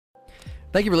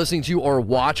Thank you for listening to or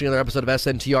watching another episode of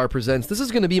SNTR Presents. This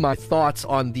is going to be my thoughts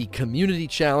on the Community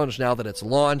Challenge now that it's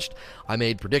launched. I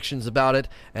made predictions about it,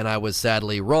 and I was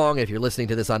sadly wrong. If you're listening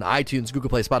to this on iTunes, Google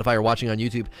Play, Spotify, or watching on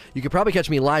YouTube, you could probably catch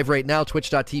me live right now,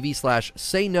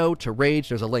 twitch.tv/SayNoToRage.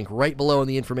 There's a link right below in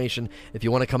the information if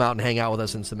you want to come out and hang out with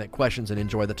us and submit questions and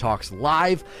enjoy the talks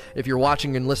live. If you're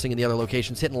watching and listening in the other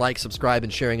locations, hitting like, subscribe,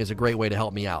 and sharing is a great way to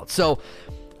help me out. So,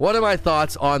 what are my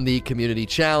thoughts on the Community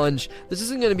Challenge? This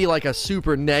isn't going to be like a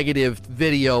super negative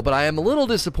video, but I am a little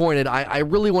disappointed. I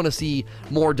really want to see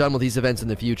more done with these events in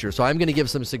the future, so I'm going to give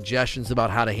some suggestions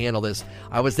about how to handle this.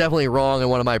 I was definitely wrong in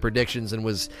one of my predictions and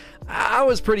I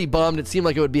was pretty bummed. It seemed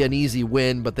like it would be an easy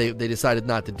win, but they decided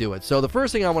not to do it. So the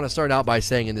first thing I want to start out by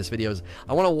saying in this video is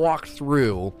I want to walk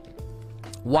through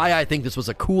why I think this was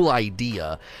a cool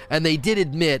idea. And they did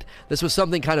admit this was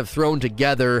something kind of thrown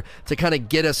together to kind of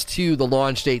get us to the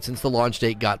launch date since the launch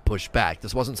date got pushed back.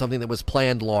 This wasn't something that was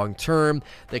planned long term.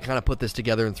 They kind of put this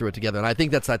together and threw it together. And I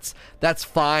think that's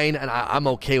fine, and I'm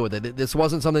okay with it. This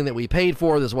wasn't something that we paid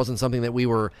for. This wasn't something that we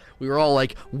were all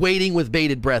like waiting with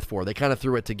bated breath for. They kind of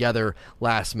threw it together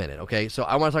last minute, okay? So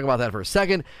I want to talk about that for a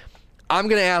second. I'm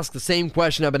going to ask the same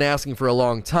question I've been asking for a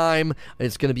long time.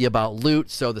 It's going to be about loot.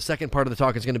 So the second part of the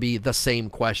talk is going to be the same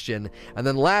question. And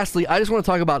then lastly, I just want to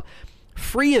talk about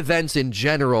free events in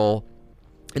general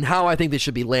and how I think they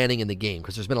should be landing in the game.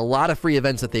 Because there's been a lot of free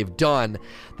events that they've done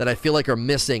that I feel like are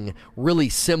missing really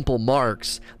simple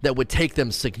marks that would take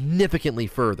them significantly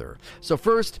further. So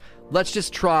first, let's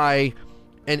just try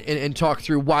and talk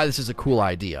through why this is a cool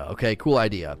idea. Okay, cool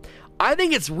idea. I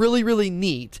think it's really, really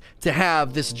neat to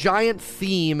have this giant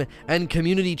theme and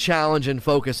community challenge and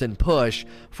focus and push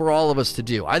for all of us to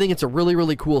do. I think it's a really,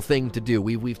 really cool thing to do.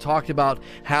 We've talked about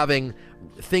having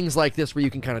things like this where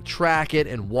you can kind of track it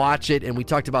and watch it, and we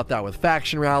talked about that with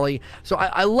Faction Rally. So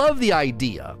I love the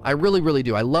idea. I really, really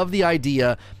do. I love the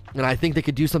idea. And I think they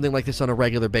could do something like this on a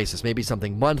regular basis, maybe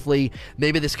something monthly.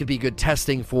 Maybe this could be good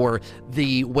testing for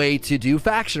the way to do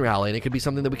Faction Rally, and it could be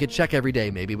something that we could check every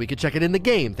day. Maybe we could check it in the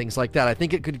game, things like that. I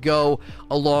think it could go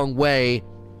a long way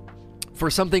for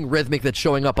something rhythmic that's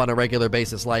showing up on a regular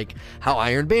basis, like how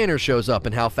Iron Banner shows up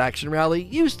and how Faction Rally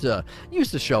used to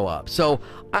show up. So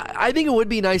I think it would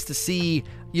be nice to see,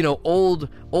 you know, old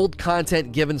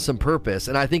content given some purpose,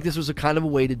 and I think this was a kind of a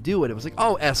way to do it. It was like,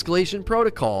 oh, Escalation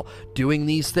Protocol doing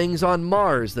these things on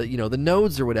Mars, that, you know, the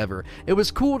nodes or whatever. It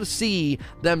was cool to see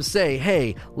them say,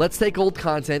 hey, let's take old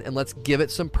content and let's give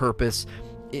it some purpose,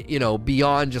 you know,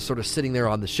 beyond just sort of sitting there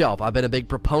on the shelf. I've been a big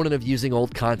proponent of using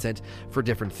old content for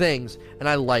different things, and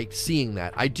I liked seeing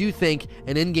that. I do think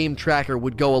an in-game tracker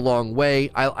would go a long way.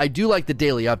 I do like the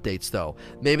daily updates, though.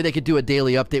 Maybe they could do a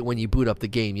daily update when you boot up the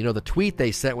game. You know, the tweet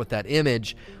they sent with that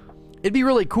image, it'd be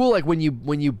really cool, like when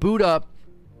you boot up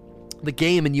the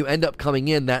game and you end up coming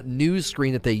in, that news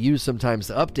screen that they use sometimes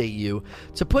to update you,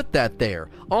 to put that there.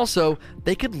 Also,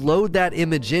 they could load that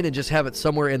image in and just have it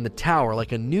somewhere in the tower,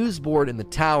 like a news board in the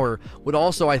tower would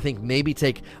also, I think, maybe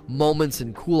take moments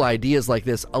and cool ideas like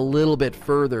this a little bit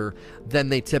further than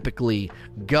they typically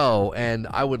go, and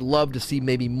I would love to see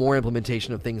maybe more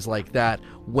implementation of things like that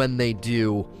when they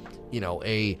do, you know,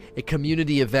 a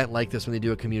community event like this, when they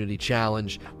do a community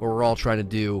challenge where we're all trying to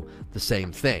do the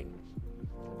same thing.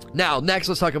 Now, next,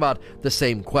 let's talk about the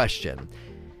same question.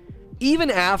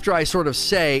 Even after I sort of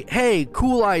say, hey,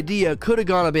 cool idea, could have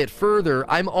gone a bit further,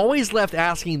 I'm always left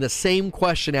asking the same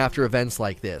question after events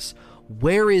like this.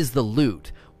 Where is the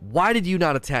loot? Why did you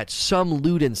not attach some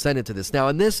loot incentive to this? Now,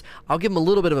 in this, I'll give them a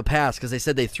little bit of a pass because they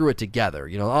said they threw it together.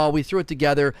 You know, oh, we threw it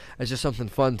together as just something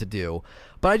fun to do.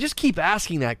 But I just keep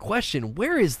asking that question,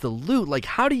 where is the loot? Like,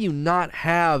 how do you not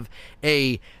have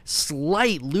a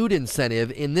slight loot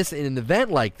incentive in an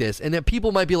event like this? And that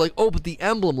people might be like, oh, but the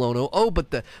emblem, Lono. Oh, but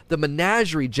the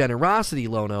menagerie generosity,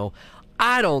 Lono.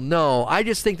 I don't know. I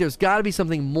just think there's got to be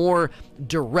something more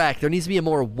direct. There needs to be a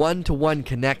more one-to-one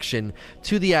connection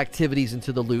to the activities and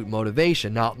to the loot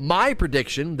motivation. Now, my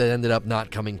prediction that ended up not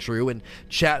coming true, and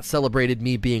chat celebrated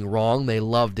me being wrong. They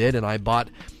loved it, and I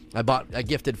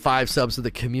gifted 5 subs to the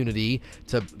community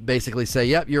to basically say,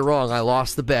 yep, you're wrong. I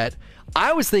lost the bet.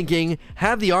 I was thinking,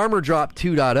 have the armor drop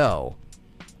 2.0.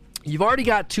 You've already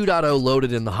got 2.0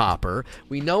 loaded in the hopper.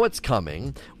 We know it's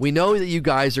coming. We know that you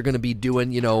guys are going to be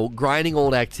doing, you know, grinding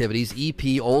old activities,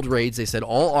 EP, old raids. They said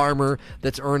all armor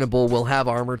that's earnable will have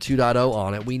armor 2.0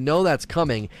 on it. We know that's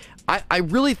coming. I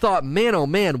really thought, man, oh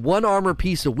man, 1 armor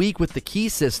piece a week with the key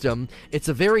system. It's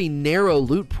a very narrow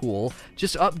loot pool.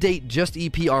 Just update just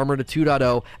EP armor to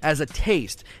 2.0 as a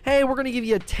taste. Hey, we're going to give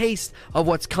you a taste of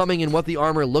what's coming and what the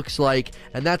armor looks like,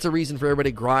 and that's a reason for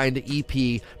everybody to grind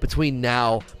EP between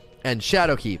now and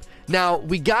Shadowkeep. Now,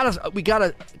 we got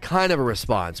a kind of a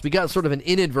response. We got sort of an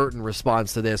inadvertent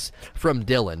response to this from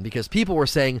Dylan, because people were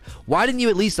saying, why didn't you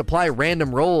at least apply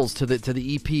random rolls to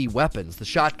the EP weapons, the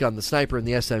shotgun, the sniper, and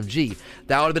the SMG?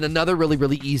 That would have been another really,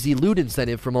 really easy loot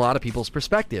incentive from a lot of people's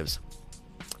perspectives.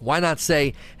 Why not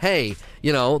say, hey,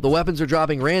 the weapons are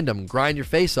dropping random, grind your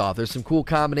face off. There's some cool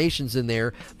combinations in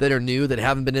there that are new that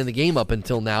haven't been in the game up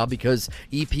until now, because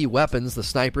EP weapons, the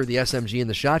sniper, the SMG, and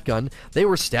the shotgun, they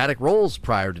were static rolls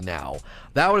prior to now.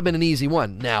 That would have been an easy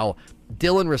one. Now,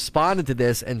 Dylan responded to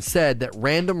this and said that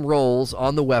random rolls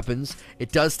on the weapons,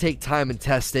 it does take time and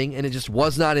testing, and it just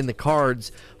was not in the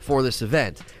cards for this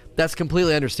event. That's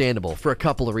completely understandable for a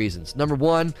couple of reasons. Number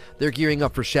one, they're gearing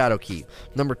up for Shadowkeep.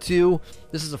 Number two,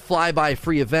 this is a flyby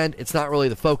free event. It's not really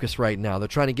the focus right now. They're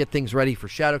trying to get things ready for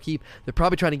Shadowkeep. They're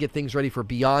probably trying to get things ready for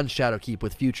beyond Shadowkeep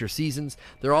with future seasons.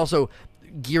 They're also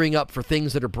gearing up for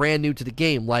things that are brand new to the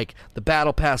game, like the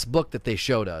Battle Pass book that they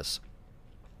showed us.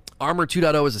 Armor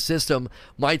 2.0 as a system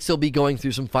might still be going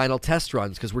through some final test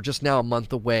runs, because we're just now a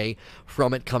month away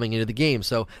from it coming into the game.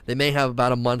 So they may have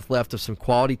about a month left of some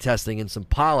quality testing and some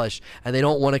polish, and they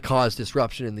don't want to cause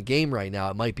disruption in the game right now.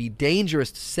 It might be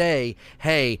dangerous to say,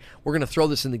 hey, we're going to throw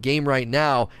this in the game right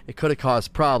now. It could have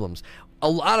caused problems. A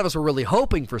lot of us were really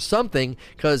hoping for something,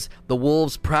 because the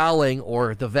wolves prowling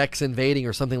or the Vex invading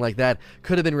or something like that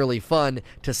could have been really fun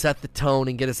to set the tone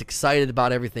and get us excited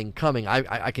about everything coming.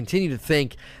 I continue to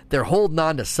think they're holding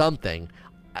on to something.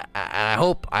 I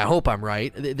hope I'm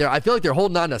right. I feel like they're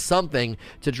holding on to something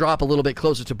to drop a little bit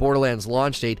closer to Borderlands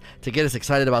launch date to get us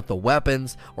excited about the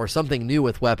weapons or something new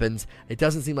with weapons. It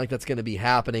doesn't seem like that's going to be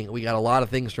happening. We got a lot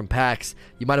of things from PAX.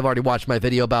 You might have already watched my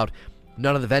video about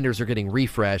none of the vendors are getting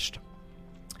refreshed.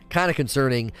 Kind of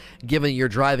concerning, given you're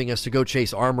driving us to go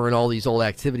chase armor and all these old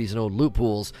activities and old loot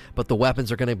pools, but the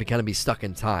weapons are going to kind of be stuck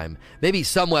in time. Maybe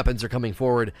some weapons are coming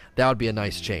forward. That would be a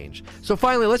nice change. So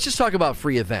finally, let's just talk about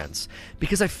free events,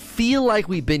 because I feel like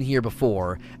we've been here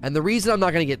before, and the reason I'm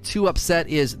not going to get too upset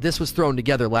is this was thrown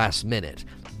together last minute.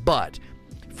 But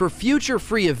for future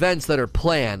free events that are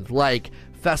planned, like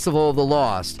Festival of the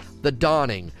Lost, The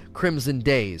Dawning, Crimson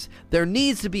Days, there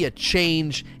needs to be a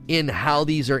change in how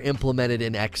these are implemented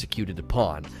and executed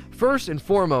upon. First and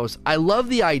foremost, I love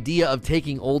the idea of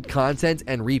taking old content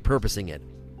and repurposing it.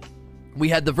 We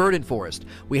had the Verdant Forest.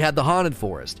 We had the Haunted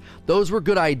Forest. Those were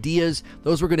good ideas.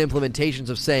 Those were good implementations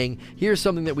of saying, here's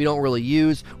something that we don't really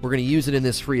use. We're going to use it in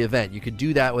this free event. You could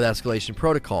do that with Escalation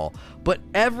Protocol. But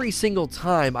every single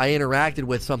time I interacted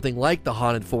with something like the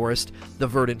Haunted Forest, the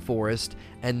Verdant Forest,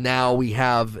 and now we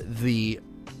have the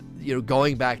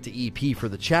going back to EP for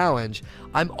the challenge,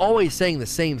 I'm always saying the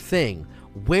same thing.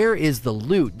 Where is the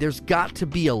loot? There's got to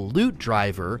be a loot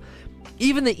driver.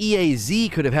 Even the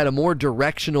EAZ could have had a more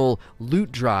directional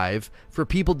loot drive for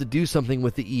people to do something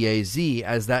with the EAZ,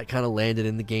 as that kind of landed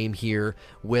in the game here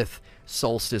with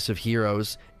Solstice of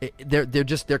Heroes. There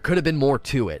could have been more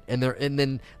to it, and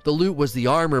then the loot was the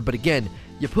armor. But again,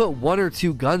 you put one or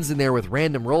two guns in there with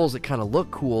random rolls that kind of look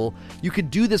cool. You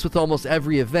could do this with almost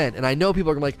every event, and I know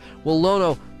people are gonna be like, well,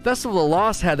 Lono, Festival of the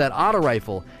Lost had that auto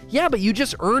rifle. Yeah, but you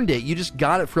just earned it. You just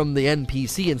got it from the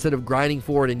NPC instead of grinding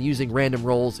for it and using random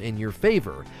rolls in your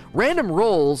favor. Random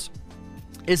rolls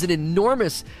is an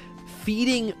enormous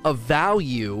feeding of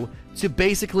value to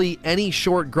basically any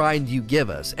short grind you give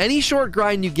us. Any short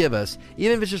grind you give us,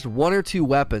 even if it's just one or two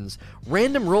weapons,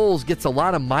 random rolls gets a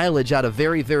lot of mileage out of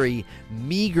very, very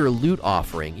meager loot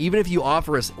offering. Even if you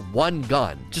offer us one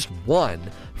gun, just one,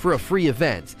 for a free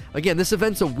event. Again, this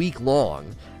event's a week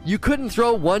long. You couldn't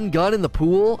throw one gun in the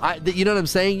pool? You know what I'm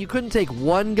saying? You couldn't take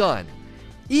one gun.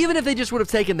 Even if they just would have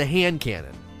taken the hand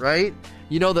cannon, right?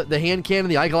 You know, the hand cannon,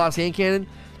 the Ikelos hand cannon?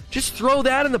 Just throw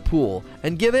that in the pool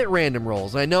and give it random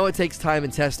rolls. I know it takes time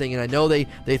and testing, and I know they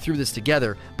threw this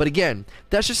together. But again,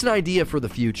 that's just an idea for the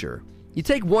future. You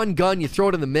take one gun, you throw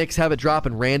it in the mix, have it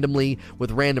dropping randomly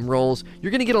with random rolls.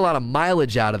 You're going to get a lot of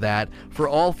mileage out of that for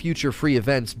all future free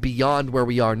events beyond where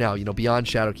we are now, beyond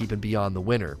Shadowkeep and beyond the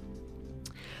winter.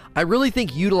 I really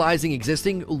think utilizing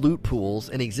existing loot pools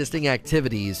and existing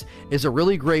activities is a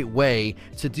really great way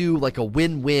to do like a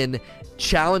win-win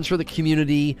challenge for the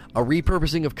community, a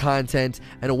repurposing of content,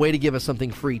 and a way to give us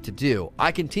something free to do.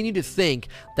 I continue to think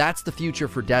that's the future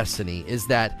for Destiny, is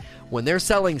that when they're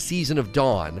selling Season of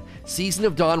Dawn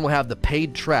will have the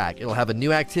paid track. It'll have a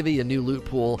new activity, a new loot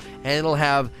pool, and it'll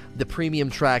have the premium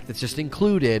track that's just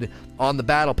included on the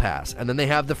Battle Pass. And then they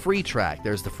have the free track.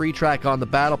 There's the free track on the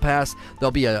Battle Pass.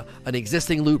 There'll be an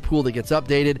existing loot pool that gets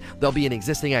updated. There'll be an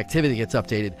existing activity that gets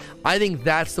updated. I think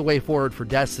that's the way forward for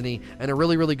Destiny, and a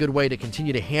really, really good way to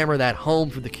continue to hammer that home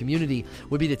for the community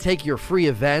would be to take your free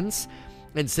events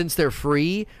And since they're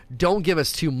free, don't give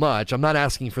us too much. I'm not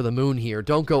asking for the moon here.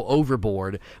 Don't go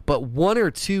overboard. But 1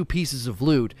 or 2 pieces of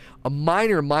loot, a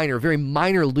very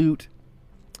minor loot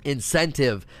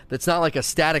incentive that's not like a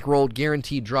static rolled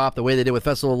guaranteed drop the way they did with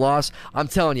Festival of Loss. I'm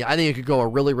telling you, I think it could go a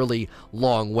really, really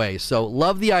long way. So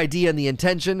love the idea and the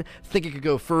intention. Think it could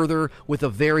go further with a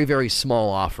very, very small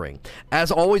offering.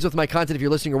 As always with my content, if you're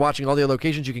listening or watching all the other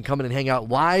locations, you can come in and hang out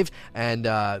live and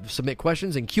submit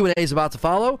questions, and Q&A is about to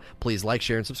follow. Please like,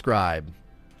 share, and subscribe.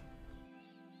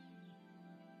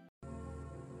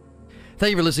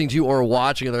 Thank you for listening to or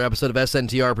watching another episode of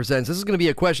SNTR Presents. This is going to be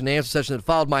a question and answer session that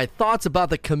followed my thoughts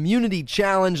about the community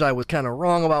challenge. I was kind of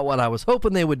wrong about what I was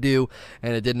hoping they would do,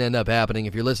 and it didn't end up happening.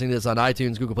 If you're listening to this on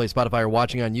iTunes, Google Play, Spotify, or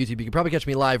watching on YouTube, you can probably catch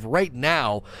me live right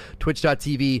now,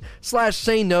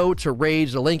 twitch.tv/say no to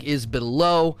rage. The link is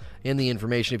below in the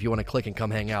information if you want to click and come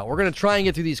hang out. We're going to try and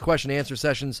get through these question and answer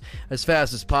sessions as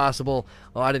fast as possible.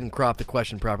 Oh, I didn't crop the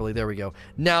question properly. There we go.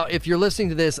 Now, if you're listening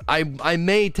to this, I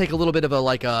may take a little bit of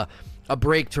a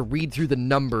break to read through the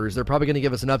numbers. They're probably going to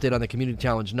give us an update on the community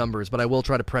challenge numbers, but I will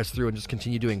try to press through and just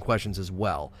continue doing questions as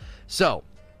well. So,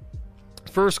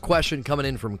 first question coming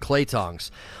in from Claytonks.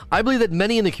 I believe that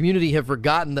many in the community have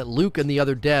forgotten that Luke and the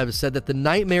other devs said that the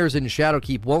nightmares in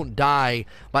Shadowkeep won't die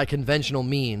by conventional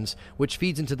means, which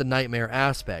feeds into the nightmare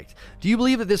aspect. Do you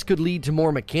believe that this could lead to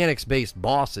more mechanics-based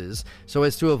bosses, so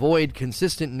as to avoid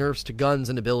consistent nerfs to guns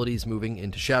and abilities moving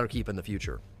into Shadowkeep in the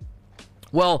future?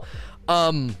 Well,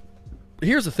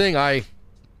 here's the thing, I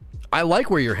like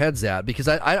where your head's at, because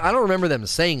I don't remember them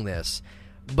saying this,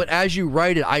 but as you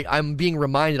write it, I'm being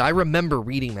reminded, I remember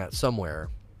reading that somewhere.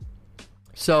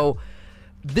 So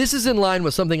this is in line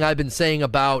with something I've been saying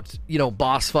about,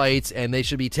 boss fights, and they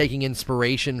should be taking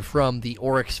inspiration from the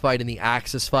Oryx fight and the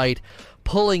Axis fight,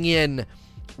 pulling in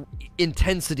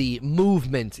intensity,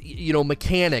 movement,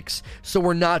 mechanics, so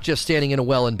we're not just standing in a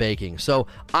well and baking. So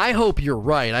I hope you're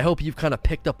right. I hope you've kind of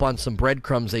picked up on some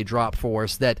breadcrumbs they drop for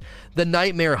us, that the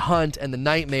Nightmare Hunt and the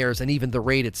Nightmares and even the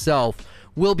raid itself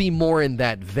will be more in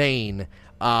that vein,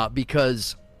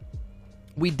 because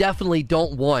we definitely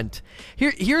don't want...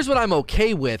 Here's what I'm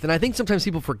okay with, and I think sometimes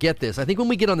people forget this. I think when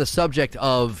we get on the subject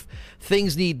of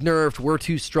things need nerfed, we're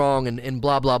too strong, and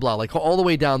blah, blah, blah, like all the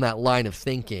way down that line of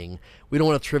thinking, we don't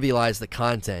want to trivialize the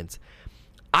content.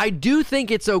 I do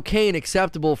think it's okay and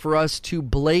acceptable for us to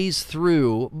blaze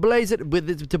through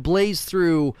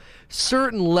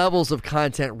certain levels of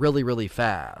content really, really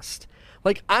fast.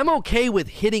 Like, I'm okay with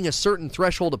hitting a certain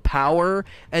threshold of power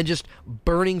and just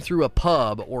burning through a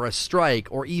pub or a strike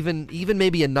or even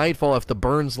maybe a nightfall if the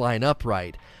burns line up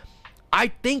right. I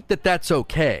think that that's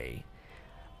okay.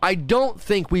 I don't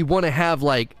think we want to have,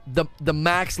 like, the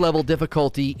max level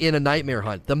difficulty in a Nightmare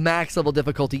Hunt, the max level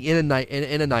difficulty in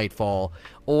a Nightfall,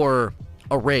 or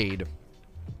a raid.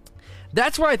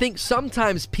 That's where I think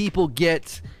sometimes people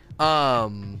get...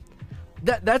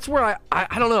 That's where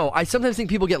I don't know. I sometimes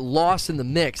think people get lost in the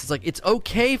mix. It's like, it's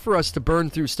okay for us to burn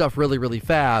through stuff really, really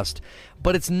fast,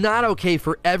 but it's not okay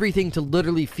for everything to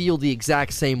literally feel the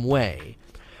exact same way.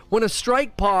 When a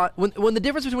strike boss, when the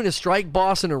difference between a strike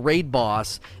boss and a raid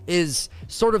boss is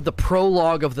sort of the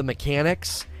prologue of the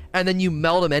mechanics, and then you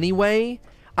melt them anyway.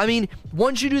 I mean,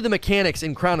 once you do the mechanics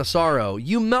in Crown of Sorrow,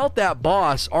 you melt that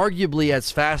boss arguably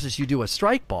as fast as you do a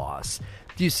strike boss.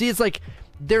 Do you see? It's like,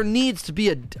 there needs to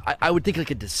be I would think,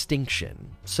 like a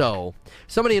distinction. So,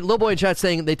 somebody, Little Boy in chat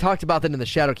saying they talked about that in the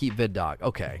Shadowkeep vid doc.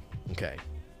 Okay.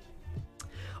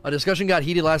 A discussion got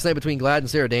heated last night between Glad and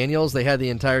Sarah Daniels. They had the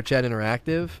entire chat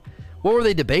interactive. What were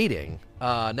they debating?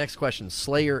 Next question,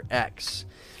 Slayer X.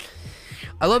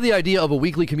 I love the idea of a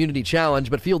weekly community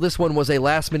challenge, but feel this one was a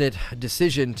last-minute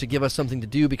decision to give us something to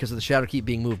do because of the Shadowkeep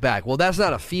being moved back. Well, that's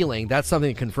not a feeling. That's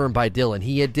something confirmed by Dylan.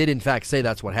 He did, in fact, say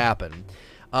that's what happened.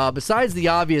 Besides the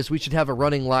obvious, we should have a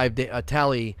running live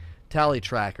tally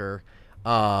tracker.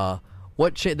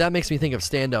 That makes me think of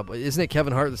stand-up. Isn't it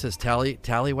Kevin Hart that says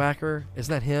tallywhacker?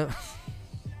 Isn't that him?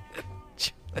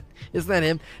 Isn't that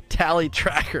him? Tally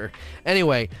tracker.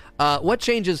 Anyway, what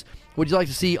changes would you like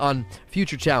to see on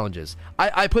future challenges?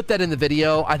 I put that in the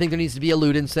video. I think there needs to be a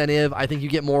loot incentive. I think you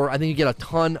get more. I think you get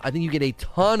a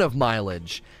ton of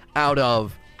mileage out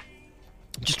of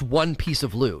just one piece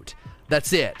of loot.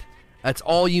 That's it. That's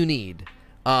all you need.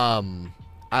 I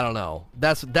don't know.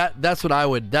 That's what I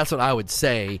would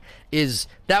say. Is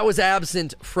that was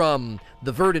absent from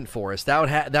the Verdant Forest.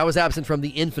 That was absent from the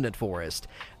Infinite Forest.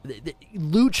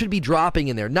 Loot should be dropping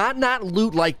in there. Not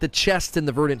loot like the chest in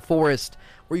the Verdant Forest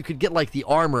where you could get like the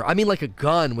armor. I mean like a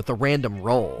gun with a random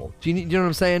roll. Do you know what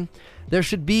I'm saying? There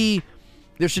should be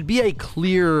a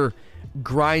clear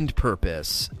grind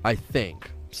purpose, I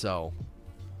think. So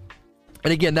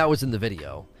And again, that was in the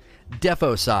video.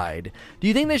 Defo side. Do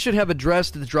you think they should have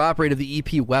addressed the drop rate of the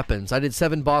EP weapons? I did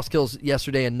 7 boss kills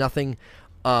yesterday and nothing.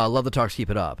 Love the talks. Keep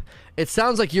it up. It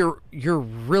sounds like you're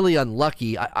really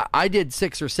unlucky. I did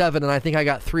 6 or 7, and I think I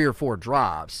got 3 or 4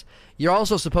 drops. You're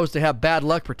also supposed to have bad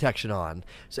luck protection on.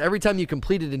 So every time you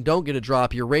complete it and don't get a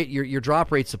drop, your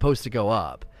drop rate's supposed to go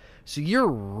up. So you're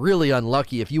really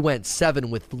unlucky if you went 7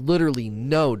 with literally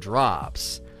no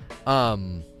drops.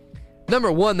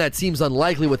 Number one, that seems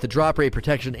unlikely with the drop rate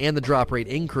protection and the drop rate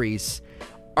increase.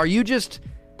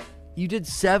 You did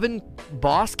 7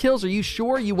 boss kills? Are you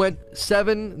sure you went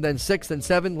 7, then 6, then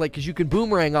 7? Like, because you can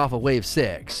boomerang off of wave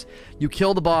 6. You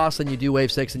kill the boss, then you do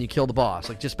wave 6, and you kill the boss.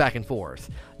 Like, just back and forth.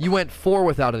 You went 4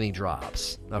 without any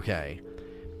drops. Okay.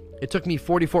 It took me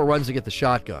 44 runs to get the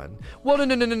shotgun. Well,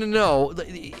 no.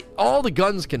 All the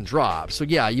guns can drop. So,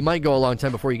 yeah, you might go a long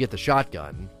time before you get the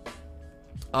shotgun.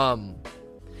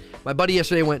 My buddy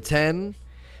yesterday went 10.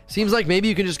 Seems like maybe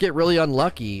you can just get really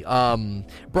unlucky.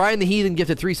 Brian the Heathen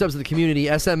gifted 3 subs to the community.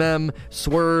 SMM,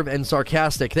 Swerve, and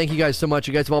Sarcastic. Thank you guys so much.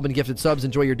 You guys have all been gifted subs.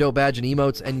 Enjoy your dope badge and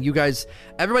emotes. And you guys,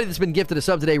 everybody that's been gifted a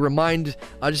sub today,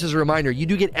 just as a reminder, you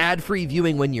do get ad-free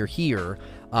viewing when you're here.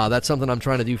 That's something I'm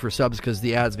trying to do for subs because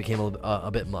the ads became a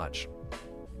bit much.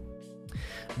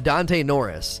 Dante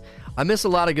Norris. I miss a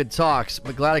lot of good talks,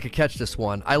 but glad I could catch this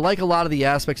one. I like a lot of the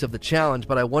aspects of the challenge,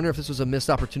 but I wonder if this was a missed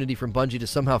opportunity from Bungie to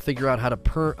somehow figure out how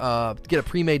to get a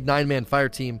pre-made 9-man fire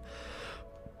team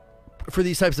for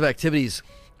these types of activities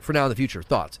for now in the future.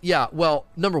 Thoughts? Yeah, well,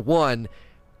 number one,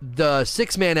 the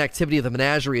 6-man activity of the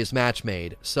Menagerie is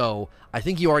match-made, so I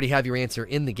think you already have your answer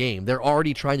in the game. They're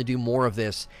already trying to do more of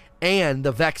this, and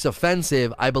the Vex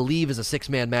Offensive, I believe, is a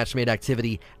 6-man match-made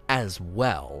activity as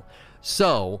well.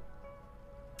 So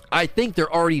I think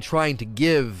they're already trying to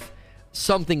give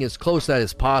something as close to that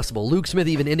as possible. Luke Smith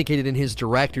even indicated in his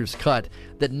director's cut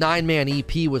that 9-man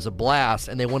EP was a blast,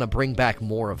 and they want to bring back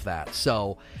more of that.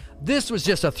 So this was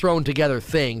just a thrown together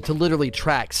thing to literally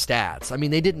track stats. I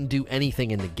mean, they didn't do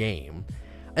anything in the game.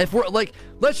 If we're like,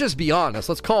 let's just be honest.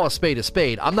 Let's call a spade a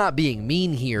spade. I'm not being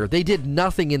mean here. They did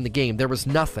nothing in the game. There was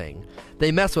nothing.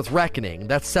 They messed with Reckoning.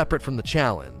 That's separate from the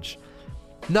challenge.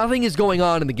 Nothing is going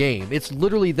on in the game. It's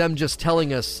literally them just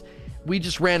telling us, we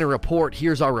just ran a report,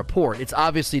 here's our report. It's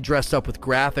obviously dressed up with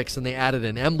graphics and they added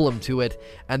an emblem to it,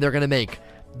 and they're going to make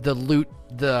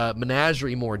the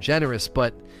Menagerie more generous,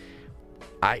 but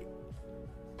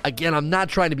I'm not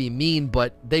trying to be mean,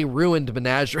 but they ruined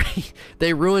Menagerie.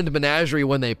 They ruined Menagerie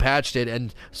when they patched it,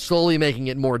 and slowly making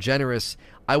it more generous,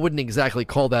 I wouldn't exactly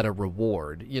call that a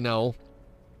reward, you know?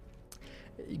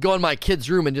 Go in my kid's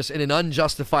room and just in an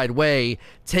unjustified way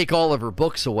take all of her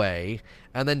books away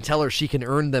and then tell her she can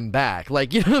earn them back.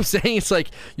 Like, you know what I'm saying? It's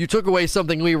like you took away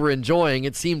something we were enjoying.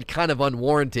 It seemed kind of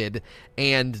unwarranted,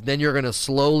 and then you're going to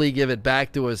slowly give it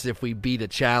back to us if we beat a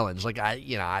challenge. Like,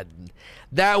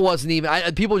 that wasn't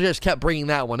even... people just kept bringing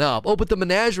that one up. Oh, but the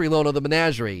Menagerie, Lono, the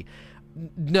Menagerie.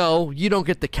 No, you don't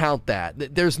get to count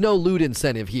that. There's no loot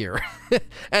incentive here.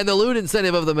 And the loot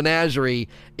incentive of the Menagerie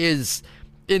is,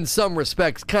 in some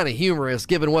respects, kind of humorous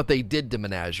given what they did to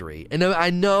Menagerie. And I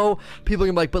know people are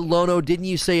going to be like, but Lono, didn't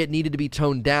you say it needed to be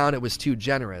toned down? It was too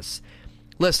generous.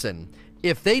 Listen,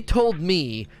 if they told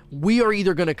me we are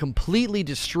either going to completely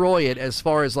destroy it as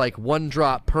far as like 1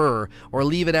 drop per or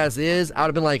leave it as is, I would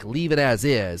have been like, leave it as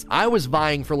is. I was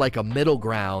vying for like a middle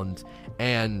ground,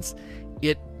 and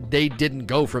they didn't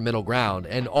go for middle ground,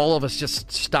 and all of us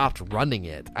just stopped running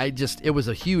it. It was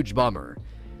a huge bummer.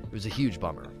 It was a huge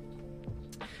bummer.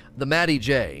 The Matty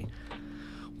J.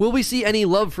 Will we see any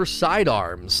love for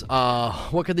sidearms?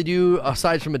 What could they do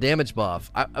aside from a damage buff?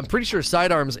 I'm pretty sure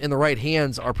sidearms in the right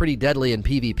hands are pretty deadly in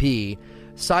PvP.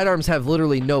 Sidearms have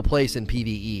literally no place in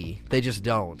PvE. They just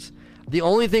don't. The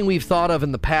only thing we've thought of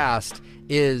in the past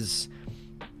is...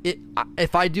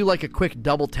 if I do like a quick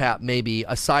double tap, maybe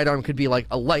a sidearm could be like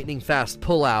a lightning fast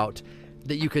pullout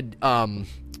that you could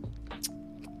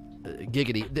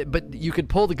giggity, but you could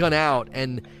pull the gun out,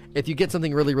 and if you get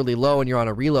something really, really low and you're on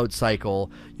a reload cycle,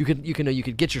 you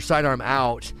could get your sidearm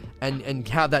out and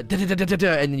have that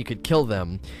and then you could kill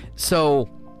them. So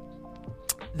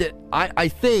I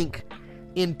think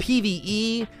in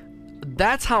PvE,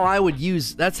 that's how I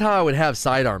would have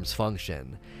sidearms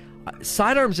function.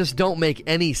 Sidearms just don't make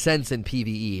any sense in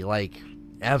PvE, like,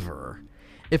 ever.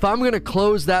 If I'm going to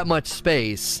close that much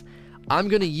space, I'm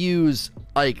going to use,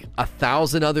 like,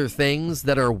 1,000 other things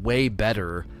that are way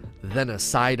better than a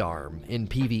sidearm in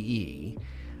PvE.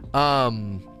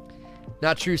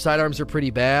 Not true, sidearms are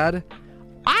pretty bad.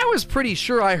 I was pretty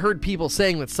sure I heard people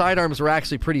saying that sidearms were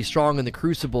actually pretty strong in the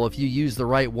Crucible if you use the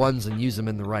right ones and use them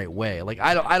in the right way. Like,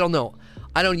 I don't know.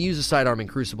 I don't use a sidearm in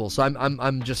Crucible, so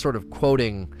I'm just sort of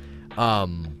quoting.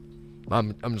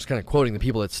 I'm just kind of quoting the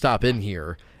people that stop in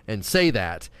here and say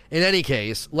that. In any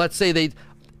case, let's say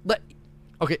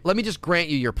let me just grant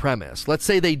you your premise. Let's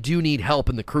say they do need help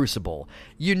in the Crucible.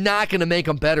 You're not going to make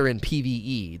them better in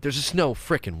PvE. There's just no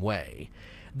frickin' way.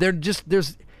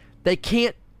 They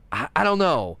can't, I don't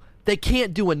know. They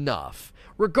can't do enough.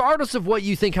 Regardless of what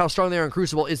you think how strong they are in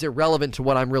Crucible is irrelevant to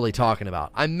what I'm really talking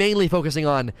about. I'm mainly focusing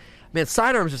on, man,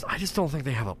 sidearms, I just don't think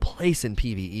they have a place in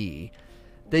PvE.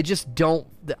 They just don't,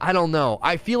 I don't know.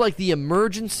 I feel like the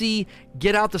emergency,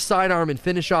 get out the sidearm and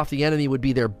finish off the enemy would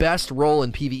be their best role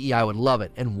in PvE. I would love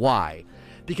it. And why?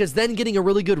 Because then getting a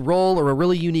really good roll or a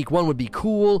really unique one would be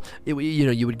cool.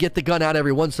 You would get the gun out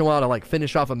every once in a while to like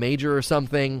finish off a major or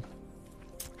something.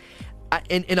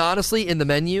 And honestly, in the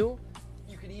menu,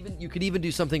 you could even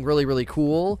do something really, really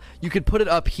cool. You could put it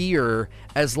up here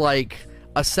as like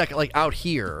a second, like out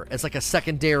here as like a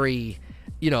secondary,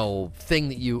 thing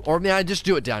that or I just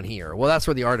do it down here. Well, that's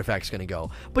where the artifact's going to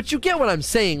go. But you get what I'm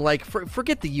saying. Like,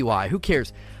 forget the UI. Who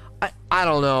cares? I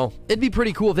don't know. It'd be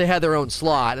pretty cool if they had their own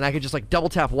slot and I could just like double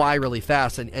tap Y really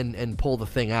fast and pull the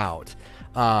thing out.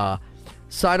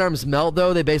 Sidearms melt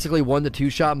though. They basically 1 to 2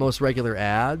 shot most regular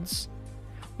ads.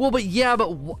 Well, but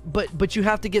you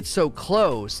have to get so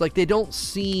close. Like, they don't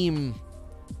seem,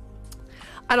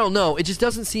 I don't know. It just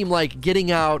doesn't seem like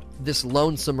getting out this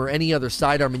Lonesome or any other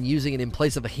sidearm and using it in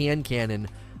place of a hand cannon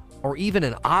or even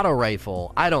an auto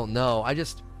rifle. I don't know. I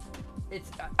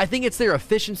think it's their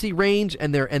efficiency range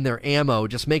and their ammo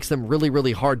just makes them really,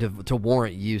 really hard to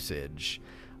warrant usage.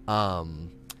 I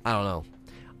don't know.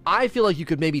 I feel like you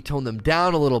could maybe tone them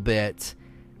down a little bit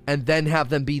and then have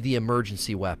them be the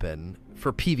emergency weapon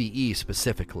for PvE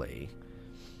specifically.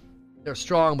 They're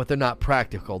strong, but they're not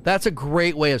practical. That's a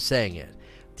great way of saying it.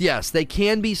 Yes, they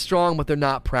can be strong, but they're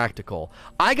not practical.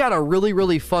 I got a really,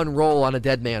 really fun roll on a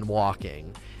Dead Man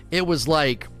Walking. It was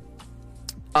like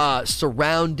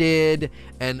surrounded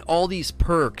and all these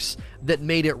perks that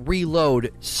made it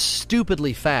reload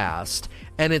stupidly fast.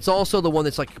 And it's also the one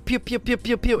that's like pew pew pew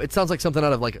pew pew. It sounds like something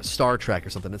out of like Star Trek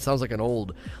or something. It sounds like an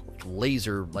old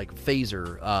laser like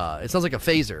phaser. It sounds like a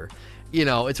phaser.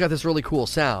 It's got this really cool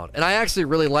sound. And I actually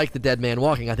really like the Dead Man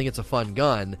Walking. I think it's a fun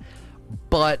gun.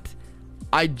 But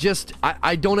I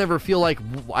don't ever feel like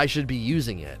I should be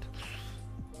using it.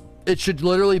 It should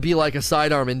literally be like a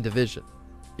sidearm in Division.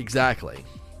 Exactly.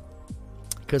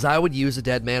 Because I would use a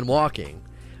Dead Man Walking.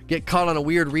 Get caught on a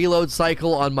weird reload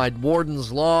cycle on my Warden's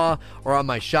Law or on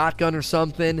my shotgun or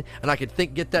something, and I could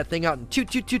get that thing out and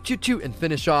toot and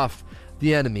finish off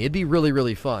the enemy. It'd be really,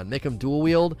 really fun. Make them dual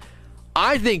wield.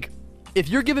 I think if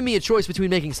you're giving me a choice between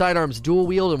making sidearms dual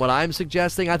wield and what I'm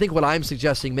suggesting, I think what I'm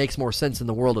suggesting makes more sense in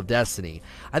the world of Destiny.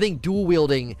 I think dual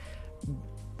wielding,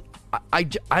 I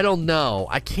don't know.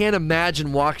 I can't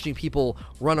imagine watching people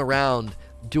run around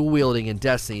dual wielding in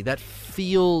Destiny. That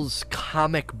feels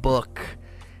comic book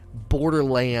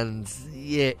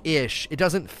Borderlands-ish. It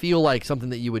doesn't feel like something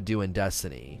that you would do in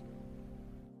Destiny.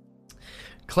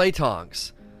 Clay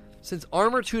Tonks. Since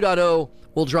Armor 2.0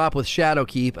 will drop with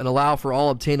Shadowkeep and allow for all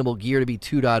obtainable gear to be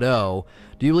 2.0,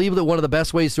 do you believe that one of the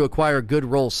best ways to acquire a good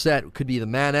roll set could be the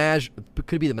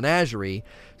Menagerie,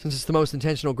 since it's the most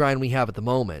intentional grind we have at the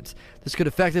moment? This could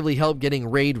effectively help getting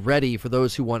raid ready for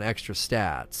those who want extra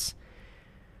stats.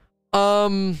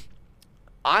 I'm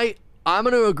going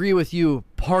to agree with you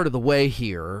part of the way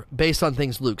here, based on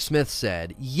things Luke Smith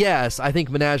said. Yes, I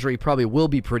think Menagerie probably will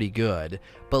be pretty good,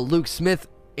 but Luke Smith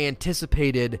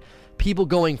anticipated people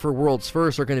going for World's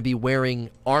First are going to be wearing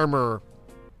armor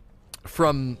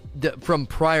from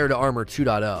prior to Armor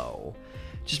 2.0,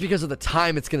 just because of the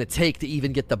time it's going to take to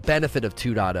even get the benefit of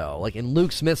 2.0. Like, in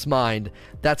Luke Smith's mind,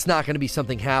 that's not going to be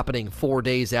something happening 4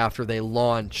 days after they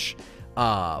launch.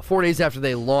 4 days after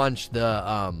they launch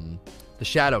the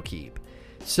Shadowkeep.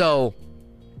 So,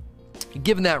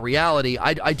 given that reality,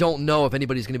 I don't know if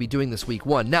anybody's going to be doing this week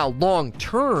 1. Now, long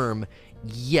term,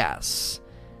 yes,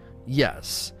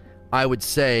 I would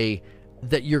say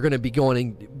that you're going to be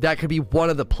going. That could be one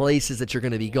of the places that you're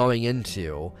going to be going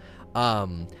into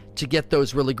to get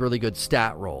those really, really good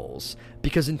stat rolls.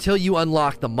 Because until you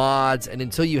unlock the mods and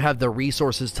until you have the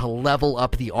resources to level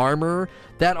up the armor,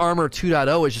 that Armor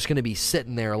 2.0 is just going to be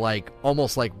sitting there like,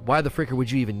 almost like, why the fricker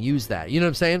would you even use that? You know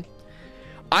what I'm saying?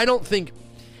 I don't think...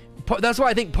 That's why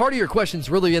I think part of your question's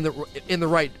really in the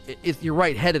right... You're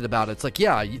right-headed about it. It's like,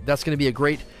 yeah, that's going to be a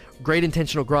great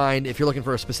intentional grind if you're looking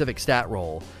for a specific stat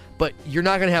roll. but you're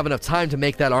not going to have enough time to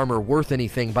make that armor worth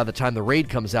anything by the time the raid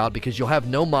comes out, because you'll have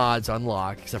no mods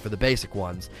unlocked except for the basic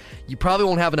ones. You probably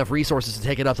won't have enough resources to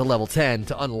take it up to level 10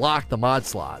 to unlock the mod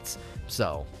slots.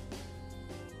 So,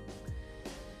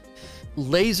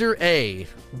 Laser A,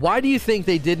 why do you think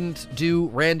they didn't do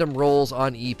random rolls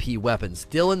on EP weapons?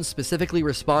 Dylan specifically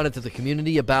responded to the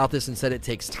community about this and said it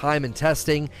takes time and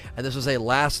testing, and this was a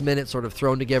last-minute sort of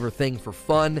thrown-together thing for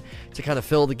fun to kind of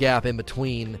fill the gap in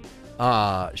between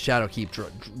Shadowkeep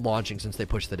launching, since they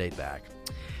pushed the date back.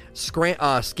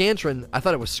 Scantron, I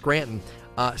thought it was Scranton,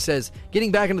 says,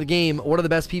 getting back into the game, what are the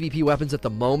best PvP weapons at the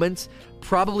moment?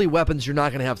 Probably weapons you're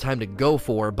not going to have time to go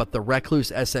for, but the Recluse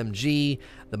SMG,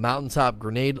 the Mountaintop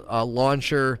Grenade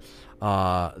Launcher,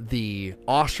 the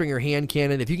Austringer Hand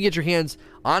Cannon. If you can get your hands,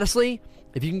 honestly,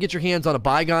 if you can get your hands on a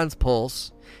Bygone's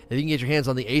Pulse, if you can get your hands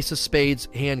on the Ace of Spades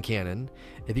Hand Cannon,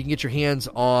 if you can get your hands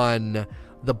on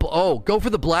the... Oh, go for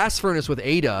the Blast Furnace with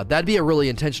Ada. That'd be a really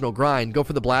intentional grind. Go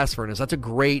for the Blast Furnace. That's a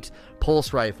great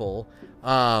pulse rifle.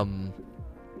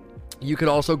 You could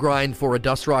also grind for a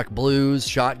Dustrock Blues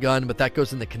shotgun, but that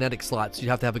goes in the kinetic slot, so you'd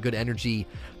have to have a good energy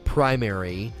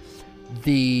primary.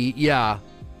 I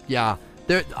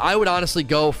would honestly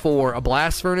go for a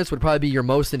Blast Furnace would probably be your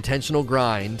most intentional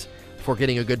grind for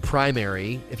getting a good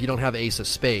primary if you don't have Ace of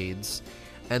Spades.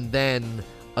 And then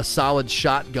a solid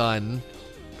shotgun.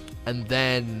 And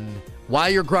then while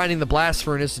you're grinding the Blast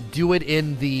Furnace, do it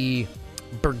in the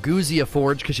Berguzia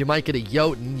Forge, because you might get a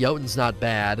Jotun. Jotun's not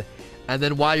bad. And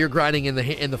then while you're grinding in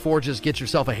the forges, get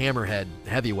yourself a Hammerhead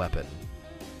heavy weapon.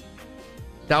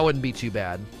 That wouldn't be too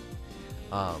bad.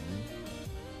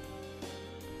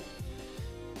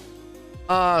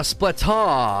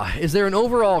 Splataw, is there an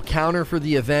overall counter for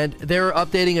the event? They're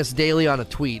updating us daily on a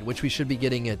tweet, which we should be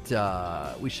getting it.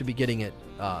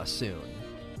 Soon.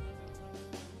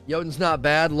 Jotun's not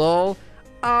bad, lol.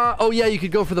 Oh yeah, you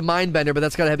could go for the Mindbender, but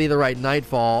that's got to be the right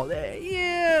Nightfall.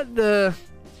 Yeah,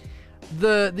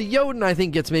 the Jotun, I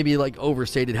think, gets maybe like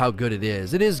overstated how good it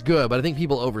is. It is good, but I think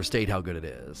people overstate how good it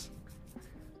is.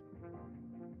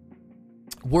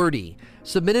 Wordy,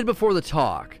 submitted before the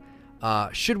talk.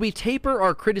 Should we taper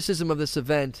our criticism of this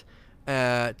event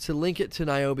to link it to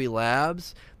Niobe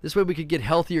Labs? This way we could get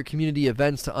healthier community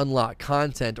events to unlock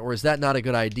content, or is that not a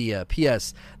good idea?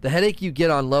 P.S. The headache you get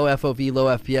on low FOV,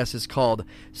 low FPS is called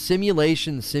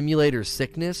Simulation Simulator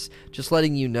Sickness. Just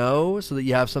letting you know so that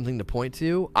you have something to point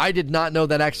to. I did not know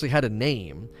that actually had a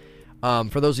name.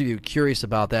 For those of you curious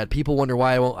about that, people wonder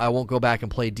why I won't go back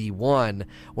and play D1.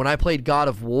 When I played God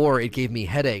of War, it gave me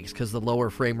headaches because the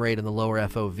lower frame rate and the lower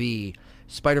FOV.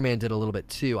 Spider-Man did a little bit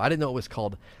too. I didn't know it was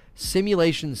called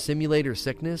Simulation Simulator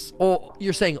Sickness. Oh,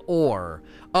 you're saying or.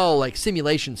 Oh, like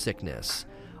simulation sickness.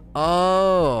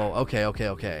 Oh,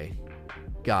 okay.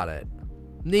 Got it.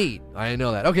 Neat. I didn't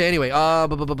know that. Okay, anyway,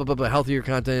 healthier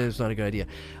content is not a good idea.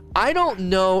 I don't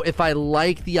know if I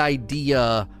like the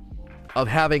idea of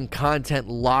having content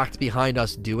locked behind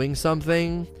us doing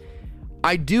something.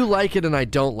 I do like it and I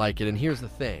don't like it, and here's the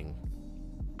thing.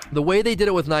 The way they did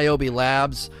it with Niobe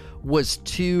Labs was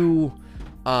too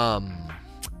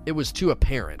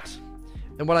apparent.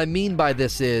 And what I mean by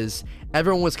this is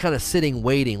everyone was kind of sitting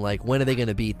waiting, like, when are they going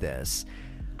to beat this?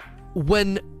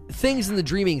 When things in the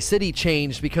Dreaming City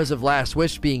changed because of Last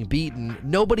Wish being beaten,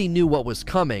 nobody knew what was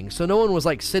coming. So no one was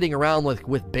like sitting around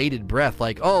with bated breath,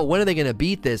 like, oh, when are they going to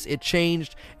beat this? It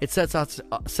changed. It sets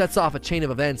off a chain of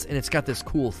events, and it's got this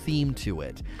cool theme to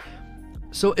it.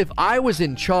 So if I was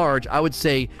in charge, I would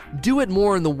say, do it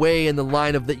more in the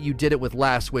line of that you did it with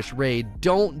Last Wish Raid.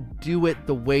 Don't do it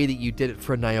the way that you did it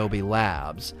for Niobe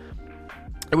Labs.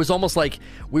 It was almost like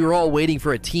we were all waiting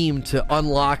for a team to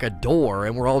unlock a door,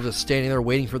 and we're all just standing there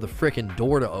waiting for the frickin'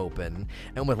 door to open.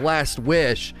 And with Last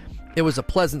Wish, it was a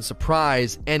pleasant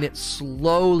surprise, and it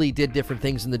slowly did different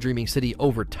things in the Dreaming City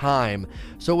over time.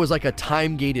 So it was like a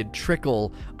time-gated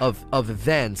trickle of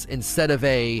events instead of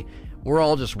a... we're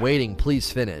all just waiting,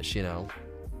 please finish, you know.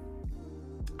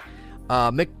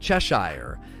 Mick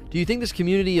Cheshire, do you think this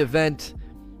community event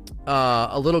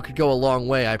a little could go a long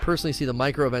way? I personally see the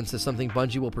micro events as something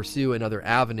Bungie will pursue in other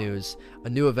avenues. A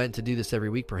new event to do this every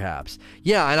week, perhaps.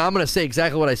 Yeah, and I'm going to say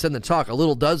exactly what I said in the talk. A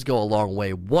little does go a long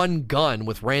way. One gun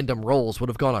with random rolls would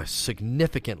have gone a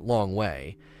significant long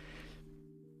way.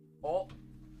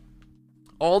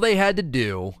 All they had to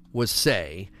do was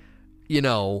say, you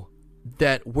know,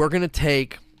 that we're going to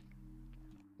take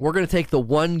the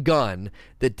one gun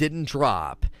that didn't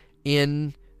drop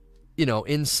in, you know,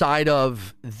 inside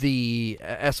of the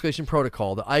Escalation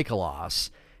Protocol, the Ikelos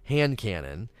hand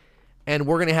cannon, and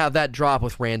we're going to have that drop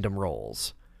with random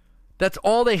rolls. That's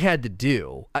all they had to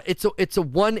do. It's a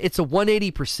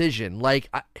 180 precision.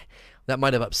 Like, That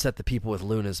might have upset the people with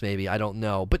Lunas, maybe. I don't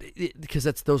know. But because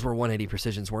those were 180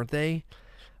 precisions, weren't they?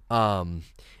 In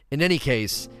any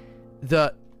case,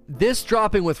 this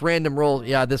dropping with random roll,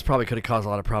 yeah, this probably could have caused a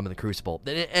lot of problem in the Crucible.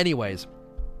 Anyways,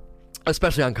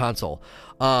 especially on console.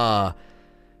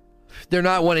 They're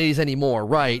not 180s anymore,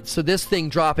 right? So this thing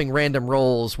dropping random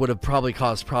rolls would have probably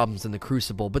caused problems in the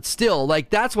Crucible. But still, like,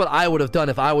 that's what I would have done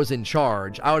if I was in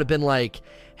charge. I would have been like,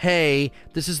 hey,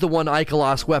 this is the one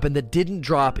Ikelos weapon that didn't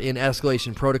drop in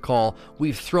Escalation Protocol.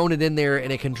 We've thrown it in there,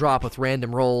 and it can drop with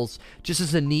random rolls. Just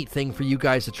as a neat thing for you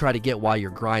guys to try to get while you're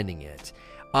grinding it.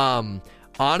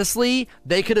 Honestly,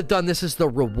 they could have done this as the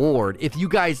reward. If you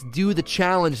guys do the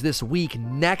challenge this week,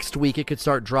 next week it could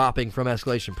start dropping from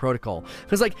Escalation Protocol.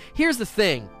 Because, like, here's the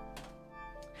thing.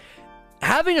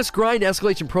 Having us grind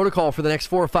Escalation Protocol for the next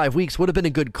 4 or 5 weeks would have been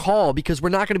a good call, because we're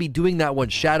not going to be doing that when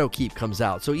Shadowkeep comes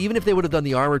out. So even if they would have done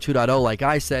the Armor 2.0, like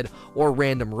I said, or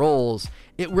random rolls,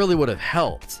 it really would have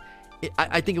helped.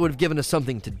 I think it would have given us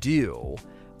something to do.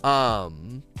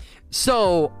 And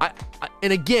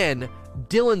again,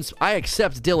 I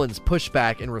accept Dylan's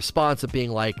pushback in response of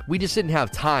being like, we just didn't have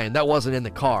time. That wasn't in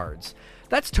the cards.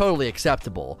 That's totally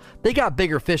acceptable. They got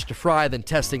bigger fish to fry than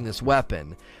testing this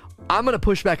weapon. I'm going to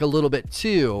push back a little bit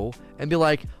too and be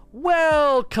like,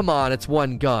 well, come on, it's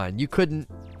one gun. You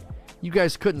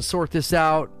guys couldn't sort this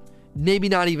out. Maybe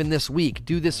not even this week.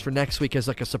 Do this for next week as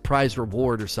like a surprise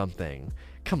reward or something.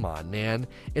 Come on, man.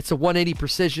 It's a 180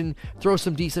 precision. Throw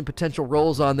some decent potential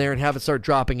rolls on there and have it start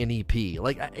dropping an EP.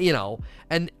 Like, you know,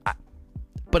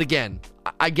 but again,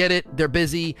 I get it. They're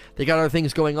busy. They got other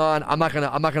things going on. I'm not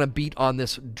gonna beat on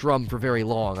this drum for very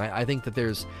long. I think that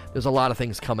there's a lot of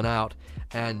things coming out,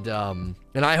 and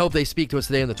I hope they speak to us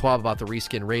today in the 12 about the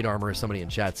reskin raid armor, as somebody in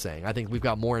chat saying. I think we've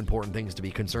got more important things to be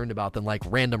concerned about than like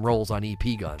random rolls on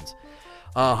EP guns.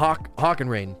 Hawk and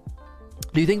Rain.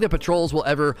 Do you think that patrols will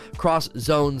ever cross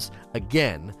zones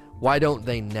again? Why don't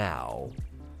they now?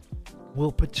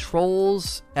 Will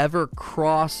patrols ever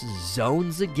cross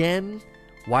zones again?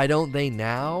 Why don't they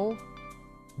now?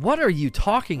 What are you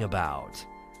talking about?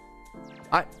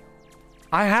 I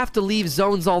have to leave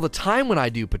zones all the time when I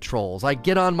do patrols. I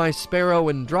get on my Sparrow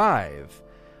and drive.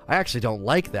 I actually don't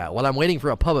like that. While I'm waiting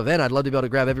for a pub event, I'd love to be able to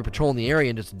grab every patrol in the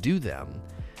area and just do them.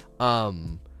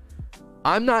 I'm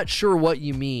not sure what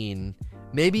you mean.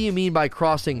 Maybe you mean by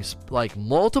crossing, like,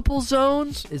 multiple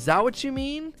zones? Is that what you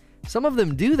mean? Some of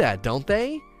them do that, don't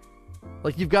they?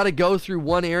 Like, you've got to go through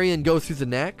one area and go through the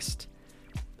next?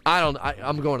 I'm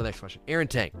going to the next question. Aaron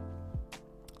Tank.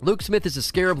 Luke Smith is a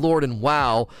Scarab Lord in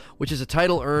WoW, which is a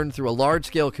title earned through a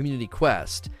large-scale community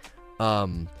quest.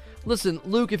 Listen,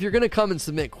 Luke, if you're going to come and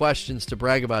submit questions to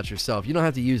brag about yourself, you don't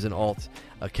have to use an alt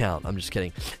account. I'm just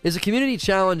kidding. Is a community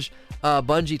challenge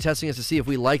Bungie testing us to see if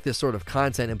we like this sort of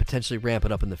content and potentially ramp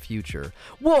it up in the future?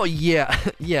 Well, yeah.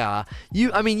 Yeah.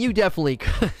 You definitely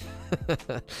could.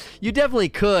 You definitely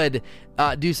could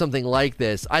do something like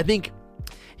this. I think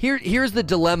here's the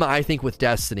dilemma, I think, with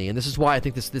Destiny, and this is why I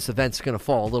think this event's going to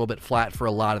fall a little bit flat for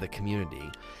a lot of the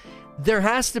community. There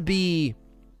has to be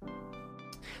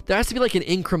like an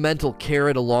incremental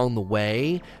carrot along the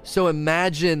way. So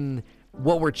imagine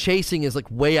what we're chasing is like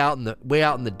way out in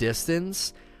the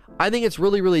distance. I think it's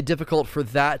really, really difficult for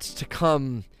that to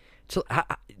come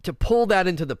to pull that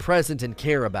into the present and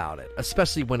care about it,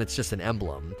 especially when it's just an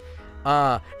emblem.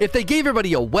 If they gave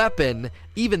everybody a weapon,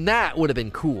 even that would have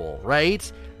been cool,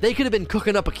 right? They could have been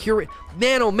cooking up a curate.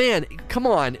 Man, oh man, come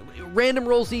on. Random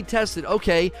rolls need tested.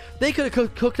 Okay, they could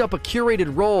have cooked up a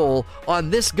curated roll on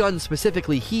this gun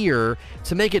specifically here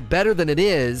to make it better than it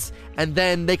is, and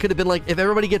then they could have been like, if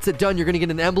everybody gets it done, you're going to get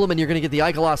an emblem and you're going to get the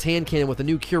Ikelos hand cannon with a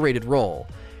new curated roll.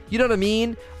 You know what I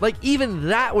mean? Like, even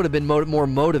that would have been more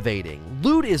motivating.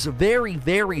 Loot is a very,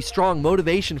 very strong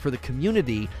motivation for the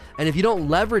community, and if you don't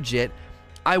leverage it,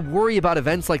 I worry about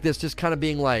events like this just kind of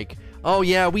being like, oh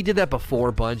yeah, we did that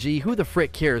before, Bungie. Who the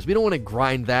frick cares? We don't want to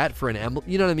grind that for an emblem.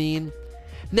 You know what I mean?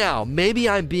 Now, maybe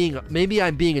I'm being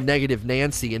a negative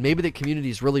Nancy, and maybe the community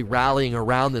is really rallying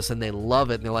around this and they love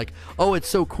it, and they're like, oh, it's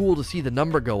so cool to see the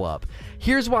number go up.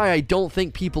 Here's why I don't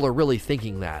think people are really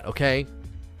thinking that, okay?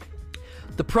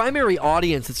 The primary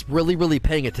audience that's really, really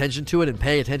paying attention to it and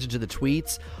paying attention to the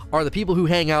tweets are the people who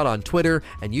hang out on Twitter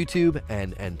and YouTube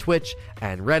and Twitch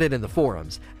and Reddit and the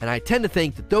forums. And I tend to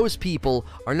think that those people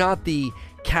are not the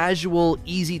casual,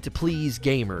 easy-to-please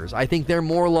gamers. I think they're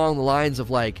more along the lines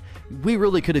of like, we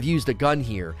really could have used a gun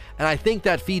here. And I think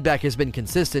that feedback has been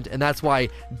consistent, and that's why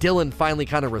Dylan finally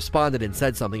kind of responded and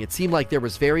said something. It seemed like there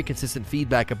was very consistent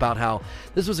feedback about how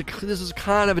this was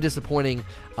kind of a disappointing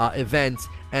event,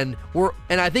 and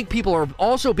I think people are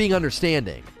also being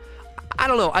understanding. I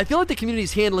don't know. I feel like the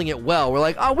community's handling it well. We're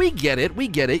like, oh, we get it.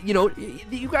 You know,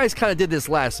 you guys kind of did this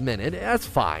last minute. That's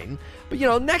fine. But, you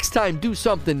know, next time do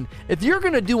something. If you're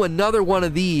going to do another one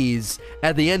of these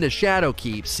at the end of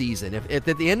Shadowkeep season, if at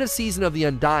the end of Season of the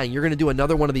Undying, you're going to do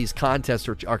another one of these contests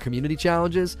or community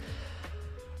challenges,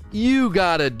 you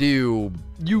gotta do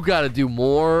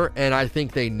more, and I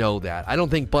think they know that. I don't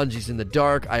think Bungie's in the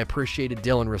dark. I appreciated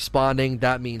Dylan responding.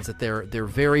 That means that they're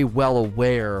very well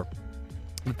aware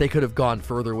that they could have gone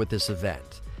further with this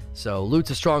event. So, loot's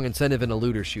a strong incentive in a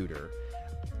looter shooter.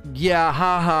 Yeah,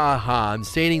 ha ha ha. I'm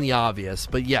stating the obvious,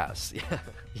 but yes.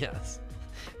 Yes.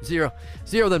 Zero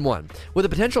then one. With a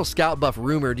potential scout buff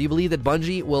rumor, do you believe that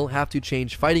Bungie will have to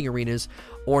change fighting arenas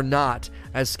or not,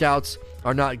 as scouts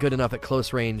are not good enough at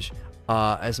close range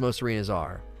as most arenas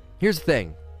are? Here's the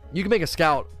thing. You can make a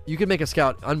scout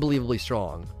unbelievably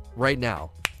strong right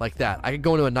now, like that. I could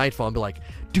go into a Nightfall and be like,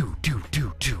 do.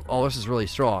 Oh, this is really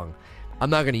strong. I'm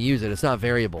not going to use it. It's not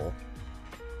variable.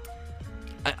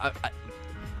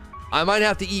 I might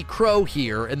have to eat crow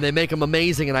here, and they make them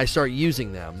amazing, and I start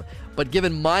using them. But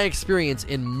given my experience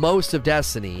in most of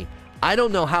Destiny, I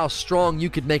don't know how strong you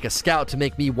could make a scout to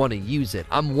make me want to use it.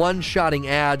 I'm one-shotting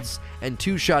ads and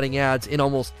two-shotting ads in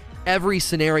almost every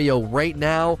scenario right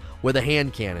now with a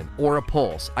hand cannon or a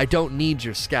pulse. I don't need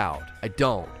your scout. I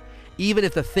don't. Even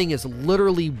if the thing is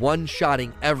literally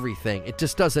one-shotting everything, it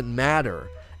just doesn't matter.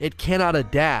 It cannot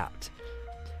adapt.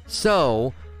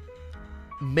 So,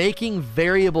 making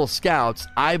variable scouts,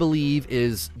 I believe,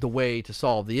 is the way to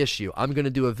solve the issue. I'm going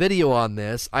to do a video on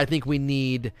this. I think we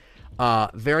need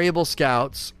variable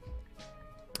scouts,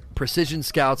 precision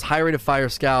scouts, high rate of fire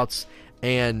scouts,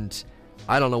 and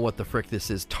I don't know what the frick this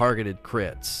is. Targeted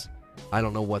crits. I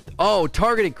don't know what...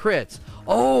 targeted crits.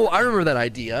 Oh, I remember that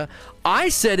idea. I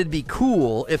said it'd be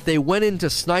cool if they went into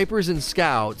snipers and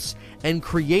scouts and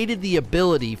created the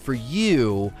ability for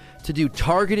you to do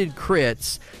targeted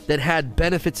crits that had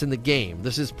benefits in the game.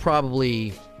 This is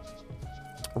probably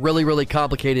really, really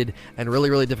complicated and really,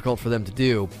 really difficult for them to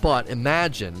do. But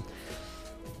imagine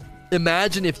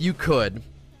if you could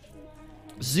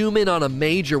zoom in on a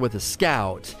major with a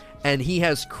scout, and he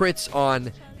has crits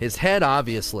on his head,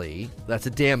 obviously. That's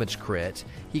a damage crit.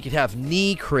 He could have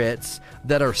knee crits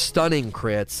that are stunning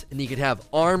crits, and he could have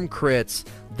arm crits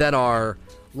that are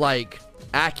like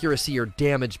accuracy or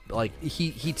damage. Like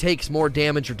he takes more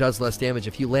damage or does less damage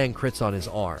if you land crits on his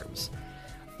arms.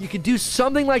 You could do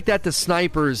something like that to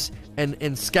snipers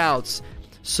and scouts.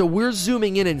 So we're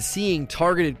zooming in and seeing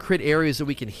targeted crit areas that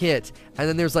we can hit, and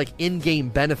then there's like in-game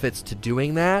benefits to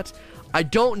doing that. I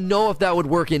don't know if that would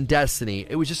work in Destiny.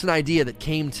 It was just an idea that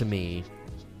came to me.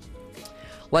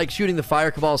 Like shooting the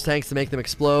Fire Cabal's tanks to make them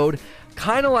explode.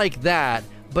 Kind of like that,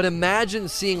 but imagine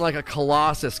seeing like a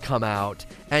Colossus come out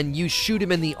and you shoot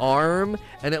him in the arm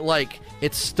and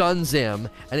it stuns him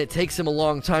and it takes him a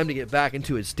long time to get back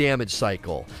into his damage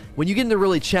cycle. When you get into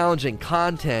really challenging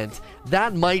content,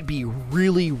 that might be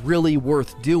really, really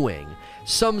worth doing.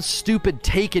 Some stupid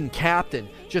Taken captain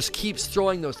just keeps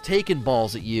throwing those Taken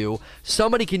balls at you.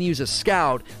 Somebody can use a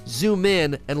scout, zoom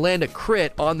in, and land a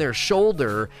crit on their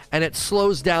shoulder, and it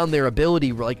slows down their ability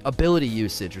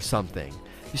usage or something.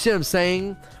 You see what I'm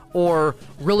saying? Or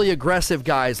really aggressive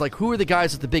guys, like who are the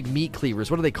guys with the big meat cleavers?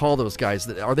 What do they call those guys?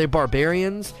 Are they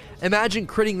barbarians? Imagine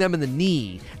critting them in the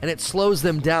knee, and it slows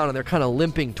them down, and they're kind of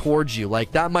limping towards you.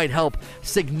 Like that might help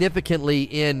significantly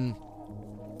in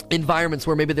environments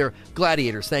where maybe they're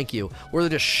gladiators, thank you, where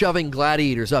they're just shoving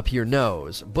gladiators up your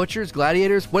nose. Butchers,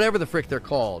 gladiators, whatever the frick they're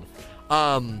called.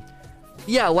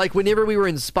 Yeah, like whenever we were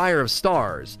in Spire of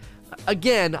Stars.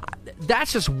 Again,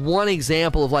 that's just one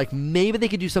example of like maybe they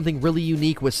could do something really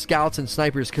unique with scouts and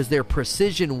snipers because they're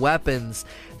precision weapons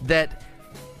that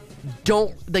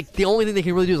don't, like the only thing they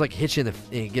can really do is like hit you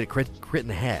and get a crit in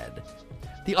the head.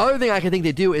 The other thing I can think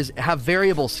they do is have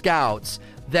variable scouts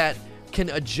that can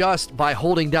adjust by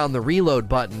holding down the reload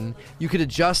button. You could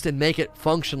adjust and make it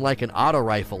function like an auto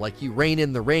rifle, like you rein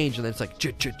in the range and then it's like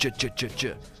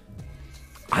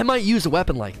I might use a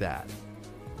weapon like that.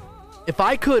 If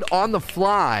I could on the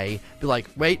fly be like,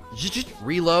 wait,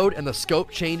 reload, and the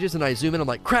scope changes and I zoom in, I'm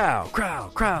like crow,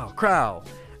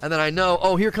 and then I know,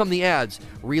 oh, here come the ads.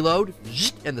 Reload,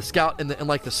 and the scout and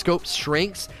like the scope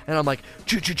shrinks, and I'm like,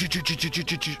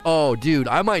 oh, dude,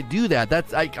 I might do that.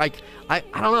 That's I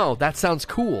don't know. That sounds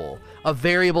cool. A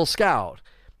variable scout.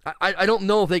 I don't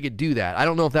know if they could do that. I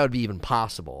don't know if that would be even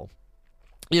possible.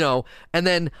 You know, and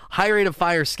then high rate of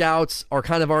fire scouts are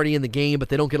kind of already in the game, but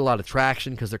they don't get a lot of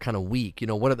traction because they're kind of weak. You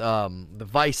know, what are the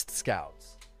Viced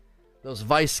scouts? Those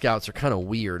Vice Scouts are kind of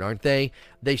weird, aren't they?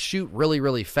 They shoot really,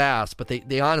 really fast, but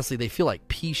they honestly, they feel like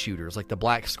pea shooters, like the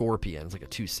Black Scorpion. It's like a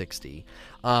 260.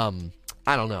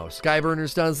 I don't know.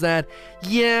 Skyburners does that?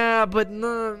 Yeah, but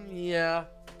no, yeah.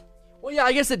 Well, yeah,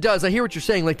 I guess it does. I hear what you're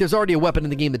saying. Like, there's already a weapon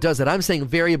in the game that does that. I'm saying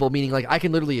variable, meaning like I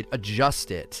can literally adjust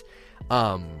it.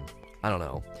 I don't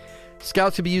know.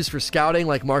 Scouts could be used for scouting,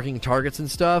 like marking targets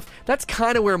and stuff. That's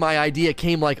kind of where my idea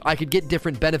came. Like, I could get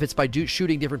different benefits by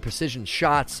shooting different precision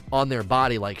shots on their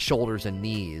body, like shoulders and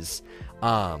knees.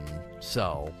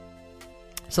 So,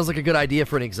 sounds like a good idea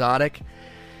for an exotic.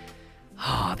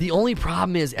 The only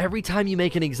problem is every time you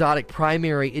make an exotic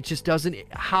primary, it just doesn't...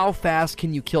 How fast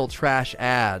can you kill trash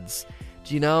ads?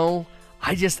 Do you know?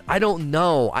 I don't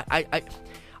know.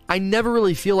 I never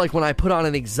really feel like when I put on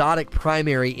an exotic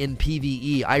primary in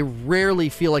PvE, I rarely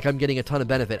feel like I'm getting a ton of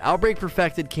benefit. Outbreak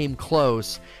Perfected came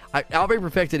close. Outbreak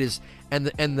Perfected is and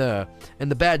the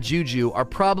Bad Juju are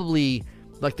probably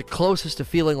like the closest to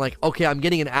feeling like, okay, I'm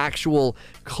getting an actual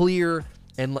clear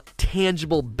and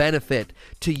tangible benefit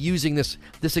to using this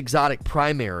exotic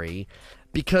primary,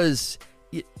 because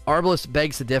Arbalest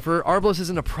begs to differ. Arbalest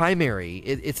isn't a primary.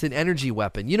 It's an energy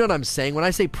weapon. You know what I'm saying? When I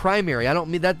say primary, I don't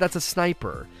mean that's a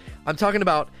sniper. I'm talking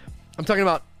about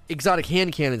exotic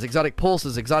hand cannons, exotic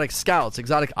pulses, exotic scouts,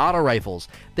 exotic auto rifles.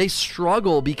 They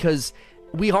struggle because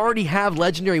we already have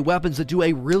legendary weapons that do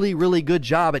a really, really good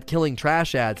job at killing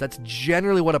trash ads. That's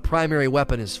generally what a primary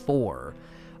weapon is for.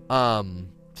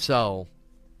 So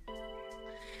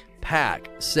Pack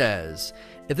says,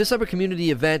 if this type of community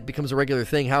event becomes a regular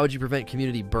thing, how would you prevent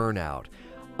community burnout?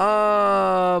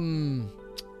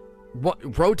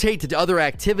 Rotate to other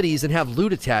activities and have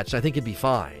loot attached. I think it'd be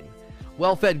fine.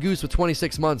 Well-fed Goose with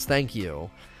 26 months, thank you.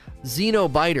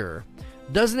 Xenobiter,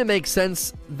 doesn't it make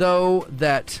sense, though,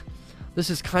 that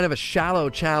this is kind of a shallow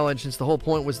challenge since the whole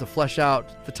point was to flesh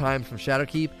out the time from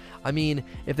Shadowkeep? I mean,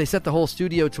 if they set the whole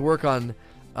studio to work on...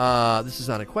 this is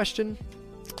not a question.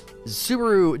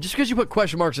 Subaru, just because you put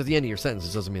question marks at the end of your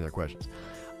sentences doesn't mean they're questions.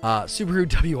 Subaru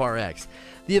WRX.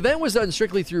 The event was done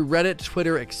strictly through Reddit,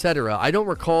 Twitter, etc. I don't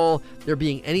recall there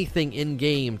being anything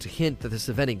in-game to hint that this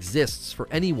event exists for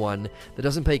anyone that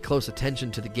doesn't pay close attention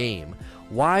to the game.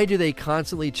 Why do they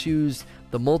constantly choose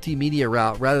the multimedia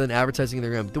route rather than advertising in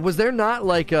their game? Was there not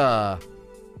like a...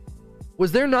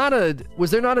 Was there not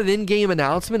an in-game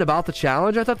announcement about the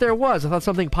challenge? I thought there was. I thought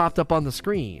something popped up on the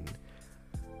screen.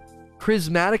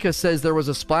 Chrismatica says there was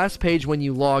a splash page when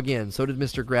you log in. So did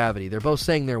Mr. Gravity. They're both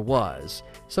saying there was.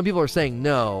 Some people are saying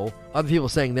no. Other people are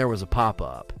saying there was a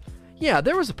pop-up. Yeah,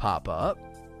 there was a pop-up.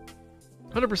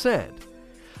 100%.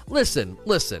 Listen.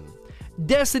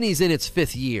 Destiny's in its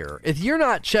 5th year. If you're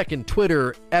not checking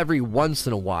Twitter every once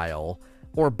in a while,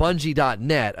 or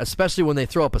Bungie.net, especially when they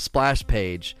throw up a splash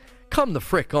page, come the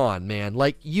frick on, man.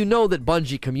 Like, you know that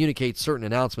Bungie communicates certain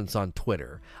announcements on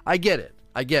Twitter. I get it.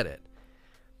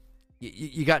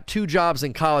 You got 2 jobs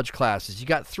in college classes. You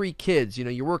got 3 kids. You know,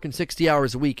 you're working 60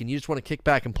 hours a week and you just want to kick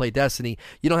back and play Destiny.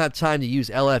 You don't have time to use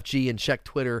LFG and check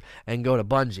Twitter and go to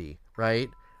Bungie, right?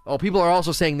 Oh, people are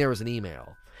also saying there was an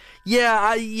email.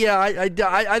 I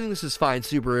think this is fine,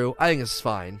 Subaru. I think this is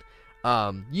fine.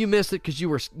 You missed it because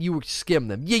you skimmed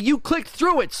them. Yeah, you clicked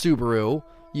through it, Subaru.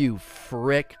 You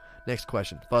frick. Next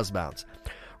question. Fuzz Bounce.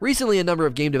 Recently, a number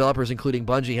of game developers, including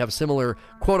Bungie, have similar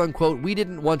quote-unquote "we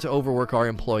didn't want to overwork our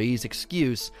employees"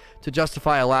 excuse to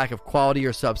justify a lack of quality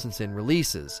or substance in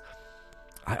releases.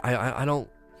 I don't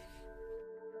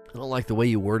like the way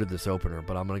you worded this opener,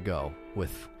 but I'm going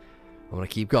to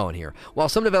keep going here. While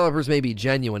some developers may be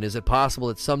genuine, is it possible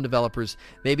that some developers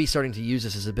may be starting to use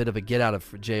this as a bit of a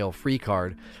get-out-of-jail free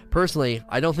card? Personally,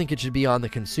 I don't think it should be on the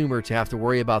consumer to have to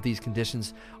worry about these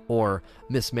conditions or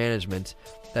mismanagement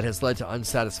that has led to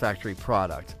unsatisfactory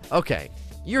product. Okay,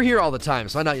 you're here all the time,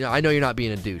 so I know you're not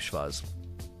being a douche, Fuzz.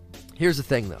 Here's the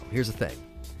thing, though.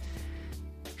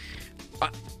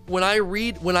 When I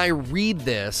read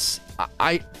this, all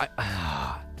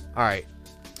right.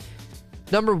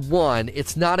 Number one,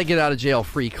 it's not a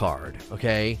get-out-of-jail-free card,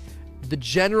 okay? The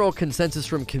general consensus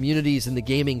from communities in the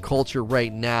gaming culture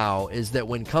right now is that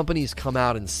when companies come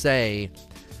out and say,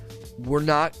 we're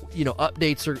not,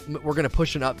 updates we're going to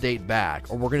push an update back,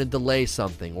 or we're going to delay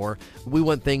something, or we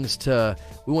want things to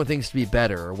be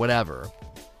better, or whatever,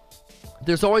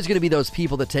 there's always going to be those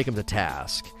people that take them to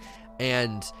task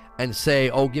and say,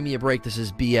 oh, give me a break, this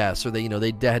is BS, or they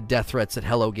had death threats at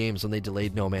Hello Games when they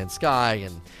delayed No Man's Sky,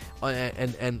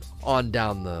 and on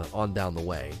down the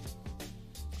way.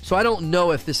 So I don't know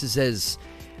if this is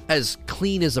as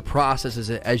clean as a process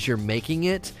as you're making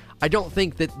it. I don't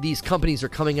think that these companies are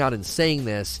coming out and saying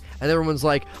this, and everyone's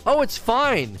like, oh, it's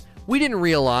fine. We didn't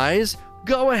realize.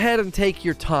 go ahead and take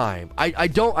your time.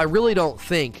 I really don't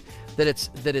think that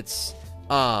it's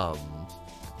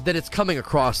coming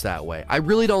across that way. I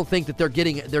really don't think that they're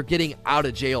getting out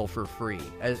of jail for free,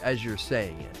 as you're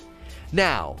saying it.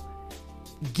 Now,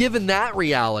 given that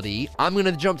reality, I'm going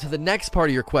to jump to the next part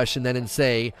of your question then and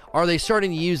say, are they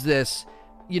starting to use this,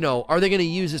 are they going to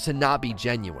use this and not be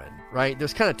genuine, right?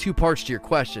 There's kind of two parts to your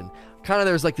question.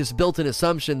 There's like this built-in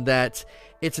assumption that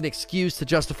it's an excuse to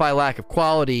justify lack of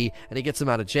quality and it gets them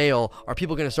out of jail. Are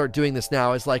people going to start doing this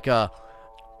now as like a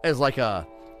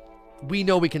we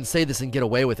know we can say this and get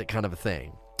away with it kind of a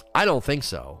thing? I don't think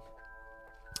so.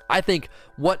 I think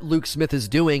what Luke Smith is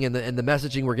doing and the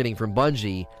messaging we're getting from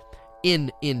Bungie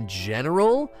in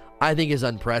general, I think is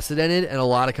unprecedented, and a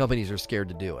lot of companies are scared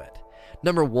to do it.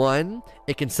 Number one,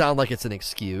 it can sound like it's an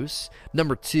excuse.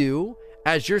 Number two,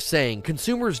 as you're saying,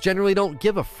 consumers generally don't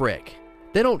give a frick.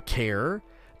 They don't care.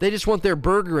 They just want their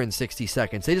burger in 60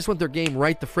 seconds. They just want their game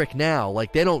right the frick now.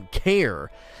 Like, they don't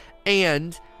care.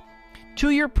 And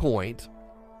to your point,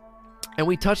 and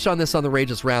we touched on this on the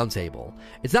Rageless Roundtable,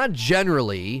 it's not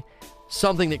generally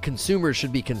something that consumers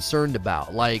should be concerned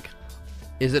about. Like,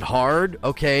 is it hard?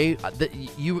 Okay,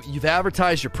 you've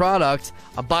advertised your product.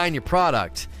 I'm buying your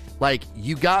product. Like,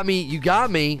 you got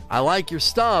me. I like your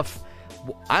stuff.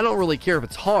 I don't really care if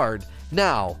it's hard.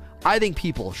 Now, I think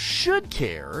people should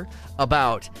care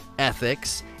about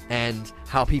ethics and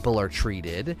how people are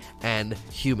treated and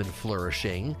human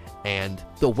flourishing and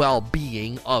the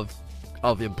well-being of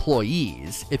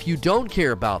employees. If you don't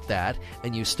care about that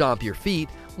and you stomp your feet,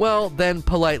 well, then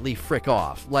politely frick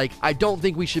off. Like, I don't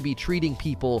think we should be treating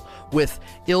people with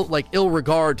ill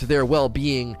regard to their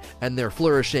well-being and their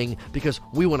flourishing because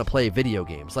we want to play video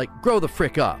games. Like, grow the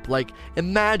frick up. Like,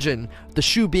 imagine the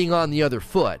shoe being on the other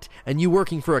foot and you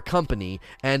working for a company,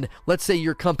 and let's say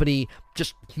your company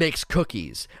just makes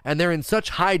cookies and they're in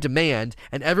such high demand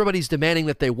and everybody's demanding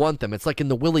that they want them. It's like in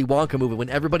the Willy Wonka movie when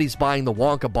everybody's buying the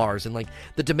Wonka bars and like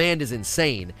the demand is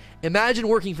insane. Imagine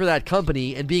working for that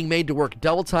company and being made to work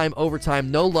double time,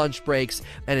 overtime, no lunch breaks,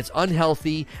 and it's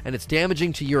unhealthy and it's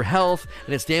damaging to your health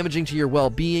and it's damaging to your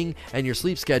well-being and your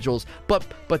sleep schedules, but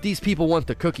these people want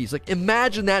the cookies. Like,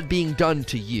 imagine that being done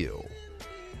to you.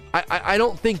 I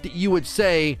don't think that you would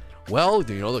say, well,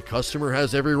 the customer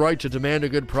has every right to demand a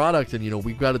good product and,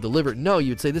 we've got to deliver it. No,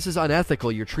 you'd say, this is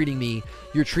unethical. You're treating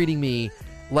me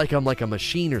like I'm like a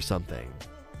machine or something.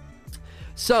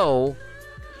 So,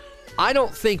 I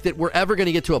don't think that we're ever going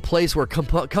to get to a place where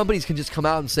companies can just come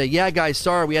out and say, yeah, guys,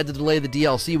 sorry, we had to delay the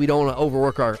DLC. We don't want to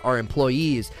overwork our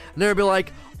employees. And they'll be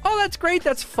like, oh, that's great.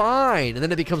 That's fine. And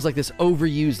then it becomes like this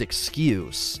overused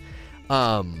excuse.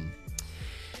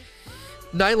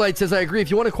 Nightlight says, I agree. If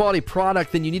you want a quality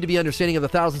product, then you need to be understanding of the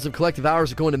thousands of collective hours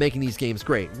that go into making these games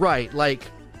great. Right. Like,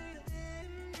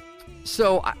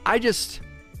 so I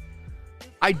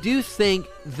do think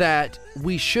that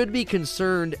we should be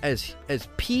concerned as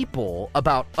people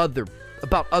about other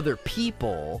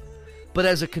people, but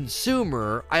as a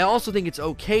consumer, I also think it's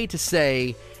okay to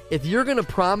say, if you're going to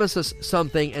promise us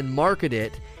something and market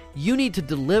it, you need to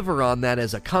deliver on that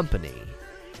as a company.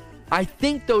 I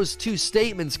think those two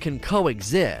statements can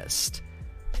coexist.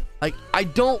 Like, I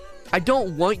don't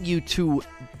want you to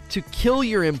kill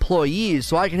your employees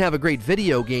so I can have a great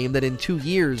video game that in 2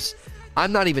 years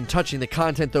I'm not even touching the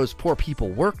content those poor people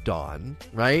worked on,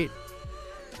 right?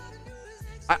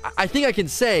 I think I can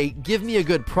say, give me a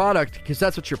good product because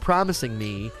that's what you're promising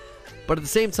me, but at the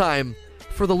same time,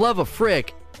 for the love of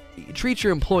frick, treat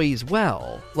your employees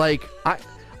well. Like,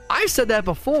 I've said that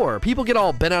before. People get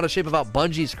all bent out of shape about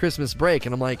Bungie's Christmas break,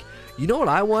 and I'm like, you know what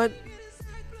I want?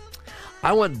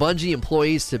 I want Bungie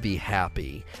employees to be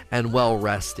happy and well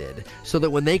rested so that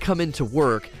when they come into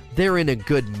work, they're in a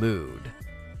good mood.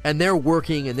 And they're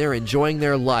working and they're enjoying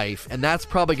their life, and that's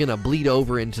probably going to bleed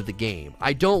over into the game.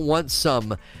 I don't want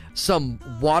some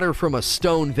water from a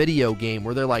stone video game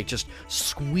where they're like just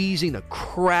squeezing the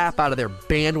crap out of their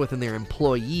bandwidth and their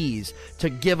employees to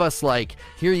give us like,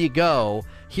 here you go,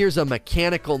 here's a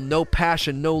mechanical, no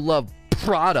passion, no love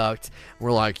product.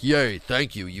 We're like, yay,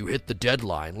 thank you, you hit the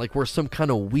deadline. Like we're some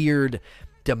kind of weird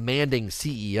demanding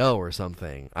CEO or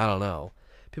something. I don't know.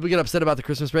 People get upset about the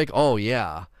Christmas break. Oh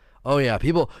yeah,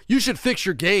 people, you should fix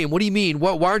your game. What do you mean?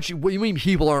 What do you mean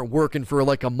people aren't working for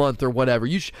like a month or whatever?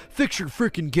 You should fix your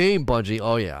freaking game, Bungie.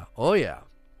 Oh yeah.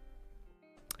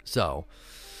 So,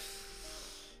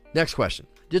 next question.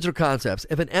 Digital Concepts.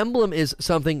 If an emblem is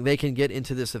something they can get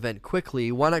into this event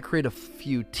quickly, why not create a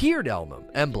few tiered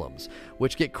emblems,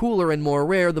 which get cooler and more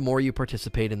rare the more you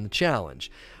participate in the challenge?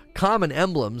 Common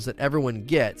emblems that everyone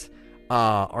gets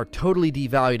are totally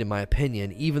devalued in my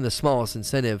opinion. Even the smallest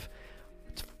incentive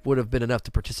would have been enough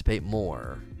to participate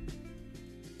more.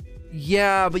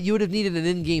 Yeah, but you would have needed an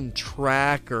in-game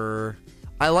tracker.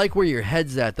 I like where your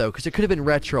head's at, though, because it could have been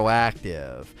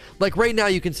retroactive. Like, right now,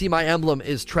 you can see my emblem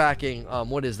is tracking,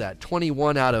 what is that?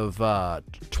 21 out of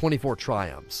 24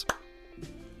 triumphs.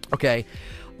 Okay.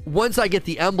 Once I get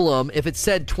the emblem, if it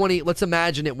said 20, let's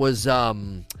imagine it was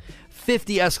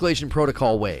 50 escalation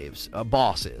protocol waves,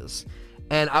 bosses.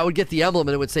 And I would get the emblem,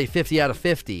 and it would say 50 out of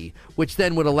 50, which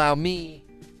then would allow me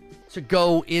to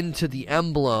go into the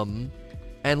emblem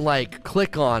and, like,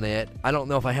 click on it. I don't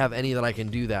know if I have any that I can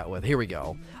do that with. Here we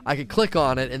go. I could click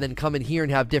on it and then come in here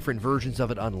and have different versions of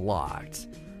it unlocked.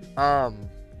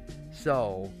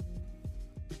 So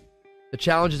the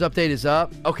challenges update is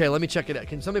up. Okay, let me check it out.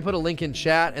 Can somebody put a link in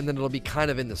chat, and then it'll be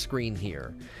kind of in the screen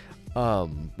here.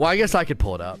 Well, I guess I could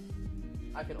pull it up.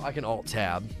 I can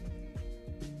alt-tab.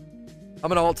 I'm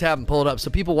going to alt-tab and pull it up,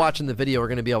 so people watching the video are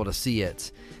going to be able to see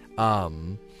it.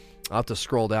 I'll have to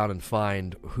scroll down and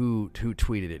find who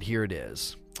tweeted it. Here it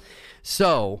is.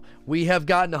 So we have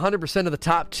gotten 100% of the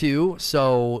top 2.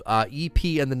 So EP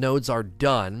and the nodes are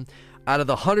done. Out of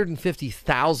the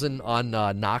 150,000 on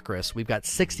Nokris, we've got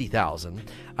 60,000.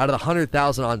 Out of the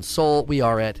 100,000 on Sol, we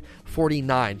are at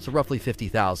 49, so roughly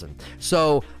 50,000.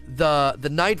 So the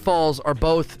Nightfalls are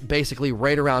both basically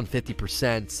right around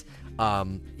 50%.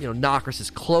 Nokris is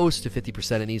close to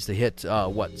 50%. It needs to hit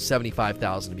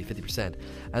 75,000 to be 50%,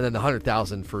 and then the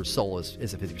 100,000 for Sol is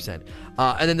at 50%.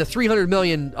 And then the 300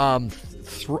 million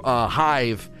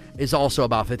Hive is also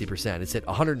about 50%. It's at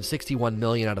 161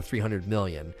 million out of 300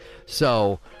 million.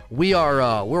 So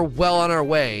we're well on our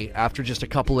way after just a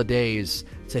couple of days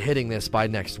to hitting this by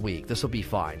next week. This will be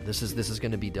fine. This is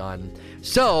going to be done.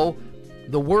 So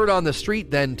the word on the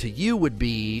street then to you would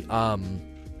be.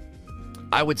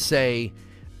 I would say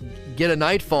get a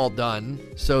Nightfall done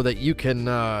so that you can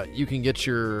get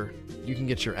your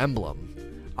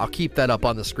emblem. I'll keep that up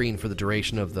on the screen for the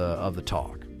duration of the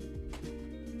talk.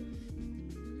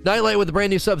 Nightlight with a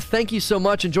brand new sub. Thank you so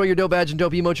much. Enjoy your dope badge and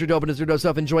dope emotes. Your dope and your dope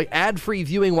stuff. Enjoy ad-free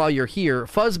viewing while you're here.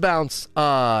 Fuzzbounce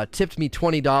tipped me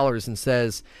 $20 and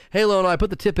says, "Hey Lono, I put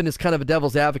the tip in as kind of a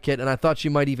devil's advocate, and I thought you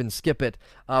might even skip it,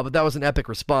 but that was an epic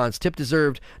response. Tip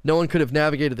deserved. No one could have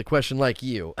navigated the question like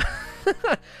you."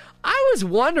 I was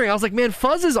wondering. I was like, man,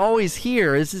 Fuzz is always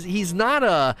here. He's not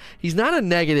a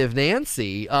negative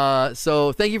Nancy.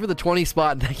 So thank you for the 20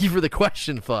 spot and thank you for the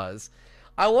question, Fuzz.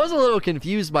 I was a little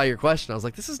confused by your question. I was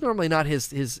like, this is normally not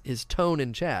his tone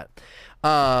in chat.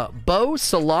 Bo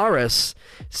Solaris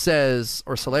says,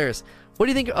 or Solaris, what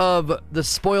do you think of the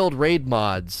spoiled raid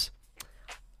mods?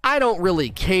 I don't really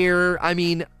care. I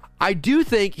mean, I do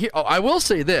think I will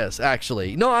say this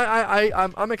actually. No,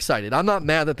 I'm excited. I'm not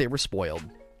mad that they were spoiled.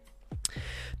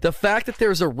 The fact that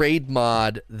there's a raid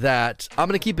mod that I'm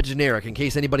going to keep it generic in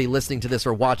case anybody listening to this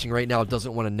or watching right now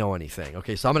doesn't want to know anything.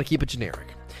 Okay, so I'm going to keep it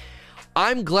generic.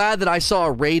 I'm glad that I saw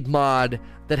a raid mod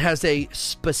that has a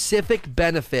specific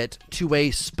benefit to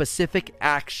a specific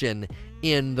action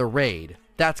in the raid.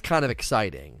 That's kind of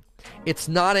exciting. It's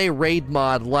not a raid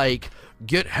mod like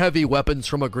get heavy weapons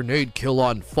from a grenade kill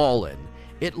on Fallen.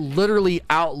 It literally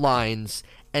outlines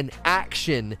an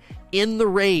action in the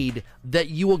raid that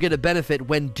you will get a benefit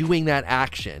when doing that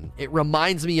action. It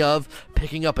reminds me of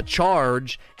picking up a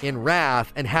charge in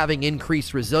Wrath and having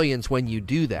increased resilience when you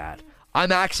do that.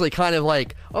 I'm actually kind of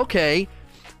like, okay,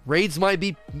 raids might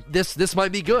be this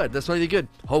might be good. This might be good.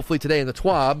 Hopefully today in the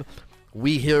TWAB,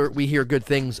 we hear good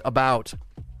things about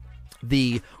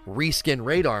the reskin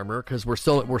raid armor because we're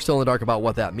still in the dark about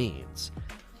what that means.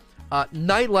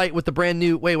 Nightlight with the brand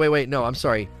new. Wait. No, I'm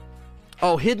sorry.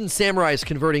 Oh, Hidden Samurai is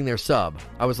converting their sub.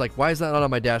 I was like, why is that not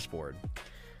on my dashboard?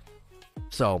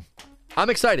 So, I'm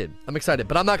excited,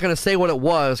 but I'm not going to say what it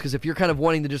was because if you're kind of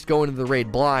wanting to just go into the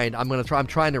raid blind, I'm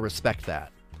trying to respect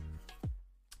that.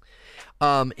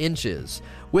 Inches.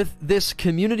 With this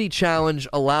community challenge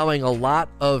allowing a lot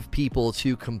of people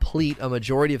to complete a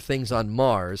majority of things on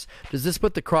Mars, does this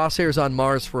put the crosshairs on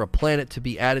Mars for a planet to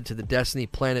be added to the Destiny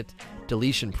Planet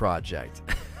Deletion Project?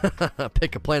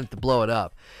 Pick a planet to blow it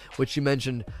up, which you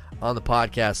mentioned on the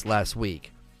podcast last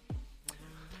week.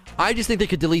 I just think they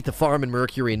could delete the farm in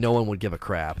Mercury and no one would give a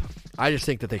crap. I just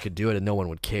think that they could do it and no one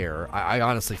would care. I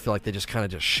honestly feel like they just kind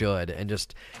of just should and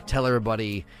just tell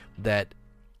everybody that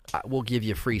we'll give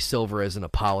you free silver as an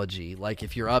apology. Like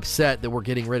if you're upset that we're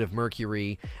getting rid of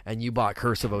Mercury and you bought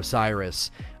Curse of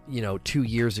Osiris, 2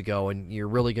 years ago and you're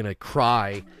really going to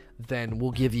cry, then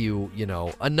we'll give you,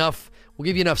 enough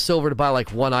silver to buy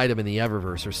like one item in the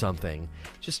Eververse or something.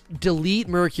 Just delete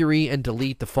Mercury and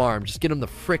delete the farm. Just get them the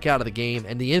frick out of the game,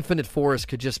 and the Infinite Forest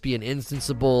could just be an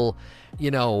instanceable,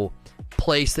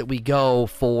 place that we go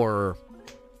for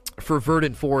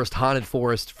Verdant Forest, Haunted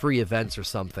Forest free events or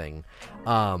something.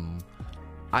 I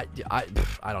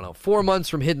don't know. 4 months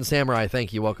from Hidden Samurai.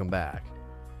 Thank you. Welcome back.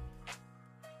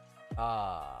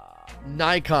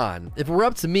 Nikon. If it were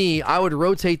up to me, I would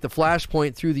rotate the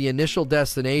flashpoint through the initial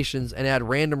destinations and add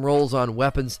random rolls on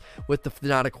weapons with the...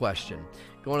 Not a question.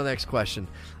 Going to the next question.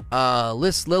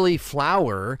 List Lily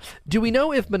Flower. Do we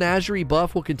know if Menagerie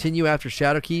buff will continue after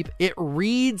Shadowkeep? It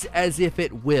reads as if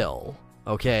it will.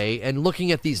 Okay? And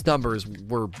looking at these numbers,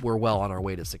 we're well on our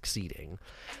way to succeeding.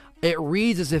 It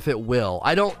reads as if it will.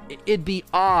 It'd be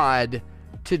odd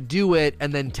to do it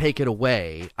and then take it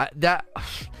away.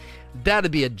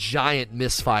 That'd be a giant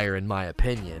misfire in my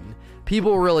opinion.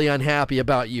 People were really unhappy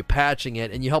about you patching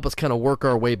it, and you help us kind of work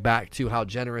our way back to how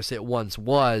generous it once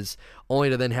was, only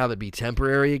to then have it be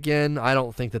temporary again. I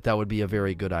don't think that would be a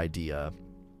very good idea.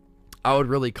 I would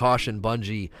really caution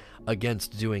Bungie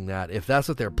against doing that. If that's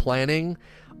what they're planning,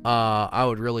 I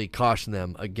would really caution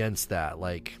them against that.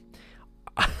 Like,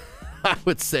 I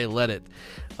would say let it.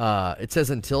 It says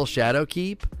until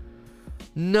Shadowkeep.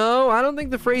 No, I don't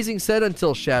think the phrasing said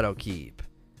until Shadowkeep.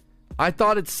 I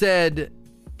thought it said...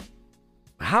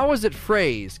 How was it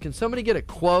phrased? Can somebody get a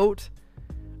quote?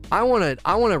 I want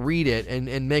to read it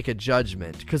and make a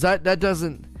judgment, because that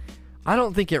doesn't... I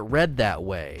don't think it read that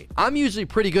way. I'm usually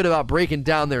pretty good about breaking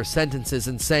down their sentences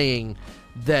and saying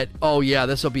that, oh yeah,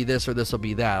 this will be this or this will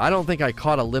be that. I don't think I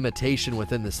caught a limitation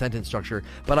within the sentence structure,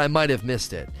 but I might have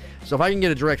missed it. So if I can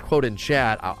get a direct quote in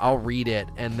chat, I'll read it,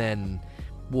 and then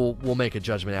we'll make a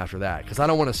judgment after that, because I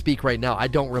don't want to speak right now. I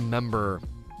don't remember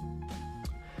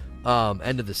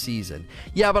end of the season.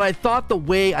 Yeah, but I thought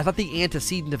the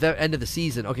antecedent of end of the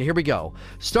season. Okay, here we go.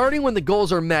 Starting when the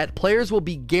goals are met, players will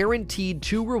be guaranteed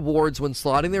 2 rewards when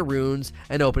slotting their runes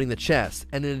and opening the chest,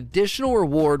 and an additional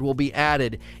reward will be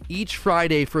added each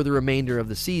Friday for the remainder of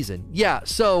the season. Yeah,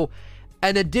 so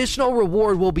an additional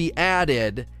reward will be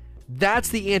added. That's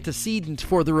the antecedent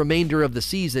for the remainder of the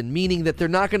season, meaning that they're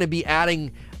not going to be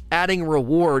adding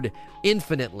reward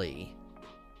infinitely.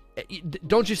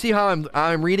 Don't you see how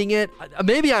I'm reading it?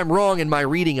 Maybe I'm wrong in my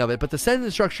reading of it, but the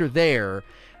sentence structure there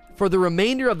for the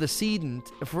remainder of the season,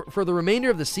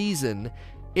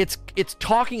 it's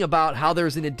talking about how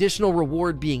there's an additional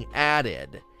reward being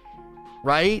added,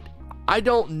 right? I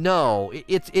don't know.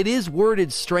 It is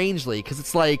worded strangely, because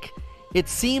it's like, it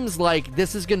seems like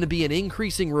this is going to be an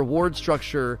increasing reward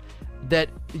structure that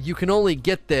you can only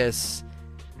get this,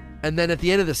 and then at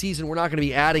the end of the season, we're not going to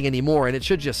be adding anymore, and it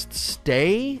should just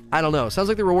stay? I don't know. Sounds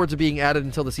like the rewards are being added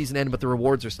until the season ends, but the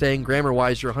rewards are staying.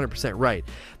 Grammar-wise, you're 100% right.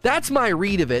 That's my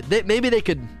read of it. Maybe they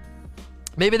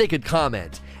could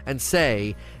comment and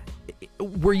say,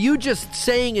 were you just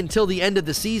saying until the end of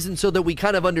the season so that we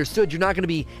kind of understood you're not going to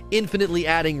be infinitely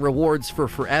adding rewards for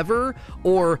forever?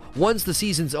 Or once the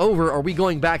season's over, are we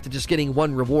going back to just getting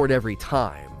 1 reward every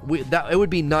time? It would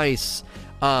be nice...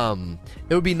 it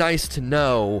would be nice to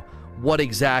know what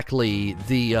exactly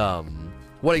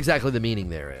the meaning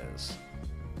there is.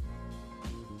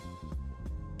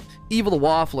 Evil the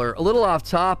Waffler, a little off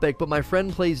topic, but my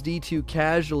friend plays D2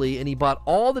 casually and he bought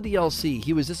all the DLC.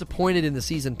 He was disappointed in the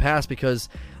season pass because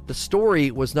the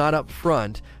story was not up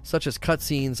front, such as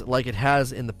cutscenes like it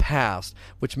has in the past,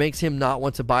 which makes him not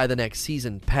want to buy the next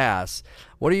season pass.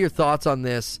 What are your thoughts on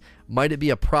this? Might it be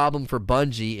a problem for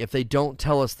Bungie if they don't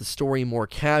tell us the story more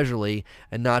casually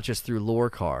and not just through lore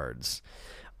cards?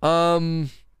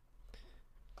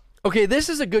 Okay, this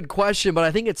is a good question, but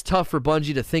I think it's tough for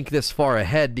Bungie to think this far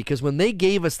ahead, because when they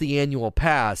gave us the annual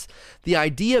pass, the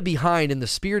idea behind and the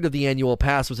spirit of the annual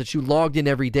pass was that you logged in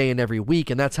every day and every week,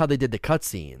 and that's how they did the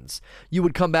cutscenes. You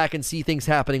would come back and see things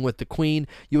happening with the Queen,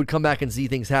 you would come back and see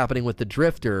things happening with the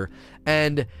Drifter,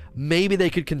 and maybe they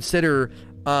could consider...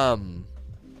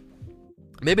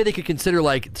 Maybe they could consider,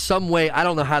 like, some way, I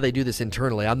don't know how they do this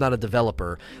internally, I'm not a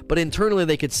developer, but internally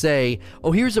they could say,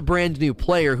 oh, here's a brand new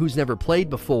player who's never played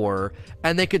before,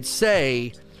 and they could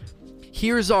say,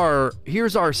 here's our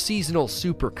seasonal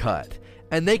supercut,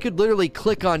 and they could literally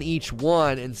click on each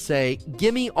one and say,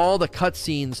 give me all the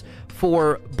cutscenes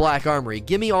for Black Armory,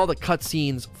 give me all the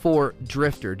cutscenes for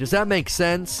Drifter. Does that make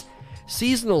sense?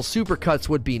 Seasonal supercuts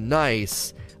would be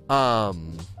nice,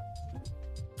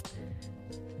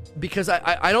 because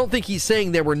I don't think he's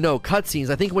saying there were no cutscenes.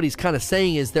 I think what he's kind of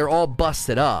saying is they're all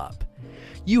busted up.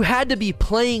 You had to be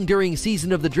playing during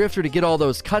Season of the Drifter to get all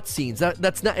those cutscenes.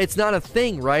 It's not a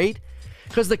thing, right?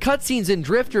 Because the cutscenes in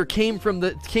Drifter came from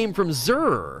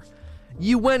Xur.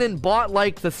 You went and bought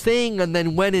like the thing and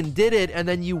then went and did it, and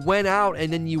then you went out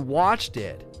and then you watched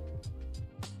it.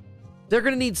 They're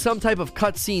gonna need some type of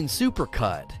cutscene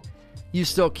supercut. You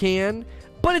still can,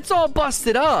 but it's all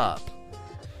busted up.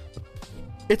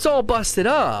 It's all busted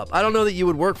up. I don't know that you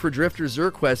would work for Drifter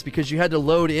Zerquest because you had to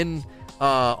load in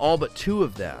all but 2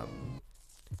 of them.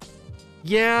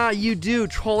 Yeah, you do.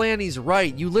 Troll Annie's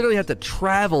right. You literally have to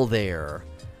travel there.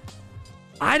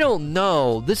 I don't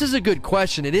know. This is a good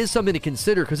question. It is something to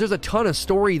consider because there's a ton of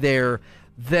story there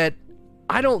that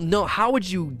I don't know. How do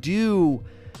you do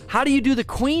the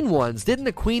Queen ones? Didn't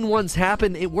the Queen ones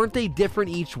happen? Weren't they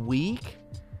different each week?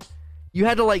 You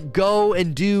had to like go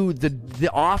and do the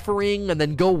offering and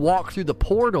then go walk through the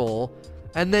portal,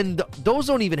 and then those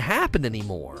don't even happen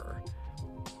anymore.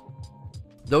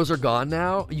 Those are gone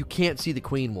now. You can't see the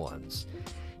Queen ones.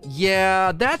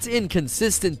 Yeah, that's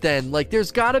inconsistent then. Like,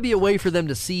 there's got to be a way for them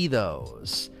to see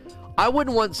those. I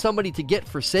wouldn't want somebody to get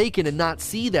Forsaken and not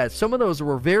see that. Some of those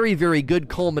were very, very good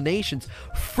culminations.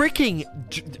 Freaking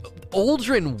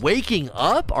Uldren waking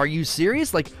up? Are you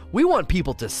serious? Like, we want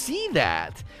people to see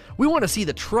that. We want to see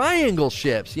the triangle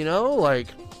ships, you know? Like,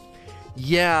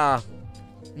 yeah,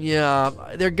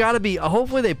 there got to be,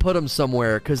 hopefully they put them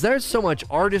somewhere, because there's so much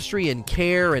artistry and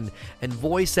care and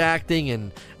voice acting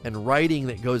and writing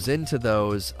that goes into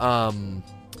those.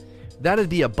 That'd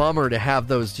be a bummer to have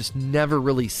those just never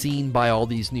really seen by all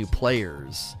these new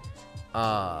players.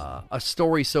 A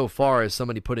story so far, as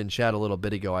somebody put in chat a little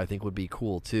bit ago, I think would be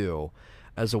cool too,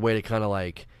 as a way to kind of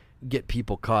like get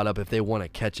people caught up if they want to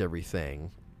catch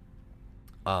everything.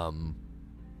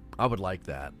 I would like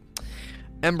that.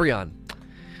 Embryon,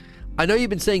 I know you've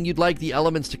been saying you'd like the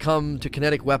elements to come to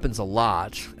kinetic weapons a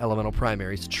lot, elemental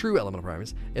primaries, true elemental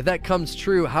primaries. If that comes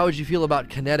true, how would you feel about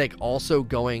kinetic also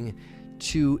going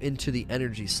into the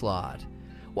energy slot?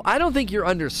 Well, I don't think you're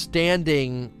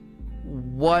understanding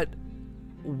what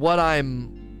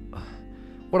I'm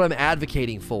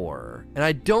advocating for, and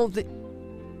I don't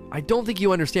think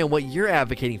you understand what you're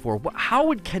advocating for. How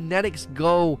would kinetics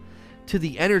go to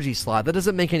the energy slot? That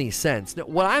doesn't make any sense. Now,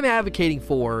 what I'm advocating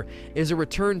for is a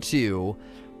return to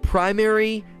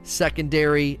primary,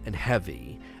 secondary, and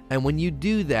heavy. And when you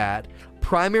do that,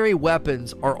 primary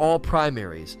weapons are all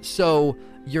primaries. So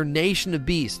your Nation of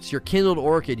Beasts, your Kindled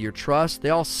Orchid, your Trust,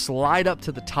 they all slide up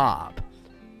to the top.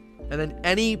 And then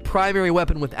any primary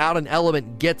weapon without an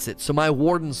element gets it. So my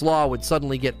Warden's Law would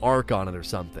suddenly get Arc on it or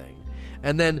something.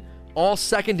 And then all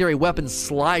secondary weapons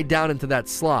slide down into that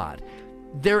slot.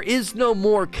 There is no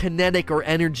more kinetic or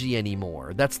energy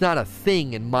anymore. That's not a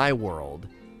thing in my world.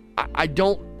 I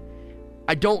don't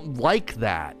like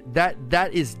that.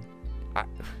 That is...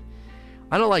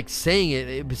 I don't like saying it.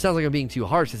 It sounds like I'm being too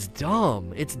harsh. It's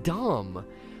dumb. It's dumb.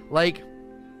 Like,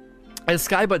 as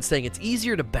Skybud's saying, it's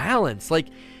easier to balance. Like,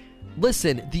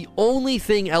 listen, the only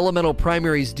thing elemental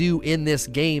primaries do in this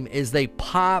game is they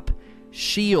pop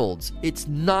shields. It's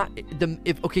not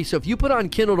so if you put on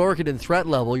Kindled Orchid and threat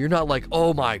level, you're not like,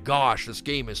 oh my gosh, this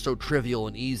game is so trivial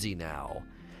and easy now.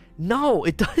 No,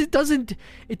 it doesn't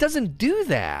do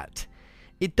that.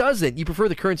 It doesn't. You prefer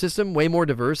the current system, way more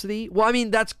diversity? Well, I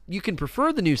mean, you can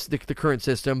prefer the current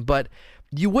system, but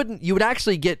you would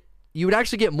actually get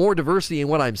more diversity in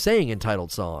what I'm saying,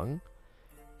 Entitled Song.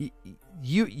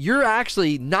 You're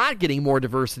actually not getting more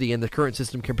diversity in the current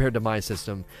system compared to my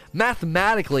system.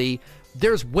 Mathematically,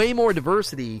 there's way more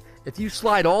diversity if you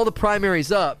slide all the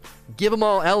primaries up, give them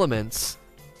all elements.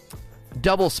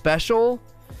 Double special?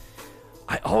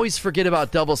 I always forget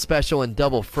about double special and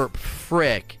double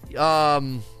frick. You'd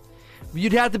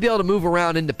have to be able to move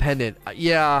around independent.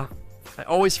 Yeah, I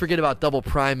always forget about double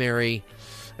primary,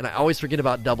 and I always forget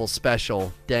about double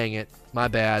special. Dang it, my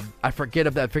bad. I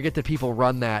forget that people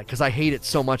run that because I hate it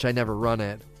so much I never run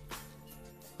it.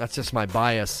 That's just my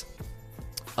bias.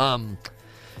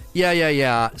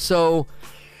 Yeah. So,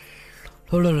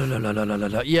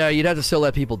 yeah, you'd have to still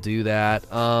let people do that.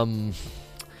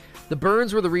 The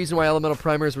burns were the reason why elemental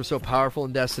primaries were so powerful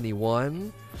in Destiny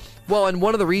 1. Well, and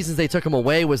one of the reasons they took them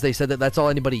away was they said that that's all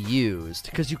anybody used,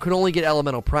 because you could only get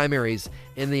elemental primaries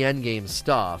in the endgame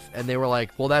stuff, and they were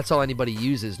like, well, that's all anybody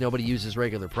uses. Nobody uses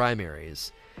regular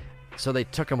primaries. So they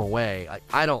took them away.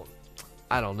 I don't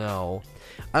know.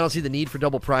 I don't see the need for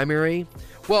double primary.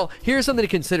 Well, here's something to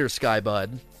consider,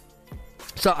 Skybud.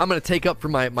 So I'm going to take up for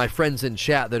my friends in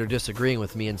chat that are disagreeing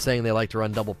with me and saying they like to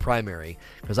run double primary,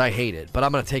 because I hate it. But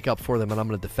I'm going to take up for them, and I'm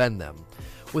going to defend them.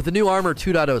 With the new Armor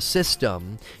 2.0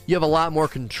 system, you have a lot more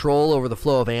control over the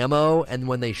flow of ammo, and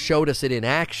when they showed us it in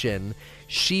action,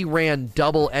 she ran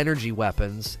double energy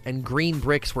weapons, and green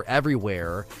bricks were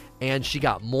everywhere, and she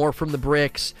got more from the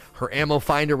bricks. Her ammo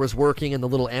finder was working, and the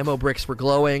little ammo bricks were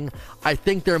glowing. I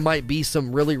think there might be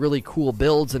some really, really cool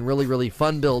builds and really, really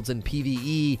fun builds in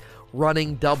PvE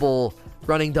running double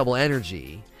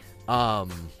energy.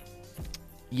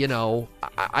 you know,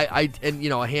 and, you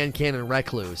know, a hand cannon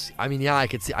recluse. I mean, yeah, I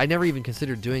could see. I never even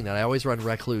considered doing that. I always run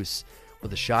recluse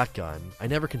with a shotgun. I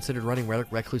never considered running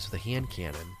recluse with a hand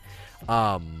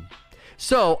cannon.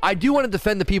 So I do want to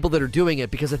defend the people that are doing it,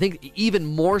 because I think even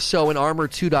more so in Armor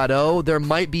 2.0, there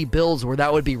might be builds where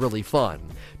that would be really fun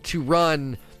to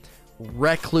run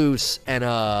recluse and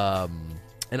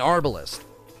an arbalist,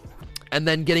 and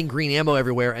then getting green ammo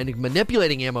everywhere and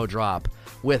manipulating ammo drop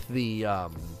with the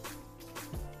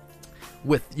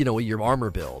with, you know, your armor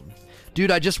build. Dude,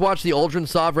 I just watched the Uldren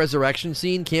Sov resurrection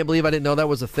scene. Can't believe I didn't know that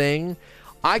was a thing.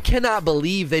 I cannot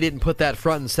believe they didn't put that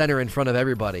front and center in front of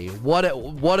everybody. What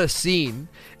a scene.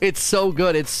 It's so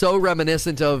good. It's so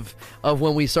reminiscent of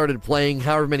when we started playing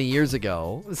however many years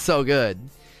ago. It's so good.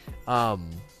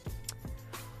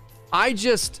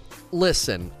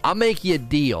 Listen, I'll make you a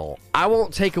deal. I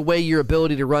won't take away your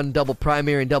ability to run double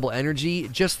primary and double energy.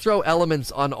 Just throw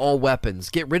elements on all weapons.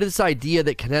 Get rid of this idea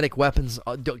that kinetic weapons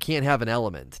can't have an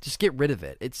element. Just get rid of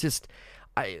it. It's just,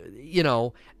 you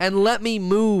know, and let me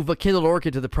move a Kindled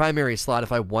Orchid to the primary slot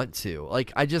if I want to.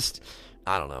 Like, I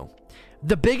don't know.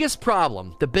 The biggest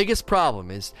problem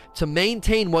is to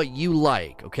maintain what you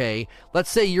like, okay?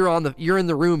 Let's say you're in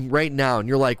the room right now and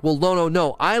you're like, well,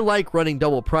 no, I like running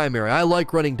double primary. I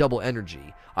like running double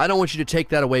energy. I don't want you to take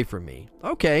that away from me.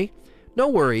 Okay, no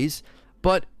worries.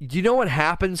 But do you know what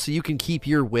happens so you can keep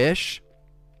your wish?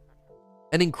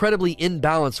 An incredibly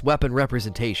imbalanced weapon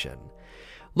representation.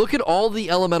 Look at all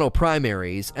the elemental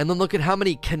primaries and then look at how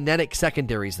many kinetic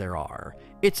secondaries there are.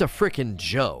 It's a freaking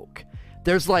joke.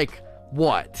 There's like,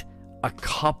 what, a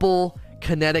couple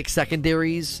kinetic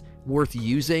secondaries worth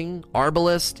using?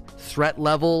 Arbalist, threat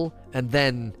level, and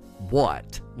then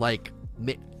what? Like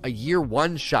a year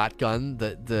 1 shotgun,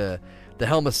 the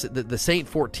Saint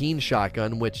 14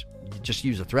 shotgun, which you just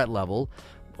use a threat level,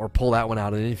 or pull that one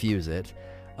out and infuse it.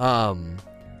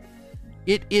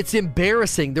 It's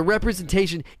embarrassing. The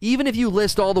representation, even if you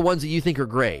list all the ones that you think are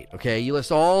great, okay? You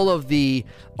list all of the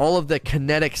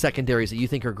kinetic secondaries that you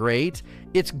think are great,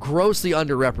 it's grossly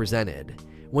underrepresented.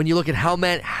 When you look at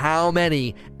how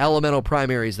many elemental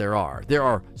primaries there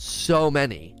are so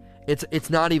many. It's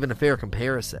not even a fair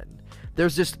comparison.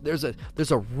 There's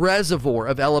a reservoir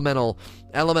of elemental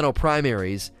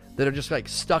primaries that are just like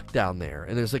stuck down there,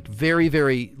 and there's like very,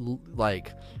 very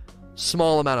like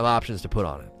small amount of options to put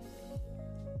on it.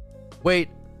 Wait,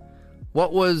 when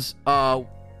was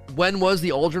the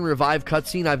Uldren Revive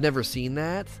cutscene? I've never seen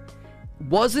that.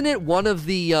 Wasn't it one of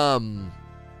the,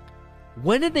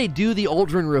 when did they do the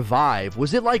Uldren Revive?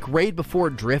 Was it like right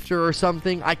before Drifter or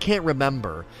something? I can't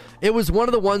remember. It was one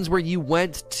of the ones where you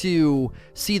went to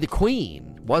see the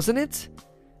Queen, wasn't it?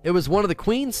 It was one of the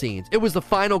Queen scenes. It was the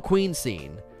final Queen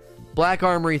scene. Black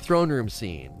Armory throne room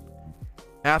scene.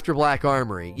 After Black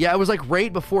Armory. Yeah, it was like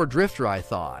right before Drifter, I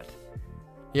thought.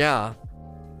 Yeah,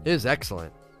 it is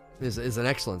excellent. It is an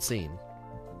excellent scene.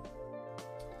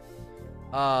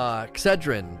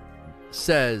 Xedrin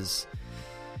says,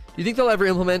 do you think they'll ever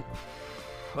implement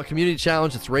a community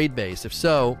challenge that's raid-based? If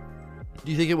so,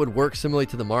 do you think it would work similarly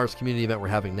to the Mars community event we're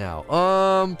having now?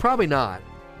 Probably not.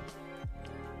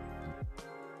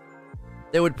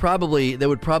 They would probably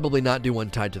not do one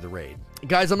tied to the raid.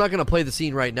 Guys, I'm not going to play the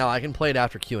scene right now. I can play it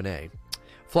after Q&A.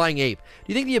 Flying Ape,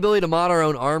 do you think the ability to mod our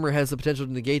own armor has the potential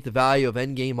to negate the value of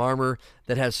endgame armor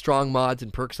that has strong mods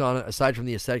and perks on it, aside from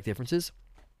the aesthetic differences?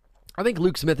 I think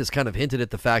Luke Smith has kind of hinted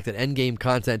at the fact that endgame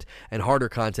content and harder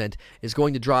content is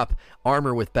going to drop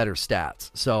armor with better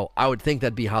stats. So I would think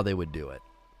that'd be how they would do it.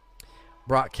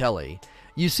 Brock Kelly,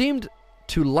 you seemed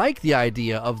to like the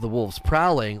idea of the wolves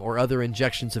prowling or other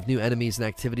injections of new enemies and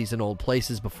activities in old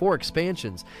places before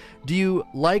expansions. Do you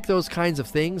like those kinds of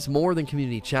things more than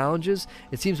community challenges?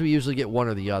 It seems we usually get one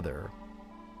or the other.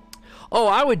 Oh,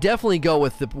 I would definitely go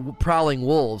with the prowling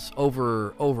wolves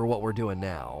over what we're doing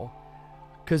now.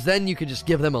 Because then you could just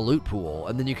give them a loot pool,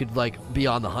 and then you could, like, be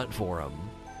on the hunt for them.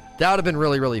 That would have been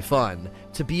really, really fun,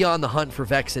 to be on the hunt for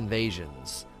Vex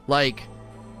invasions. Like,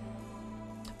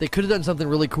 they could have done something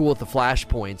really cool with the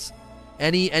flashpoints.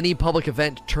 Any public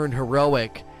event turned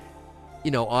heroic,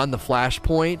 you know, on the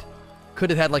flashpoint, could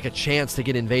have had, like, a chance to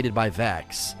get invaded by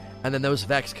Vex. And then those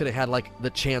Vex could have had, like, the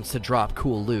chance to drop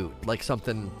cool loot. Like some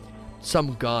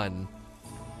gun.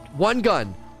 One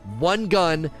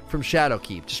gun from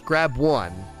Shadowkeep. Just grab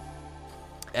one,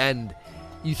 and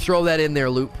you throw that in their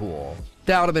loot pool.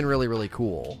 That would have been really, really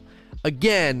cool.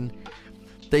 Again,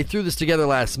 they threw this together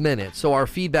last minute, so our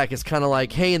feedback is kind of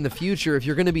like, hey, in the future, if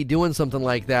you're going to be doing something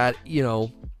like that, you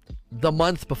know, the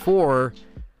month before,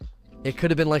 it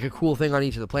could have been like a cool thing on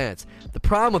each of the planets. The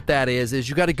problem with that is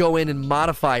you got to go in and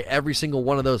modify every single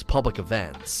one of those public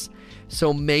events.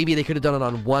 So maybe they could have done it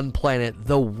on one planet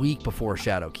the week before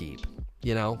Shadowkeep,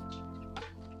 you know?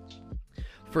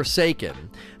 Forsaken.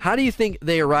 How do you think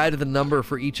they arrived at the number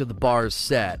for each of the bars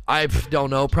set? I don't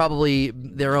know. Probably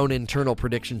their own internal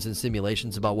predictions and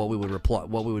simulations about what we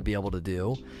would be able to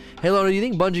do. Hey, Lona, do you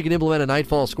think Bungie can implement a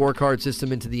Nightfall scorecard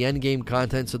system into the endgame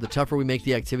content so the tougher we make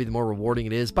the activity, the more rewarding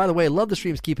it is? By the way, love the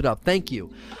streams. Keep it up. Thank you.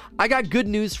 I got good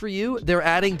news for you. They're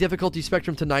adding difficulty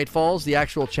spectrum to Nightfalls. The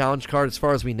actual challenge card, as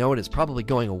far as we know it, is probably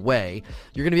going away.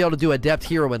 You're going to be able to do Adept,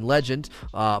 Hero, and Legend.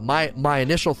 My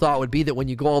initial thought would be that when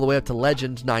you go all the way up to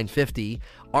Legend 950,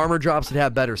 armor drops that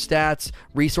have better stats,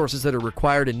 resources that are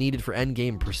required and needed for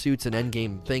endgame pursuits and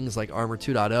endgame things like Armor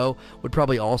 2.0 would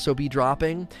probably also be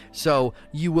dropping. So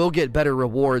you will get better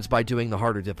rewards by doing the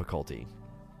harder difficulty.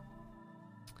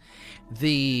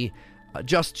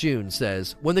 Just June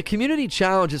says, when the community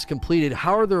challenge is completed,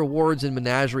 how are the rewards in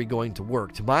Menagerie going to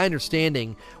work? To my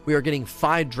understanding, we are getting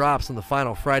 5 drops on the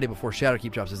final Friday before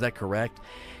Shadowkeep drops. Is that correct?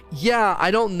 Yeah,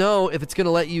 I don't know if it's going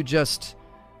to let you just...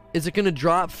 Is it going to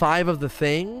drop 5 of the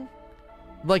thing?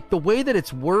 Like, the way that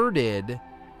it's worded,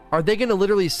 are they going to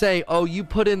literally say, oh, you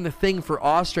put in the thing for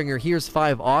Austringer, here's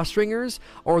 5 Austringers?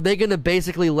 Or are they going to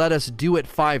basically let us do it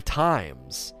 5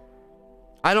 times?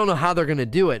 I don't know how they're going to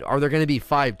do it. Are there going to be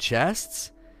 5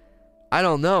 chests? I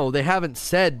don't know. They haven't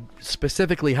said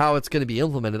specifically how it's going to be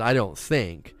implemented, I don't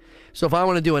think. So if I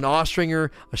want to do an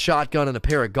Austringer, a shotgun, and a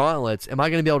pair of gauntlets, am I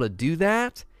going to be able to do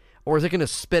that? Or is it going to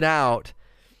spit out...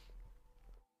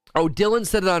 Oh, Dylan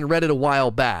said it on Reddit a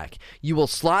while back. You will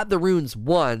slot the runes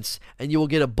once, and you will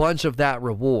get a bunch of that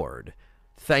reward.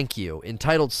 Thank you.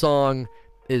 Entitled Song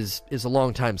is a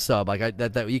long time sub. Like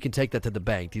that you can take that to the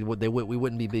bank. We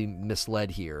wouldn't be being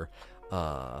misled here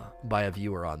by a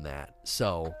viewer on that.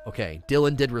 So, okay,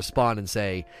 Dylan did respond and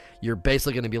say, you're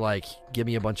basically going to be like, give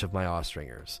me a bunch of my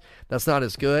Austringers. That's not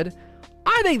as good.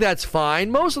 I think that's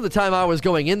fine. Most of the time I was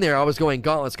going in there, I was going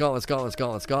gauntlets, gauntlets, gauntlets,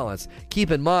 gauntlets, gauntlets.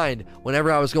 Keep in mind,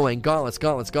 whenever I was going gauntlets,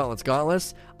 gauntlets, gauntlets,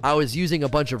 gauntlets, I was using a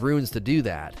bunch of runes to do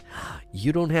that.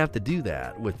 You don't have to do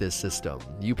that with this system.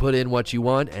 You put in what you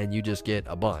want, and you just get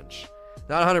a bunch.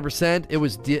 Not 100%. It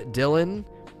was Dylan.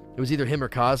 It was either him or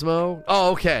Cosmo.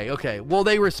 Oh, okay. Well,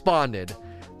 they responded.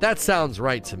 That sounds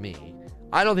right to me.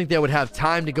 I don't think they would have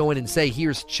time to go in and say,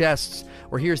 here's chests,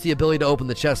 or here's the ability to open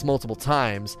the chest multiple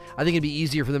times. I think it'd be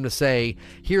easier for them to say,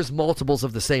 here's multiples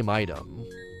of the same item.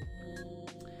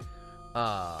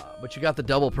 But you got the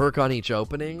double perk on each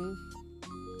opening.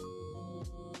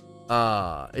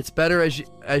 It's better as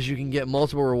you can get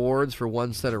multiple rewards for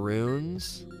one set of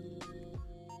runes.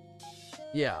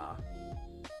 Yeah.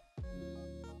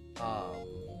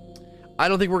 I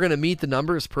don't think we're going to meet the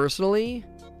numbers personally.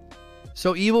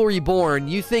 So Evil Reborn,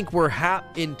 you think we're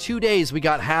in 2 days we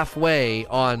got halfway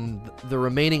on the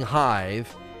remaining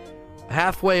Hive,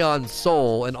 halfway on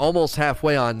Soul, and almost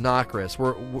halfway on Nokris.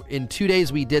 We're in 2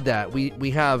 days we did that.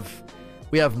 We have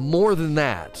more than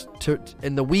that.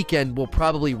 In the weekend we'll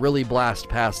probably really blast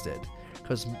past it,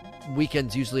 because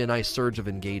weekend's usually a nice surge of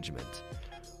engagement.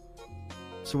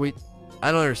 So I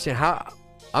don't understand how.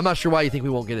 I'm not sure why you think we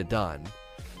won't get it done.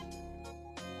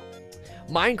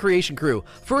 Mind Creation Crew.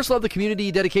 First, love the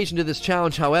community dedication to this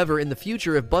challenge. However, in the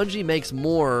future, if Bungie makes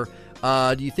more,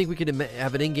 do you think we could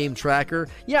have an in-game tracker?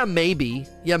 Yeah, maybe.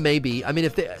 I mean,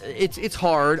 if it's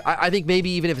hard. I think maybe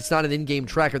even if it's not an in-game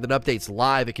tracker that updates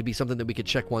live, it could be something that we could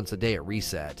check once a day at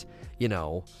reset. You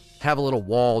know, have a little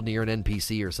wall near an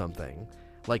NPC or something.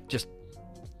 Like, just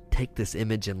take this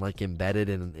image and like embed it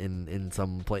in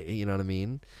some place. You know what I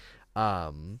mean?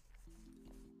 I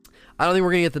don't think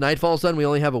we're going to get the Nightfalls done. We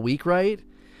only have a week, right?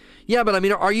 Yeah, but I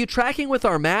mean, are you tracking with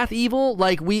our math, Evil?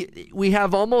 Like, we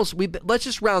have almost... let's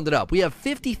just round it up. We have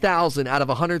 50,000 out of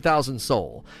 100,000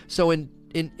 soul. So in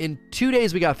 2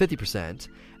 days, we got 50%.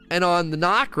 And on the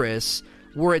Nokris,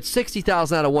 we're at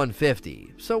 60,000 out of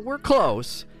 150. So we're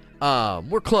close. Cosmo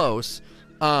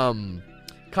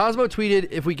tweeted,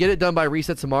 if we get it done by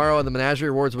reset tomorrow and the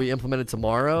Menagerie rewards will be implemented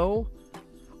tomorrow...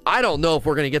 I don't know if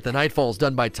we're going to get the Nightfalls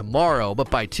done by tomorrow,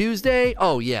 but by Tuesday,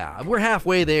 oh yeah, we're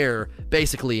halfway there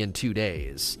basically in 2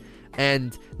 days.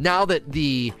 And now that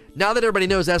everybody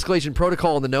knows Escalation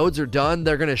Protocol and the nodes are done,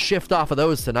 they're going to shift off of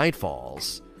those to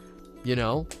Nightfalls. You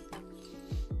know?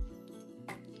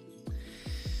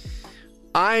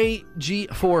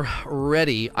 IG4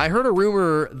 ready. I heard a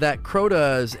rumor that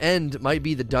Crota's end might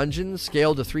be the dungeon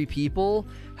scaled to 3 people.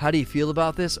 How do you feel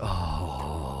about this?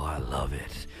 Oh, I love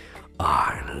it.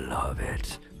 I love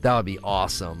it. That would be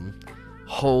awesome.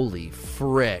 Holy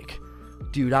frick.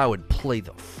 Dude, I would play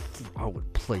the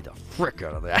frick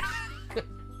out of that.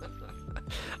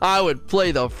 I would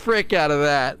play the frick out of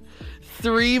that.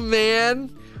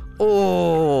 3-man?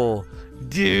 Oh,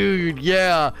 dude,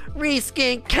 yeah.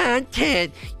 Reskin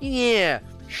content, yeah.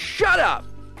 Shut up.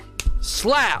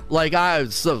 Slap. Like, I'll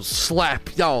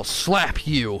slap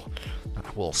you.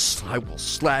 I will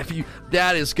slap you.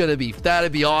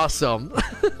 That'd be awesome.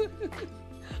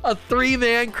 A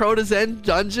 3-man Crota's End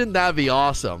dungeon? That'd be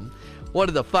awesome. What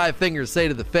did the 5 fingers say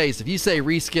to the face? If you say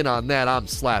reskin on that, I'm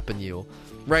slapping you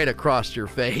right across your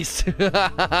face.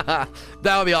 That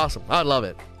would be awesome. I'd love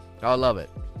it.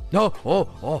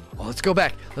 No, let's go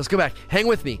back. Hang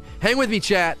with me,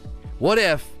 chat. What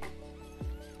if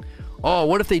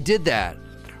they did that?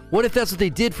 What if that's what they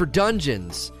did for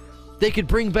dungeons? They could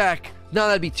bring back, no,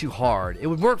 that'd be too hard. It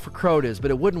would work for Crota's,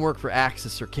 but it wouldn't work for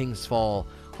Axis or King's Fall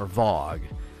or Vogue.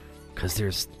 Because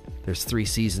there's 3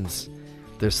 seasons.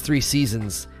 There's 3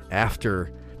 seasons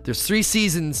after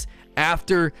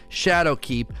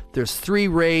Shadowkeep. There's 3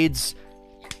 raids.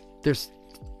 There's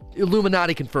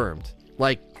Illuminati confirmed.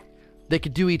 Like, they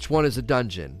could do each one as a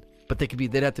dungeon, but they'd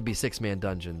have to be 6-man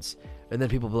dungeons. And then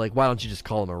people would be like, why don't you just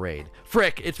call them a raid?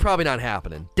 Frick, it's probably not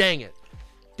happening. Dang it.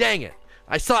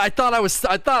 I thought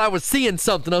I was seeing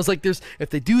something. I was like, if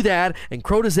they do that and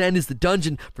Crota's End is the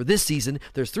dungeon for this season,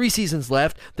 there's 3 seasons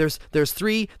left. There's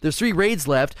 3 raids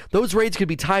left. Those raids could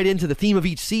be tied into the theme of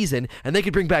each season, and they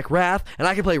could bring back Wrath, and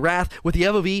I could play Wrath with the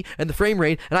FOV and the frame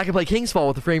raid, and I could play King's Fall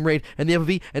with the frame raid and the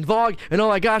FOV and Vogue, and oh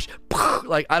my gosh,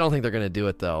 like, I don't think they're gonna do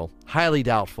it though. Highly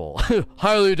doubtful.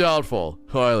 Highly doubtful.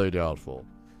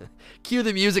 Cue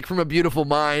the music from A Beautiful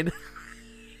Mind.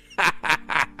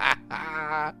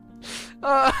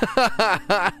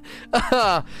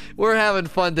 We're having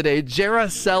fun today. Jera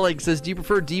Selig says, do you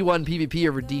prefer D1 PvP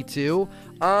over D2?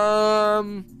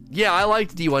 Yeah, I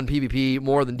liked D1 PvP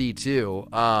more than D2.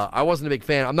 I wasn't a big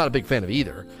fan. I'm not a big fan of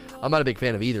either, but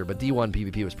D1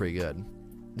 PvP was pretty good.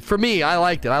 For me, I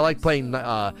liked it. I liked playing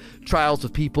trials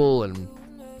with people, and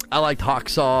I liked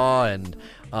Hawksaw, and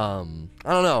I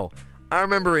don't know. I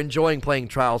remember enjoying playing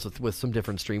trials with some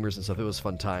different streamers and stuff. It was a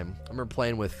fun time. I remember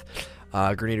playing with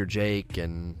Grenader Jake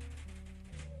and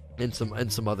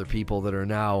some other people that are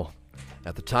now,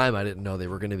 at the time I didn't know they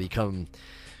were going to become.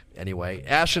 Anyway,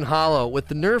 Ashen Hollow, with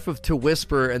the nerf of To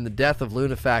Whisper and the death of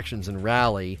Lunafactions and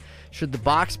Rally, should the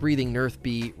box breathing nerf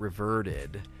be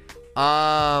reverted?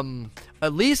 At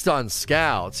least on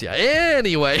Scouts, yeah.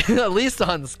 Anyway, at least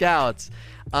on Scouts,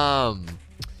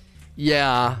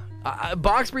 yeah.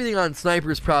 Box breathing on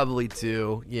snipers probably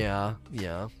too. Yeah.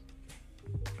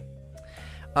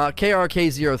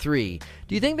 KRK03.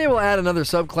 Do you think they will add another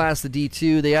subclass to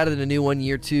D2? They added a new one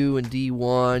year 2 and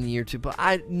D1 year 2. But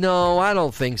I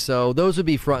don't think so. Those would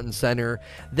be front and center.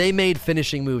 They made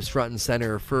finishing moves front and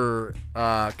center for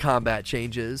combat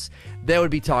changes. They would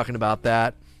be talking about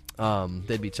that.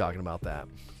 They'd be talking about that.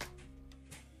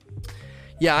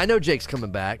 Yeah, I know Jake's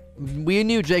coming back. We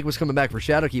knew Jake was coming back for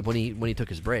Shadowkeep when he took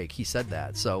his break. He said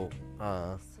that. So,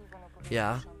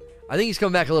 yeah. I think he's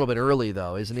coming back a little bit early,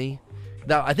 though, isn't he?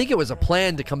 Now, I think it was a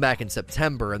plan to come back in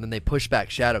September, and then they pushed back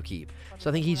Shadowkeep.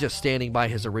 So I think he's just standing by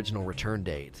his original return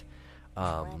date.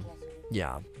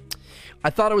 Yeah. I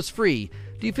thought it was free.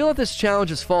 Do you feel that this challenge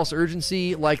is false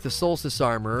urgency like the Solstice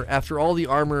armor? After all, the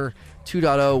armor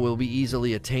 2.0 will be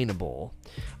easily attainable.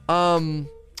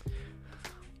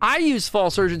 I use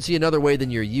false urgency another way than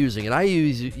you're using it. I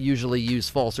usually use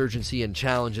false urgency in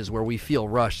challenges where we feel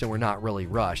rushed and we're not really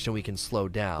rushed and we can slow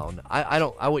down.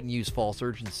 I wouldn't use false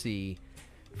urgency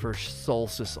for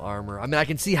Solstice armor. I mean, I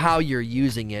can see how you're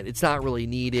using it. It's not really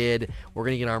needed. We're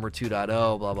gonna get armor 2.0,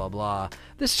 blah blah blah.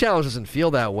 This challenge doesn't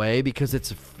feel that way because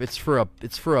it's for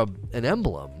an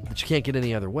emblem that you can't get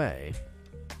any other way.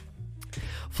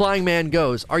 Flying Man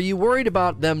goes, are you worried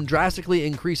about them drastically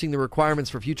increasing the requirements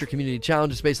for future community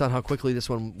challenges based on how quickly this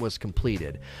one was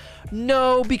completed?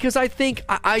 No, because I think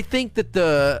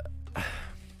that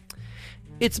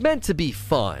it's meant to be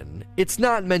fun. It's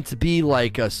not meant to be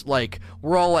like us, like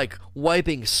we're all like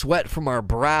wiping sweat from our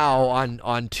brow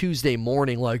on Tuesday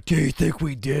morning. Like, do you think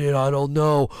we did it? I don't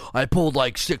know. I pulled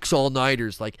like 6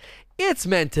 all-nighters. Like, it's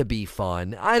meant to be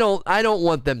fun. I don't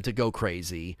want them to go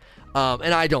crazy.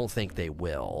 And I don't think they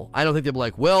will. I don't think they'll be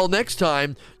like, well, next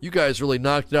time you guys really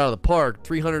knocked it out of the park.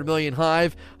 300 million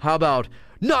Hive. How about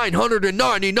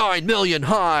 999 million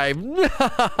Hive?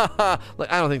 Like,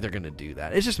 I don't think they're gonna do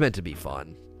that. It's just meant to be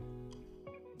fun.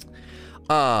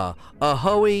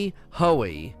 Hoey.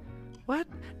 What?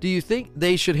 Do you think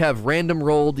they should have random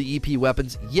rolled the EP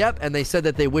weapons? Yep, and they said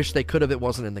that they wish they could have. It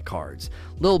wasn't in the cards.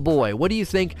 Lil Boy, what do you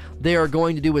think they are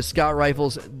going to do with scout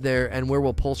rifles there, and where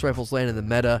will pulse rifles land in the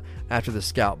meta after the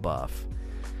scout buff?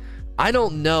 I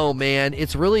don't know, man.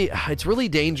 It's really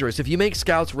dangerous. If you make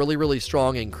scouts really, really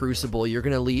strong in Crucible, you're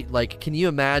gonna lead. Like, can you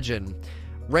imagine?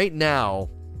 Right now,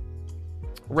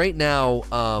 right now,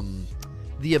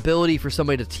 the ability for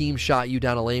somebody to team shot you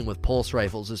down a lane with pulse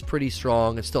rifles is pretty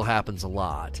strong. It still happens a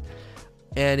lot.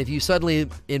 And if you suddenly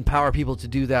empower people to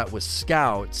do that with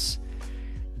scouts,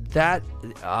 that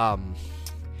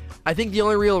I think the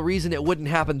only real reason it wouldn't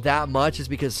happen that much is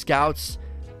because scouts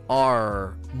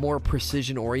are more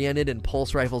precision oriented and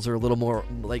pulse rifles are a little more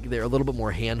like they're a little bit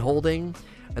more hand holding,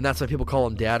 and that's why people call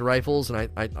them dad rifles. And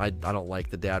I don't like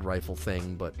the dad rifle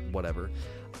thing, but whatever.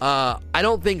 I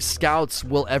don't think scouts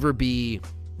will ever be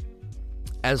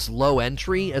as low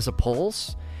entry as a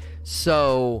pulse.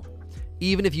 So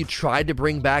even if you tried to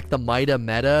bring back the MITA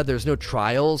meta, there's no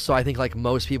trials. So I think like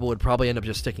most people would probably end up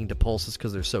just sticking to pulses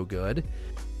because they're so good.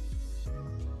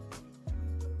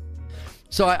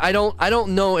 So I don't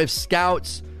know if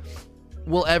scouts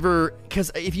will ever,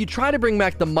 because if you try to bring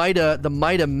back the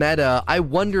MITA meta, I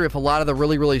wonder if a lot of the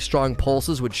really, really strong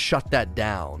pulses would shut that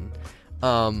down.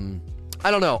 I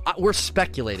don't know. We're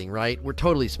speculating, right? We're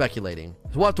totally speculating.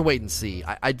 So we'll have to wait and see.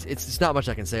 It's not much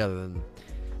I can say other than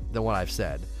what I've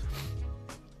said.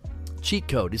 Cheat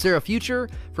code. Is there a future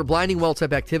for Blinding Well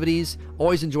type activities?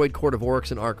 Always enjoyed Court of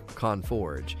Oryx and Archon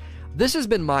Forge. This has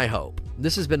been my hope.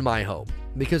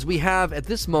 Because we have, at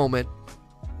this moment,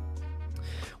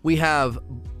 we have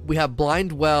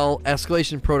Blind Well,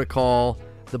 Escalation Protocol,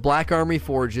 the Black Armory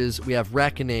Forges, we have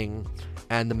Reckoning,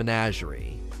 and the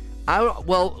Menagerie.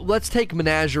 Well, let's take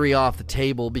Menagerie off the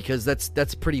table because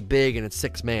that's pretty big and it's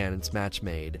 6-man. It's match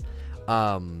made.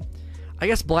 I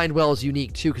guess Blind Well is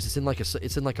unique too because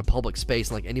it's in like a public space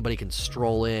and like anybody can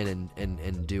stroll in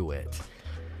and do it.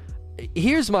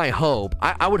 Here's my hope.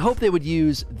 I would hope they would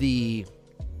use the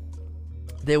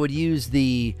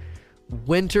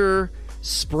winter,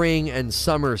 spring, and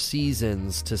summer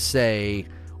seasons to say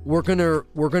we're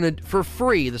gonna for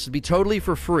free. This would be totally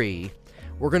for free.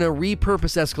 We're going to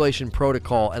repurpose Escalation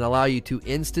Protocol and allow you to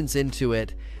instance into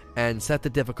it and set the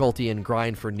difficulty and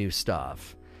grind for new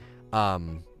stuff. They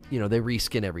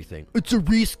reskin everything. It's a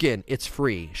reskin. It's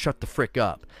free. Shut the frick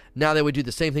up. Now they would do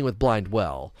the same thing with Blind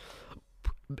Well.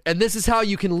 And this is how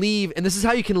you can leave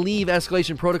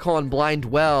Escalation Protocol and Blind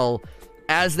Well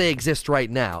as they exist right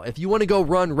now. If you want to go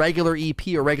run regular EP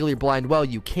or regular Blind Well,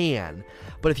 you can.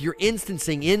 But if you're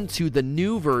instancing into the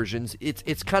new versions,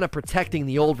 it's kind of protecting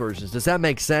the old versions. Does that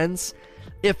make sense?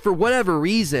 If for whatever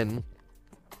reason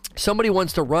somebody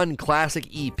wants to run classic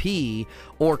EP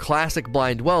or classic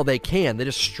Blind Well, they can. They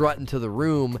just strut into the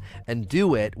room and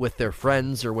do it with their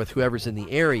friends or with whoever's in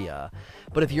the area.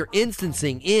 But if you're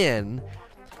instancing in,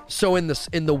 so in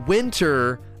the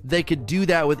winter they could do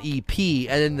that with EP,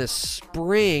 and in the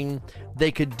spring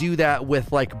they could do that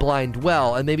with like Blind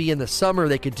Well, and maybe in the summer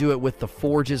they could do it with the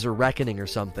Forges or Reckoning or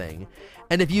something.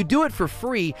 And if you do it for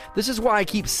free, this is why I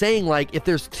keep saying, like, if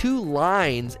there's two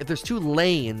lanes,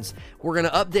 we're going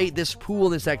to update this pool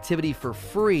and this activity for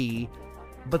free,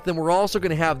 but then we're also going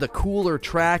to have the cooler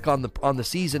track on the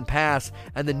season pass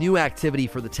and the new activity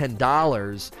for the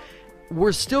 $10.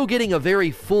 We're still getting a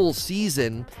very full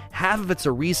season. Half of it's a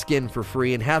reskin for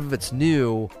free and half of it's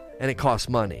new and it costs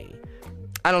money.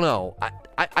 I don't know.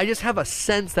 I just have a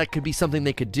sense that could be something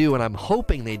they could do, and I'm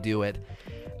hoping they do it,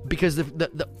 because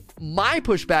my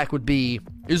pushback would be,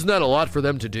 isn't that a lot for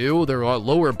them to do? They're on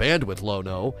lower bandwidth,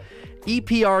 Lono.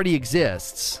 EP already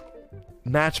exists.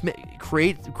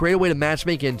 Create a way to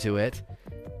matchmake into it.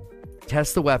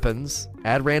 Test the weapons.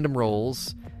 Add random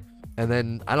rolls. And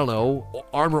then, I don't know,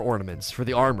 armor ornaments for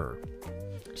the armor.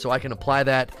 So I can apply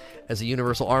that as a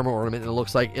universal armor ornament, and it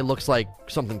looks like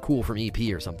something cool from EP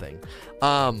or something.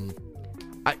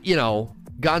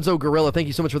 Gonzo Gorilla, thank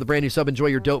you so much for the brand new sub. Enjoy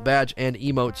your dope badge and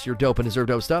emotes, your dope and deserve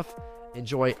dope stuff.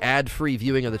 Enjoy ad-free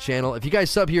viewing of the channel. If you guys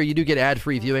sub here, you do get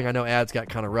ad-free viewing. I know ads got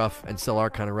kind of rough and still are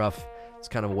kind of rough. It's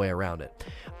kind of a way around it.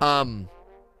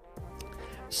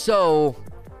 So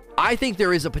I think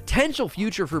there is a potential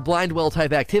future for Blind Well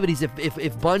type activities if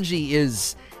Bungie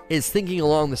is thinking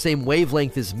along the same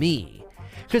wavelength as me.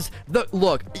 Because,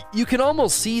 look, you can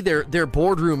almost see their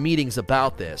boardroom meetings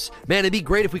about this. Man, it'd be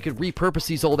great if we could repurpose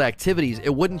these old activities.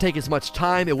 It wouldn't take as much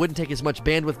time. It wouldn't take as much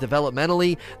bandwidth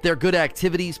developmentally. They're good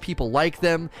activities. People like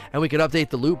them. And we could update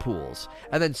the loot pools.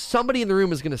 And then somebody in the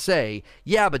room is going to say,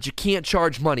 yeah, but you can't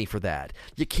charge money for that.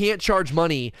 You can't charge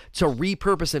money to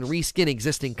repurpose and reskin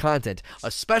existing content,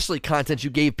 especially content you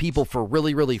gave people for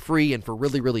really, really free and for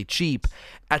really, really cheap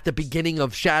at the beginning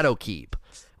of Shadowkeep.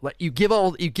 You give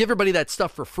everybody that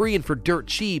stuff for free and for dirt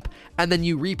cheap, and then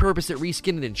you repurpose it,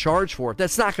 reskin it, and charge for it.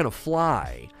 That's not going to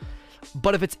fly.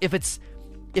 But if it's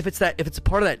a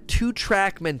part of that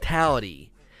 2-track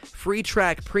mentality, free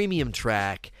track, premium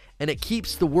track, and it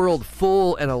keeps the world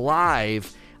full and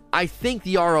alive, I think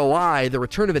the ROI, the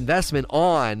return of investment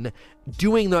on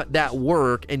doing that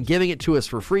work and giving it to us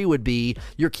for free would be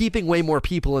you're keeping way more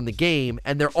people in the game,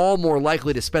 and they're all more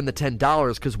likely to spend the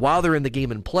 $10 because while they're in the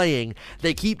game and playing,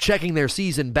 they keep checking their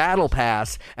season battle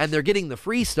pass and they're getting the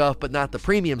free stuff but not the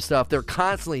premium stuff. They're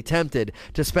constantly tempted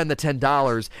to spend the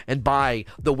 $10 and buy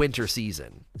the winter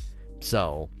season.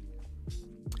 So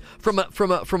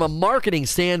from a marketing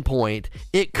standpoint,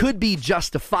 it could be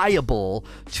justifiable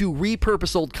to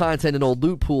repurpose old content and old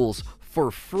loot pools for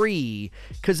free,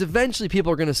 because eventually people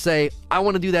are going to say, I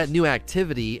want to do that new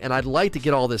activity and I'd like to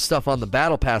get all this stuff on the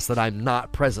battle pass that I'm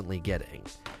not presently getting.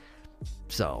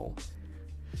 So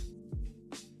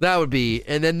that would be,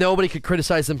 and then nobody could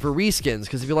criticize them for reskins,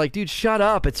 because if you're like, dude, shut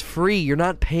up, it's free, you're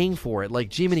not paying for it, like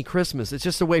G-Mini Christmas, it's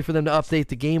just a way for them to update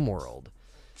the game world.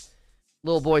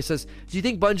 Little Boy says, do you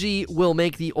think Bungie will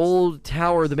make the old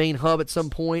tower the main hub at some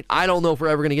point? I don't know if we're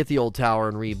ever going to get the old tower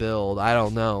and rebuild. I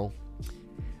don't know.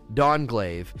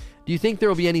 Dawnglaive, do you think there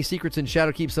will be any secrets in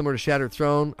Shadowkeep similar to Shattered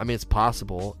Throne? I mean, it's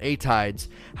possible. A-Tides,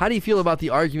 how do you feel about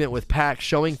the argument with PAX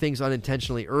showing things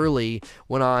unintentionally early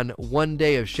when on one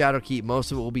day of Shadowkeep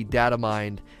most of it will be data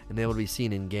mined and they will be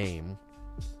seen in game?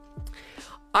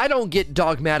 I don't get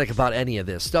dogmatic about any of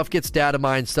this. Stuff gets data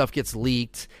mined, stuff gets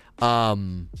leaked.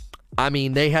 I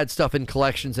mean, they had stuff in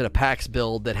collections in a PAX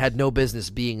build that had no business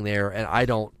being there, and I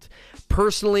don't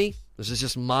personally. This is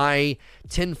just my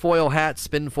tinfoil hat,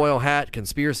 spinfoil hat,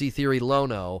 conspiracy theory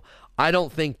Lono. I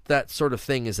don't think that sort of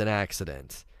thing is an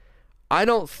accident. I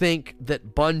don't think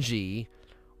that Bungie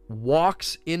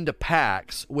walks into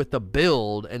PAX with a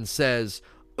build and says,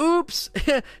 oops,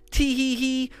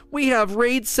 tee-hee-hee, we have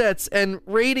raid sets and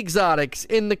raid exotics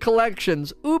in the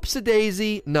collections.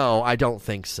 Oops-a-daisy. No, I don't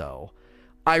think so.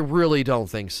 I really don't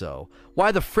think so.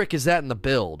 Why the frick is that in the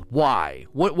build? Why?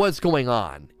 What's going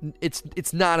on?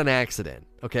 It's not an accident,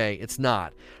 okay? It's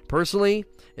not. Personally,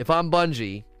 if I'm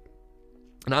Bungie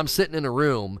and I'm sitting in a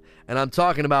room and I'm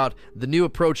talking about the new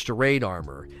approach to raid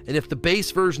armor, and if the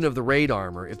base version of the raid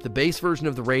armor is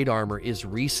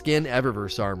reskin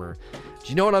Eververse armor, do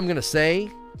you know what I'm going to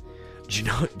say?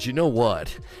 Do you know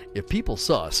what? If people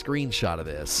saw a screenshot of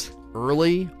this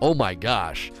early, oh my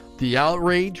gosh, the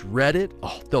outrage, Reddit,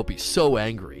 oh, they'll be so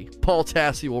angry. Paul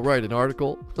Tassi will write an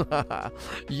article.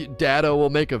 Dado will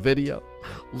make a video.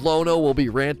 Lono will be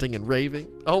ranting and raving.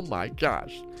 Oh my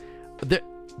gosh.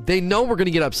 They know we're going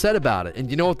to get upset about it.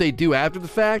 And you know what they do after the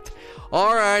fact?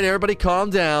 All right, everybody calm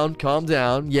down.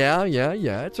 Yeah,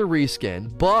 it's a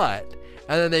reskin. But,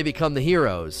 and then they become the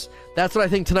heroes. That's what I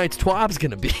think tonight's TWAB's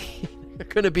going to be. They're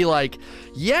going to be like,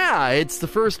 yeah, it's the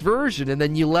first version, and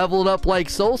then you level it up like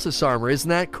Solstice armor. Isn't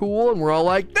that cool? And we're all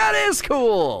like, that is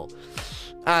cool.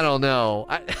 I don't know.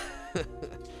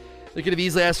 They could have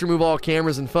easily asked to remove all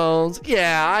cameras and phones.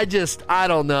 Yeah, I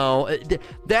don't know.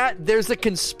 There's a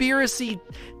conspiracy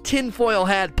tinfoil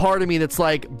hat part of me that's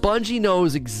like, Bungie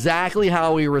knows exactly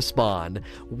how we respond.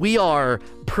 We are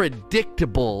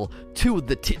predictable to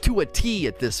a T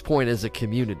at this point as a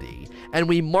community. And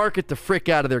we market the frick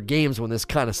out of their games when this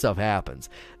kind of stuff happens.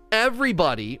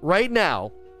 Everybody, right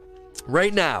now,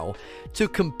 to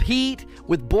compete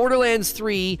with Borderlands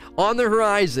 3 on the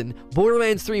horizon,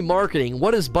 Borderlands 3 marketing,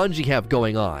 what does Bungie have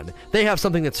going on? They have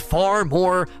something that's far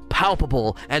more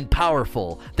palpable and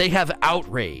powerful. They have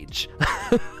Outrage.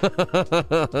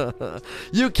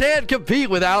 You can't compete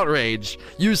with Outrage.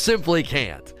 You simply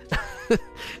can't.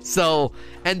 So,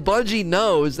 and Bungie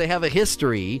knows they have a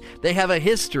history. They have a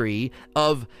history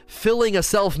of filling a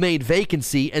self-made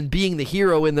vacancy and being the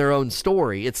hero in their own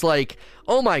story. It's like,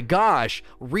 oh my gosh,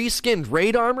 reskinned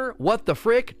raid armor? What the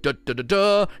frick?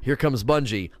 Duh. Here comes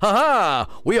Bungie. Haha!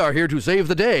 We are here to save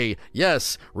the day.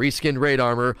 Yes, reskinned raid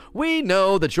armor. We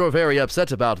know that you're very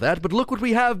upset about that, but look what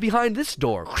we have behind this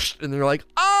door. And they're like,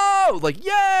 oh, like,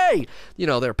 yay! You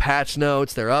know, their patch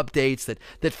notes, their updates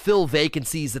that fill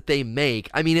vacancies that they make.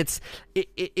 I mean,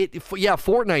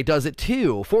 Fortnite does it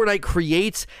too. Fortnite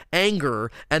creates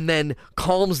anger and then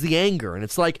calms the anger. And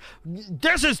it's like,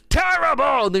 this is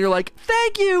terrible! And then you're like,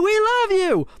 thank you, we love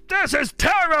you! This is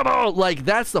terrible! Like,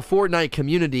 that's the Fortnite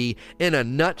community in a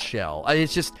nutshell. I mean,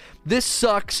 it's just, this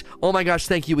sucks. Oh my gosh,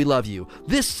 thank you, we love you.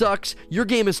 This sucks. Your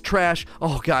game is trash.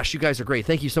 Oh gosh, you guys are great.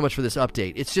 Thank you so much for this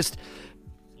update. It's just,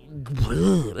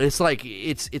 it's like,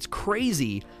 it's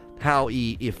crazy how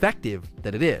effective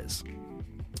that it is.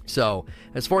 So,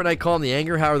 has Fortnite calmed the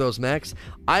anger? How are those mechs?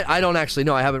 I don't actually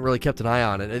know. I haven't really kept an eye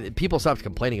on it. People stopped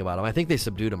complaining about them. I think they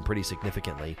subdued them pretty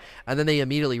significantly. And then they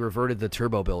immediately reverted the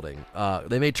turbo building.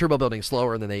 They made turbo building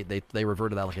slower, and then they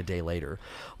reverted that like a day later.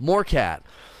 Morecat,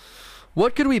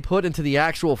 what could we put into the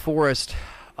actual forest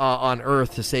on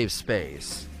Earth to save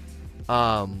space?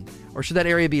 Or should that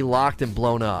area be locked and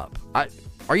blown up?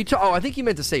 Are you? I think you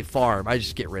meant to say farm. I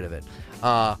just get rid of it.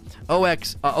 OG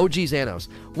Xanos.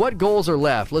 What goals are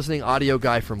left? Listening audio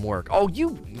guy from work. Oh,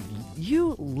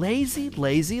 you lazy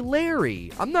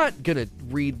Larry. I'm not gonna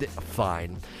read.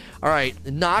 Fine. All right.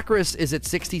 Nokris is at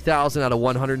 60,000 out of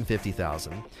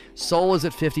 150,000. Sol is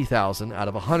at 50,000 out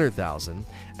of 100,000,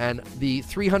 and the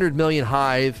 300 million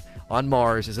hive on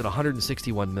Mars is at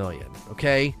 161 million.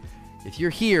 Okay. If you're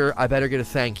here, I better get a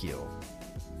thank you.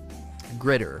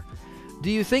 Gritter. Do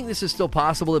you think this is still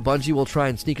possible that Bungie will try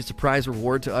and sneak a surprise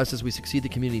reward to us as we succeed the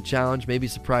community challenge? Maybe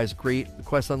surprise great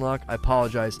quest unlock? I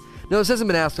apologize. No, this hasn't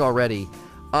been asked already.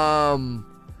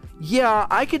 Yeah,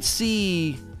 I could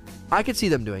see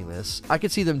them doing this. I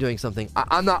could see them doing something.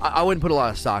 I wouldn't put a lot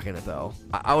of stock in it though.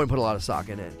 I wouldn't put a lot of stock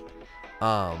in it.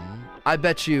 I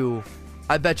bet you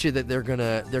that they're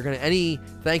gonna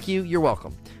thank you. You're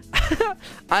welcome.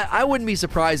 I wouldn't be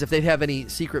surprised if they have any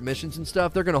secret missions and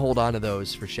stuff. They're going to hold on to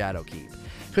those for Shadowkeep.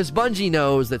 Because Bungie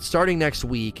knows that starting next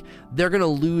week, they're going to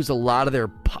lose a lot of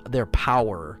their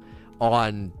power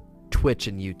on Twitch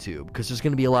and YouTube. Because there's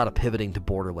going to be a lot of pivoting to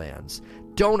Borderlands.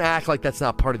 Don't act like that's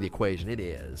not part of the equation. It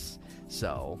is.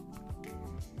 So.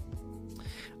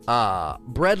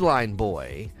 Breadline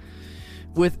Boy.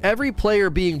 With every player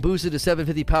being boosted to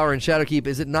 750 power in Shadowkeep,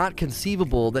 is it not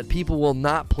conceivable that people will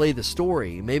not play the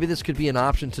story? Maybe this could be an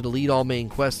option to delete all main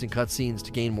quests and cutscenes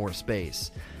to gain more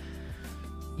space.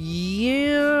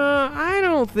 Yeah, I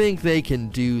don't think they can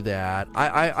do that.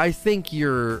 I think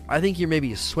you're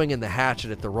maybe swinging the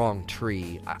hatchet at the wrong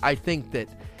tree. I think that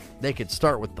they could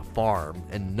start with the farm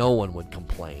and no one would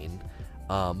complain.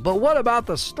 But what about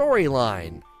the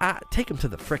storyline? Take them to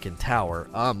the frickin' tower.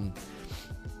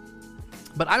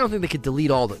 But I don't think they could delete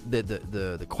all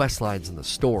the quest lines in the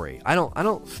story. I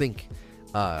don't think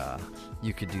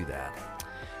you could do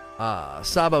that.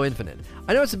 Sabo Infinite.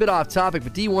 I know it's a bit off topic,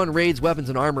 but D1 raids, weapons,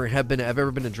 and armor have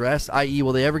ever been addressed, i.e.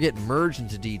 will they ever get merged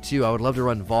into D2? I would love to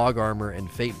run Vogue armor and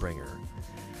Fatebringer.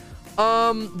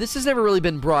 This has never really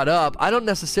been brought up. I don't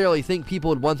necessarily think people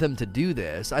would want them to do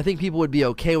this. I think people would be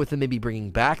okay with them maybe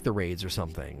bringing back the raids or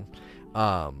something.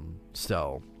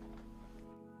 So,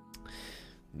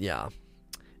 yeah.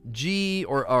 G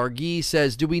or Argi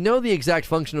says, do we know the exact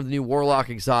function of the new Warlock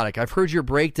exotic? I've heard your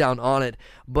breakdown on it,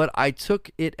 but I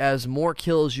took it as more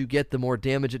kills you get, the more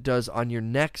damage it does on your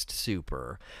next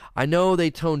super. I know they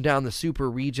toned down the super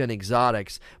regen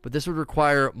exotics, but this would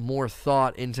require more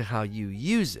thought into how you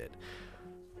use it.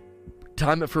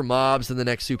 Time it for mobs and the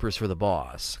next supers for the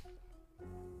boss.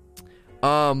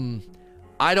 I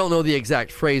don't know the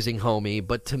exact phrasing, homie,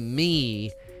 but to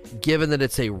me, given that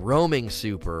it's a roaming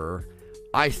super,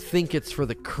 I think it's for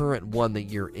the current one that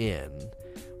you're in.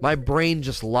 My brain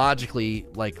just logically,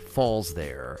 falls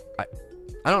there.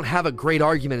 I don't have a great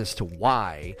argument as to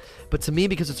why, but to me,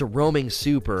 because it's a roaming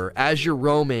super, as you're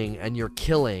roaming and you're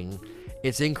killing,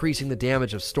 it's increasing the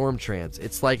damage of Stormtrance.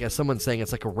 It's like, as someone's saying,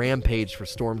 it's like a rampage for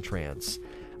Stormtrance.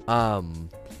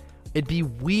 It'd be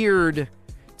weird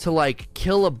to,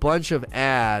 kill a bunch of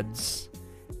ads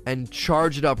and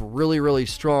charge it up really, really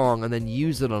strong and then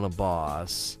use it on a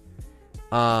boss.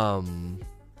 I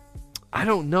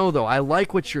don't know, though. I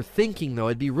like what you're thinking, though.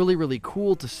 It'd be really, really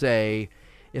cool to say,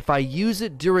 if I use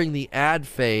it during the ad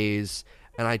phase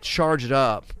and I charge it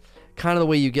up, kind of the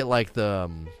way you get, the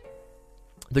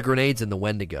grenades in the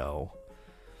Wendigo.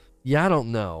 Yeah, I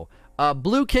don't know.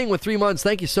 Blue King with 3 months,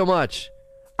 thank you so much.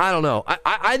 I don't know.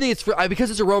 I think it's because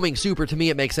it's a roaming super. To me,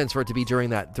 it makes sense for it to be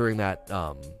during that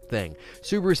thing.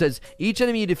 Subaru says each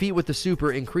enemy you defeat with the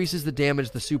super increases the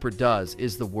damage the super does.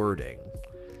 Is the wording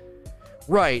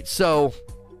right? So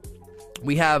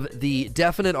we have the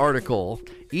definite article.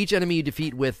 Each enemy you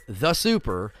defeat with the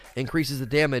super increases the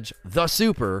damage the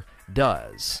super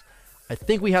does. I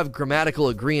think we have grammatical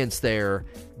agreements there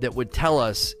that would tell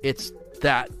us it's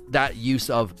that use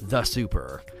of the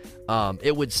super.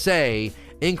 It would say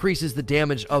increases the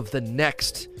damage of the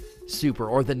next super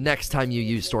or the next time you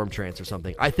use Stormtrance or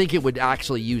something. I think it would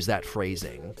actually use that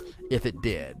phrasing if it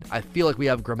did. I feel like we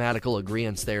have grammatical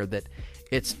agreements there that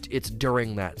it's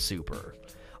during that super.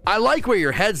 I like where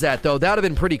your head's at, though. That would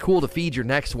have been pretty cool to feed your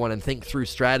next one and think through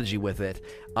strategy with it.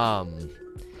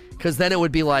 Because then it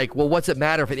would be like, well, what's it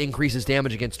matter if it increases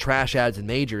damage against trash ads and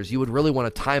majors? You would really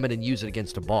want to time it and use it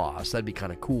against a boss. That'd be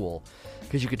kind of cool.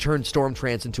 Because you could turn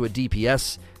Stormtrance into a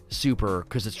DPS super,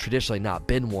 because it's traditionally not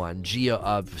been one.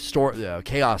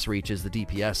 Chaos Reach is the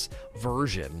DPS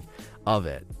version of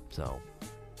it. So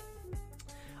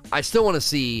I still want to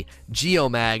see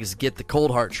Geomags get the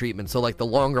Cold Heart treatment, so the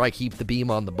longer I keep the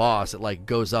beam on the boss, it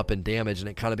goes up in damage and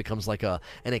it kind of becomes like an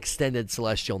extended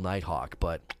Celestial Nighthawk,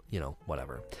 but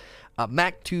whatever.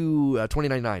 Mac to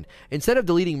 2099. Instead of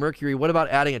deleting Mercury, what about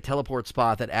adding a teleport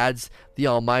spot that adds the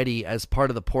Almighty as part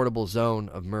of the portable zone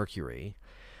of Mercury?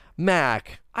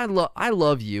 Mac, I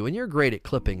love you, and you're great at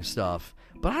clipping stuff,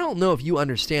 but I don't know if you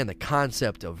understand the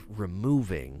concept of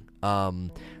removing.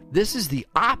 This is the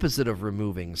opposite of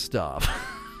removing stuff.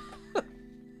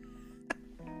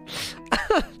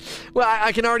 Well,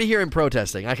 I can already hear him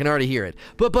protesting. I can already hear it.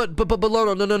 But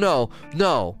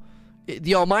no.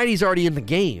 The Almighty's already in the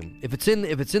game. If it's in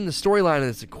the storyline and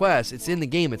it's a quest, it's in the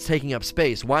game. It's taking up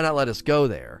space. Why not let us go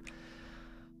there?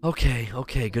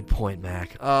 Okay, good point,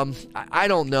 Mac. I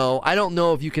don't know. I don't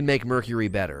know if you can make Mercury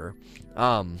better.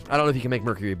 I don't know if you can make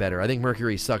Mercury better. I think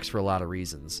Mercury sucks for a lot of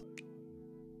reasons.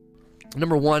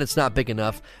 Number one, it's not big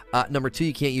enough. Number two,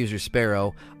 you can't use your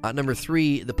Sparrow. Number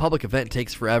three, the public event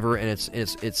takes forever, and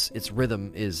its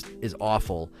rhythm is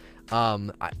awful.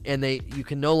 And you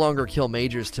can no longer kill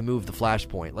majors to move the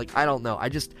flashpoint. Like, I don't know.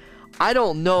 I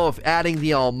don't know if adding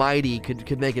the Almighty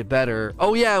could make it better.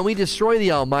 Oh yeah, and we destroy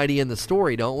the Almighty in the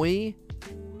story, don't we?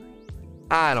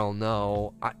 I don't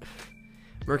know.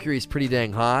 Mercury's pretty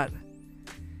dang hot.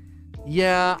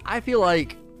 Yeah, I feel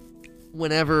like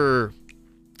whenever...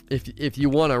 If you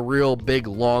want a real big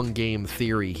long game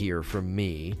theory here from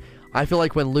me, I feel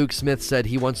like when Luke Smith said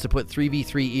he wants to put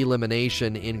 3v3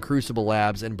 elimination in Crucible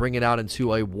Labs and bring it out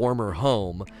into a warmer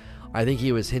home, I think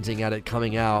he was hinting at it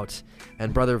coming out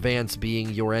and Brother Vance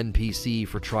being your NPC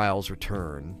for Trials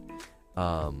Return.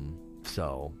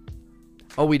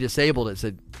 We disabled it,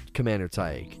 said Commander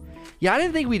Tyke. Yeah, I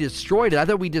didn't think we destroyed it. I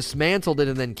thought we dismantled it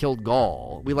and then killed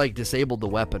Gaul. We disabled the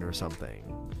weapon or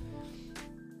something.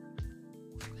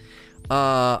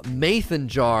 Mason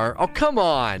Jar. Oh, come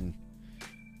on.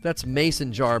 That's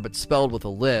Mason Jar, but spelled with a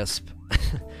lisp.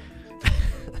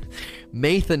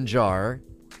 Mason Jar.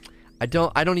 I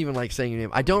don't even like saying your name.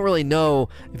 I don't really know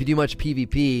if you do much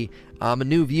PvP. I'm a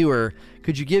new viewer.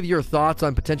 Could you give your thoughts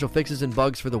on potential fixes and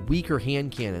bugs for the weaker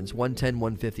hand cannons, 110,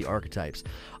 150 archetypes?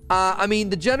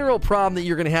 The general problem that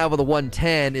you're going to have with a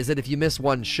 110 is that if you miss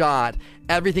one shot,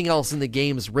 everything else in the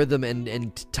game's rhythm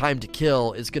and time to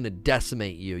kill is going to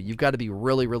decimate you. You've got to be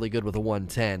really, really good with a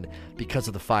 110 because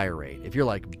of the fire rate. If you're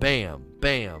like bam,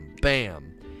 bam,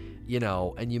 bam,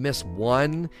 and you miss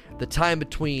one, the time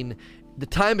between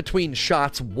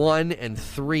shots 1 and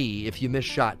 3, if you miss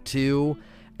shot 2,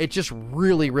 it just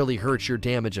really, really hurts your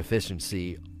damage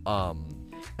efficiency.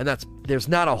 And there's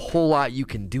not a whole lot you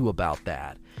can do about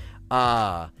that.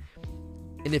 And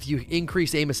if you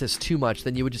increase aim assist too much,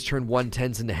 then you would just turn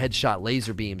 110s into headshot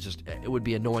laser beams. It would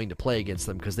be annoying to play against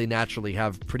them because they naturally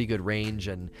have pretty good range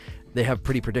and they have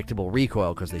pretty predictable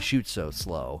recoil because they shoot so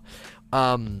slow.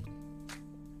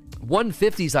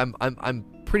 150s I'm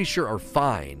pretty sure are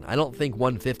fine. I don't think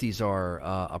 150s are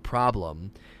a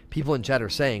problem. People in chat are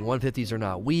saying 150s are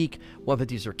not weak.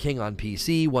 150s are king on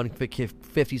PC.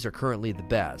 150s are currently the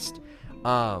best.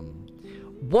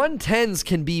 110s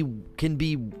can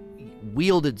be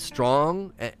wielded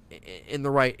strong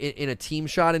in a team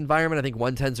shot environment. I think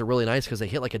 110s are really nice because they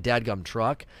hit like a dadgum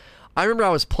truck. I remember I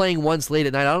was playing once late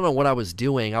at night. I don't know what I was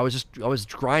doing. I was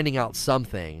grinding out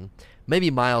something, maybe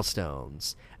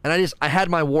milestones, and I had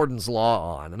my Warden's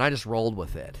Law on, and I just rolled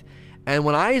with it. And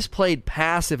when I played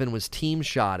passive and was team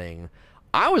shotting,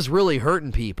 I was really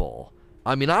hurting people.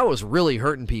 I was really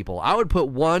hurting people. I would put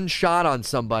one shot on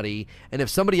somebody, and if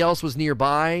somebody else was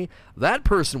nearby, that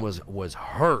person was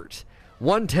hurt.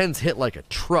 110s hit like a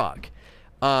truck.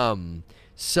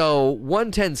 So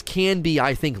 110s can be,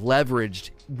 I think, leveraged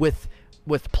with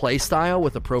playstyle,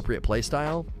 with appropriate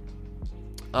playstyle.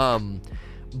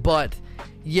 But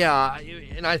yeah,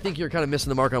 and I think you're kind of missing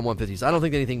the mark on 150s. I don't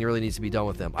think anything really needs to be done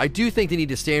with them. I do think they need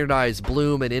to standardize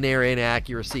bloom and in-air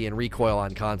inaccuracy and recoil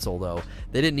on console, though.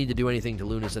 They didn't need to do anything to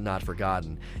Lunas and Not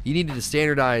Forgotten. You needed to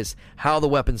standardize how the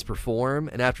weapons perform,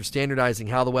 and after standardizing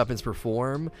how the weapons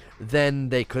perform, then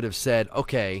they could have said,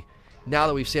 okay, now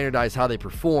that we've standardized how they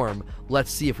perform, let's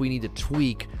see if we need to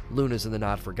tweak Lunas and the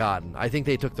Not Forgotten. I think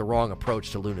they took the wrong approach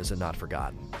to Lunas and Not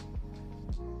Forgotten.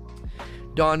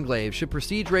 Dawnglaive, should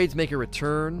Prestige raids make a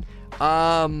return?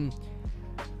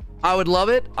 I would love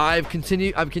it. I've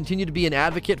continued to be an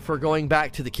advocate for going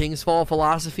back to the King's Fall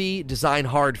philosophy, design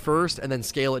hard first and then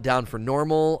scale it down for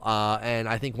normal. And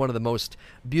I think one of the most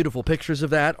beautiful pictures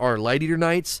of that are Light Eater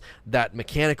Knights. That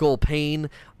mechanical pain,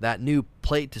 that new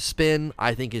plate to spin,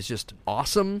 I think is just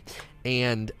awesome.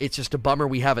 And it's just a bummer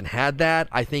we haven't had that.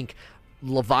 I think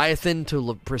Leviathan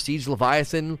to Prestige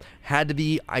Leviathan had to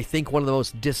be, I think, one of the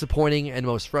most disappointing and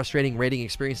most frustrating raiding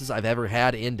experiences I've ever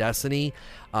had in Destiny.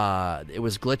 It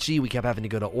was glitchy. We kept having to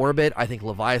go to orbit. I think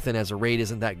Leviathan as a raid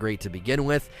isn't that great to begin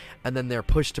with. And then their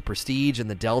push to Prestige and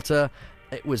the Delta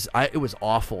it was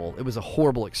awful. It was a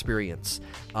horrible experience.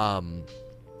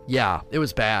 Yeah, it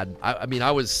was bad. I mean,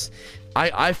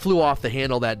 I flew off the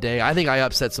handle that day. I think I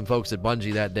upset some folks at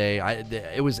Bungie that day.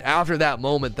 It was after that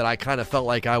moment that I kind of felt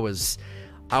like I was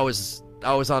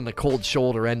on the cold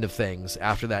shoulder end of things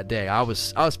after that day. I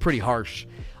was pretty harsh.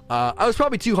 I was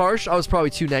probably too harsh. I was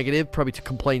probably too negative. Probably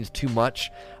complained too much.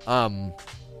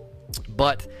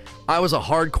 But I was a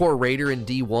hardcore raider in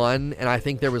D1, and I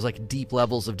think there was like deep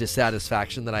levels of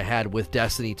dissatisfaction that I had with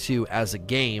Destiny 2 as a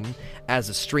game, as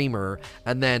a streamer,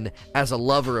 and then as a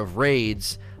lover of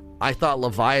raids. I thought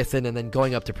Leviathan and then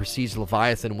going up to Prestige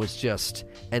Leviathan was just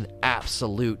an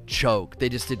absolute choke. They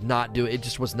just did not do it.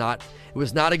 It was not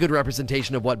a good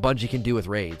representation of what Bungie can do with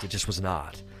raids. It just was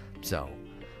not. So,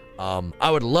 I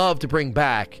would love to bring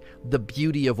back the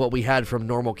beauty of what we had from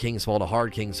normal Kingsfall to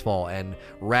hard Kingsfall and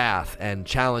Wrath and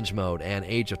Challenge Mode and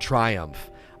Age of Triumph.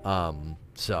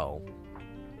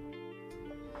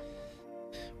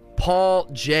 Paul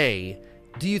J.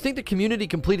 Do you think the community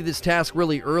completed this task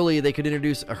really early? They could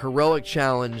introduce a heroic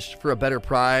challenge for a better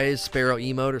prize, Sparrow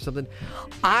emote or something.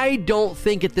 I don't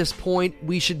think at this point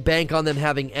we should bank on them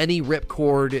having any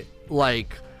ripcord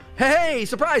like, hey,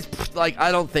 surprise! Like,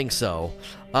 I don't think so.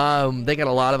 They got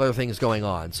a lot of other things going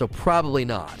on, so probably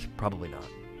not. Probably not.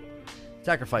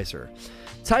 Sacrificer.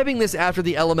 Typing this after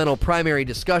the Elemental primary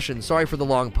discussion. Sorry for the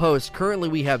long post. Currently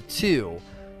we have 2.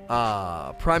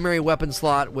 Primary weapon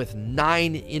slot with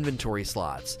 9 inventory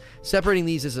slots. Separating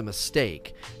these is a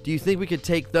mistake. Do you think we could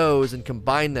take those and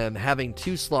combine them, having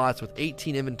 2 slots with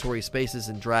 18 inventory spaces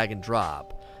and drag and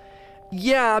drop?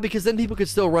 Yeah, because then people could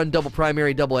still run double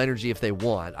primary, double energy if they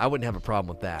want. I wouldn't have a problem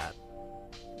with that.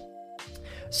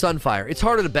 Sunfire. It's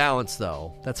harder to balance,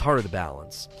 though. That's harder to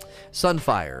balance.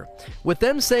 Sunfire. With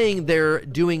them saying they're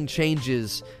doing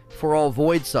changes for all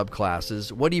Void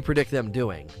subclasses, what do you predict them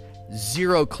doing?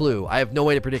 Zero clue. I have no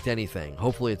way to predict anything.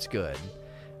 Hopefully it's good.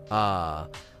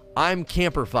 I'm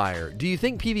Camperfire. Do you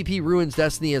think PvP ruins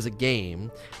Destiny as a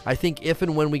game? I think if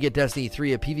and when we get Destiny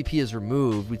 3, if PvP is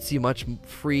removed, we'd see much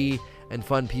free and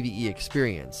fun PvE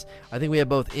experience. I think we have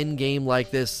both in-game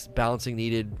like this, balancing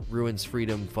needed, ruins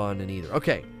freedom, fun, and either.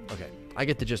 Okay. I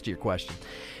get the gist of your question.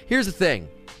 Here's the thing.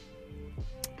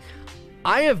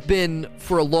 I have been,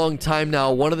 for a long time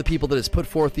now, one of the people that has put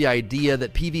forth the idea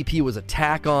that PvP was a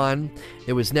tack on.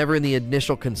 It was never in the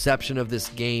initial conception of this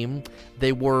game.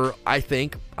 They were, I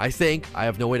think, I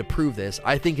have no way to prove this,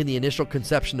 I think in the initial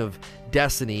conception of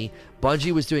Destiny,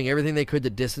 Bungie was doing everything they could to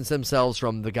distance themselves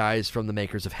from the guys from the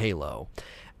makers of Halo.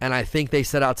 And I think they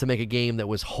set out to make a game that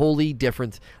was wholly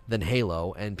different than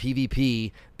Halo, and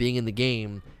PvP being in the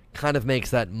game kind of makes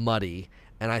that muddy,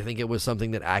 and I think it was something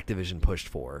that Activision pushed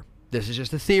for. This is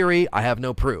just a theory. I have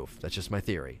no proof. That's just my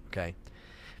theory, okay?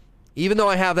 Even though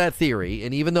I have that theory,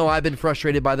 and even though I've been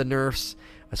frustrated by the nerfs,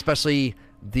 especially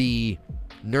the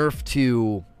nerf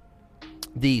to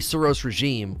the Suros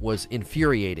regime was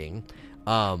infuriating.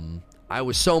 I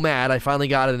was so mad. I finally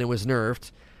got it and it was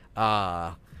nerfed.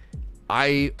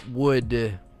 I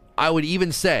would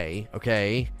even say,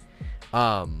 okay,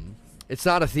 it's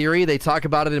not a theory. They talk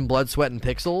about it in Blood, Sweat, and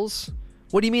Pixels.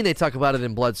 What do you mean they talk about it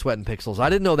in Blood, Sweat, and Pixels? I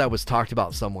didn't know that was talked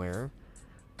about somewhere.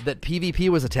 That PvP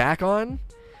was a tack on?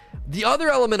 The other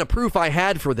element of proof I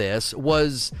had for this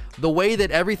was the way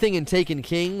that everything in Taken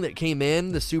King that came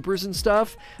in, the supers and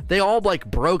stuff, they all,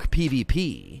 like, broke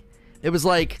PvP. It was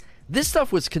like, this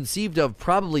stuff was conceived of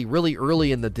probably really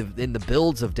early in the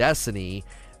builds of Destiny.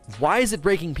 Why is it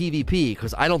breaking PvP?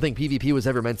 Because I don't think PvP was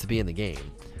ever meant to be in the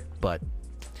game. But,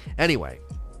 anyway.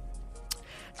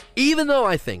 Even though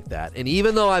I think that, and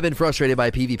even though I've been frustrated by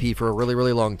PvP for a really,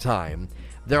 really long time,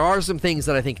 there are some things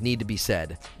that I think need to be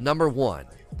said. Number one,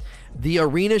 the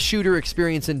arena shooter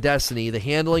experience in Destiny, the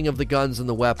handling of the guns and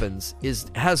the weapons,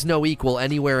 has no equal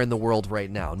anywhere in the world right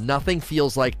now. Nothing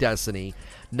feels like Destiny.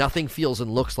 Nothing feels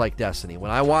and looks like Destiny.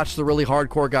 When I watch the really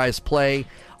hardcore guys play,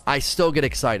 I still get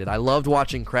excited. I loved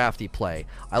watching Crafty play.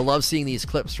 I love seeing these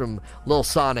clips from Lil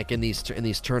Sonic in these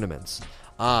tournaments.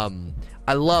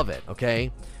 I love it,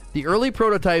 okay? The early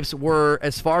prototypes were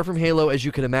as far from Halo as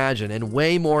you can imagine, and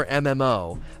way more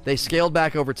MMO. They scaled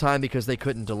back over time because they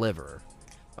couldn't deliver.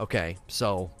 Okay,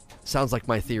 so sounds like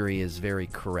my theory is very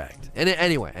correct. And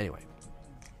anyway.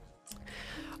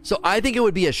 So I think it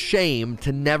would be a shame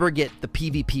to never get the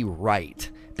PvP right,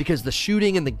 because the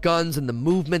shooting and the guns and the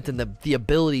movement and the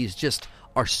abilities just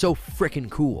are so freaking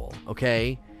cool,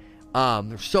 okay?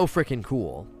 They're so freaking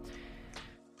cool.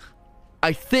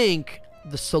 I think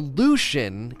the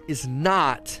solution is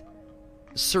not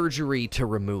surgery to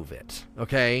remove it,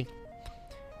 okay?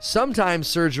 Sometimes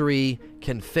surgery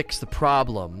can fix the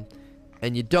problem,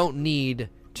 and you don't need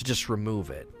to just remove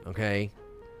it, okay?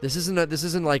 This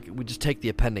isn't like we just take the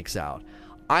appendix out.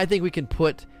 I think we can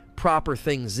put proper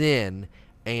things in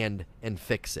and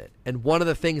fix it. And one of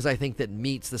the things I think that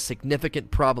meets the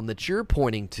significant problem that you're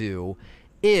pointing to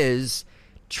is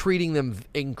treating them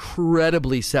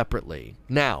incredibly separately.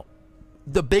 Now,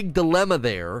 the big dilemma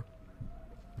there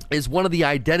is one of the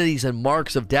identities and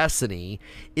marks of Destiny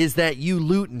is that you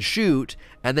loot and shoot,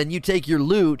 and then you take your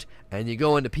loot and you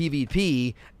go into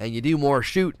PvP and you do more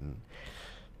shooting.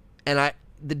 And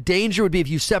the danger would be if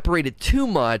you separate it too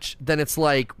much, then it's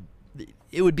like,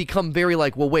 it would become very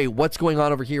like, well, wait, what's going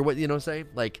on over here? What, you know what I'm saying?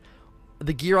 Like,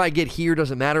 the gear I get here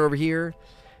doesn't matter over here.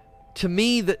 To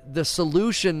me, the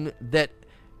solution that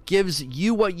gives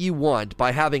you what you want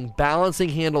by having balancing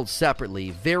handled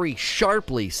separately, very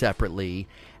sharply separately,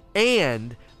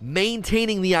 and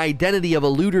maintaining the identity of a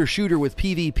looter-shooter with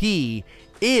PvP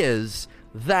is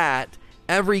that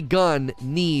every gun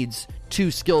needs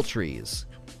 2 skill trees.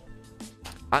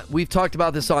 We've talked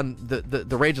about this on the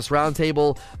Rageless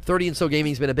Roundtable. 30 and So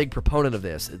Gaming's been a big proponent of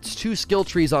this. It's 2 skill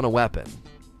trees on a weapon.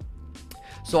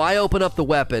 So I open up the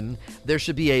weapon. There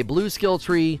should be a blue skill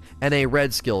tree and a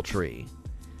red skill tree.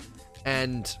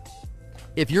 And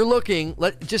if you're looking,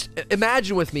 just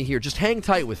imagine with me here. Just hang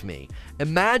tight with me.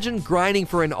 Imagine grinding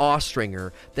for an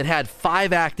Austringer that had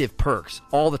 5 active perks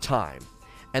all the time.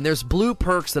 And there's blue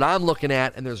perks that I'm looking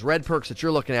at, and there's red perks that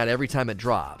you're looking at every time it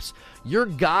drops. Your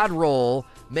god roll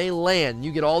may land,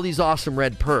 you get all these awesome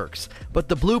red perks, but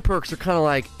the blue perks are kind of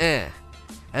like, eh.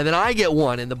 And then I get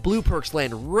one, and the blue perks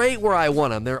land right where I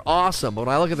want them. They're awesome, but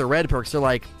when I look at the red perks, they're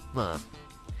like, huh.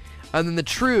 And then the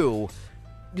true,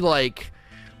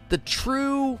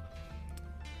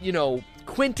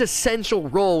 quintessential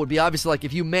roll would be obviously like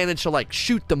if you manage to like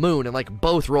shoot the moon and like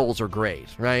both rolls are great,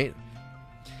 right?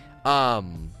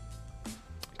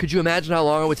 Could you imagine how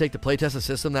long it would take to playtest a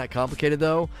system that complicated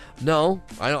though? No,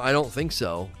 I don't think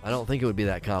so. I don't think it would be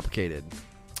that complicated.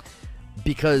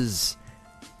 Because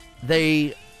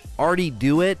they already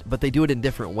do it, but they do it in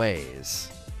different ways.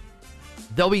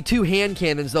 There'll be 2 hand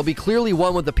cannons. There'll be clearly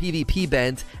one with the PvP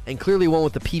bent and clearly one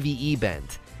with the PvE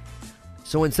bent.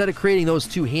 So instead of creating those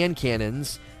 2 hand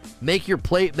cannons, make your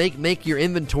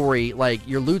inventory, like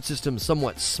your loot system,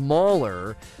 somewhat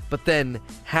smaller, but then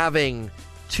having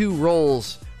 2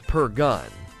 rolls per gun.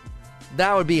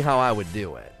 That would be how I would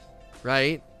do it,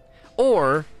 right?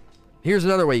 Or here's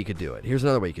another way you could do it.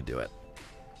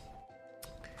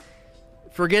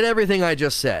 Forget everything I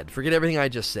just said.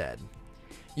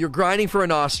 You're grinding for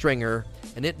an Austringer,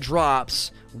 and it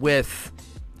drops with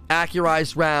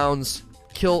accurized rounds,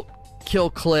 kill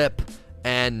clip,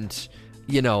 and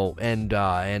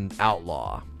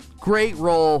outlaw. Great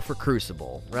roll for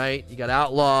Crucible, right? You got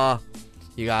outlaw,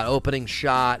 you got opening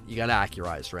shot, you got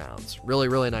accurized rounds. Really,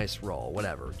 really nice roll.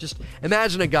 Whatever. Just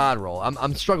imagine a god roll.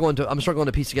 I'm struggling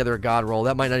to piece together a god roll.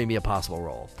 That might not even be a possible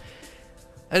roll.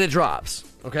 And it drops.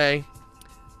 Okay.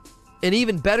 An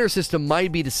even better system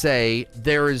might be to say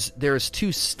there's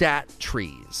 2 stat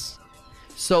trees.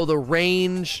 So the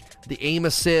range, the aim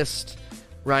assist,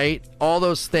 right? All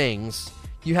those things.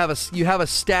 You have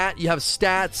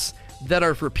stats that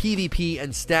are for PvP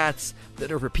and stats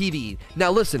that are for PvE.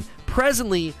 Now listen,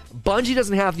 presently, Bungie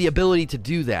doesn't have the ability to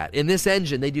do that. In this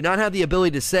engine, they do not have the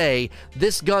ability to say,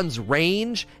 this gun's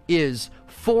range is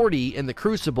 40 in the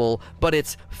Crucible, but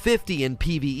it's 50 in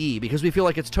PvE, because we feel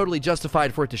like it's totally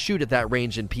justified for it to shoot at that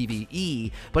range in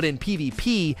PvE, but in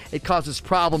PvP, it causes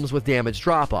problems with damage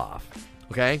drop-off.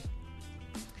 Okay?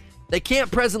 They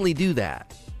can't presently do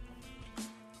that.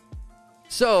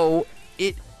 So,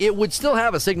 it would still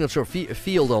have a signature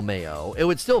field, Omeo. It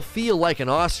would still feel like an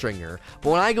Austringer,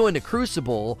 but when I go into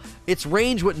Crucible, its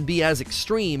range wouldn't be as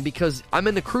extreme because I'm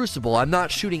in the Crucible. I'm not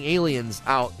shooting aliens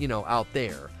out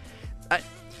there.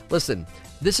 Listen,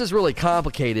 this is really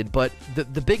complicated, but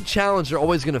the big challenge they're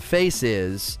always going to face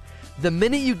is the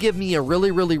minute you give me a really,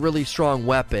 really, really strong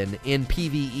weapon in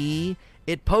PvE,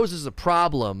 it poses a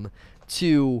problem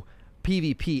to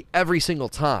PvP every single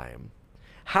time.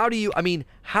 How do you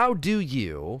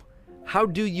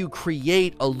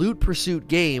create a loot pursuit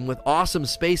game with awesome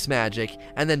space magic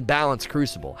and then balance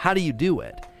Crucible? How do you do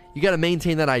it? You got to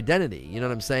maintain that identity. You know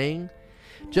what I'm saying?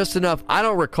 Just enough. I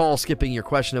don't recall skipping your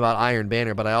question about Iron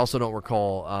Banner, but I also don't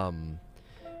recall,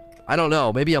 I don't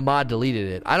know. Maybe a mod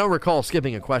deleted it. I don't recall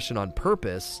skipping a question on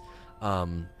purpose. I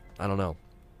don't know.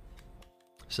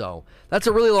 So that's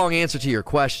a really long answer to your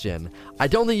question. I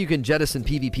don't think you can jettison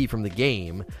PvP from the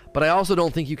game, but I also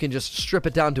don't think you can just strip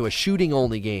it down to a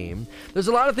shooting-only game. There's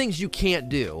a lot of things you can't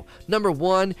do. Number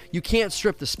one, you can't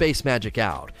strip the space magic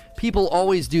out. People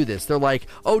always do this. They're like,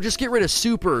 oh, just get rid of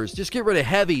supers, just get rid of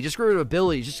heavy, just get rid of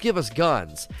abilities, just give us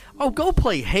guns. Oh, go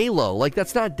play Halo. Like,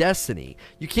 that's not Destiny.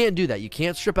 You can't do that. You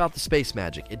can't strip out the space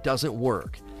magic. It doesn't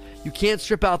work. You can't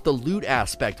strip out the loot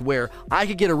aspect where I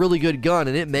could get a really good gun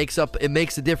and it makes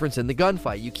a difference in the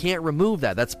gunfight. You can't remove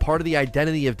that. That's part of the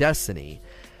identity of Destiny.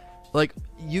 Like,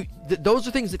 those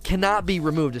are things that cannot be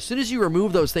removed. As soon as you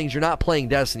remove those things, you're not playing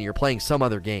Destiny, you're playing some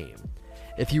other game.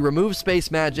 If you remove space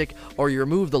magic or you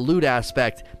remove the loot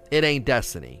aspect, it ain't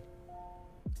Destiny.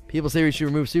 People say we should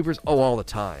remove supers. Oh, all the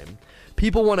time.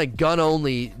 People want a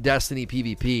gun-only Destiny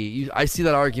PvP. I see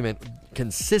that argument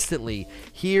consistently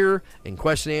here in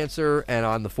question answer and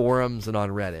on the forums and on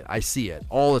Reddit. I see it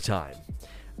all the time.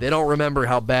 They don't remember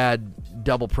how bad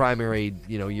double primary,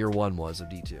 year one was of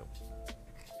D2.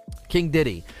 King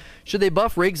Diddy. Should they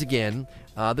buff rigs again?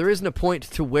 There isn't a point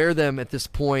to wear them at this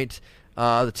point.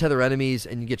 The tether enemies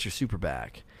and you get your super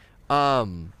back. I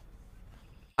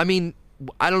mean,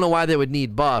 I don't know why they would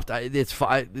need buffed.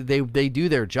 They do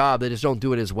their job. They just don't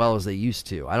do it as well as they used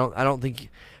to. I don't think,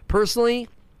 personally,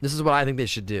 this is what I think they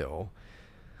should do.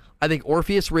 I think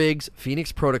Orpheus Rigs,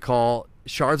 Phoenix Protocol,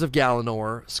 Shards of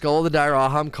Galanor, Skull of the Dire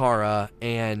Ahamkara,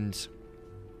 and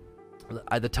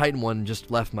the Titan one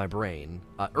just left my brain.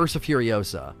 Ursa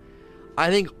Furiosa. I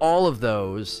think all of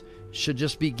those should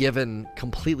just be given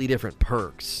completely different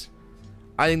perks.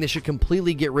 I think they should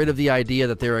completely get rid of the idea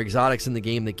that there are exotics in the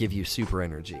game that give you super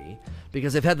energy.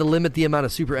 Because they've had to limit the amount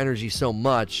of super energy so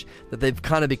much that they've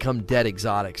kind of become dead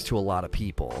exotics to a lot of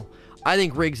people. I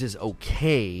think Riggs is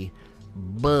okay,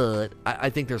 but I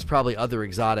think there's probably other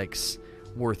exotics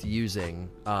worth using.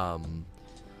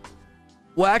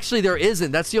 Well, actually, there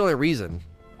isn't. That's the only reason.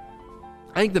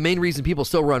 I think the main reason people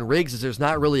still run Riggs is there's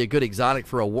not really a good exotic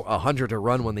for a hunter to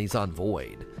run when he's on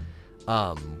Void.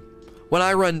 When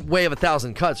I run Way of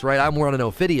 1,000 Cuts, right, I'm running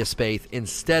Ophidius Faith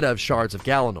instead of Shards of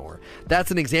Galanor. That's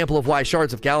an example of why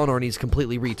Shards of Galanor needs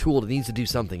completely retooled. It needs to do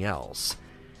something else.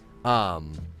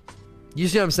 You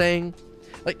see what I'm saying?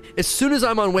 Like, as soon as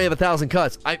I'm on Way of 1,000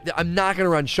 Cuts, I'm not going to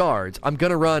run Shards. I'm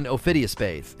going to run Ophidius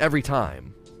Faith every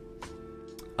time.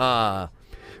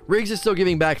 Riggs is still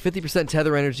giving back 50%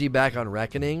 tether energy back on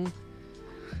Reckoning.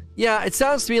 Yeah, it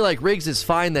sounds to me like Riggs is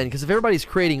fine then, because if everybody's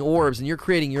creating orbs and you're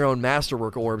creating your own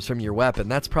masterwork orbs from your weapon,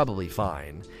 that's probably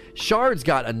fine. Shards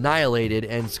got annihilated,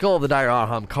 and Skull of the Dire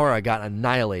Ahamkara got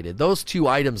annihilated. Those two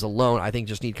items alone, I think,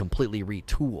 just need completely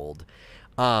retooled.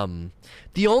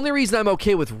 The only reason I'm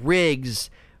okay with Riggs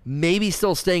maybe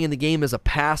still staying in the game as a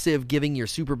passive, giving your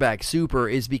super back super,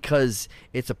 is because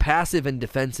it's a passive and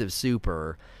defensive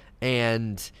super,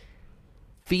 and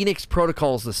Phoenix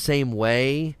Protocol's the same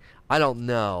way. I don't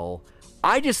know.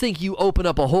 I just think you open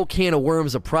up a whole can of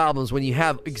worms of problems when you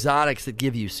have exotics that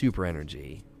give you super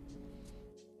energy.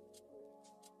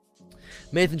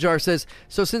 Nathan Jar says,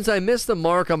 so since I missed the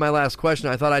mark on my last question,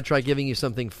 I thought I'd try giving you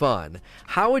something fun.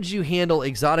 How would you handle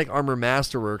exotic armor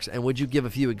masterworks, and would you give a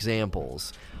few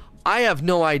examples? I have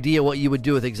no idea what you would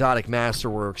do with exotic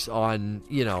masterworks on,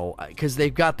 because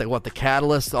they've got the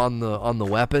catalyst on the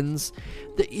weapons.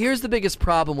 Here's the biggest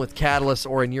problem with catalyst,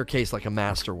 or in your case, like a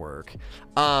masterwork.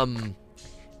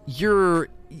 You're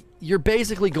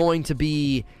basically going to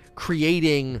be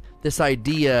creating this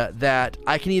idea that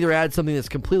I can either add something that's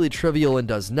completely trivial and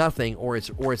does nothing, or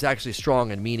it's actually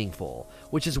strong and meaningful,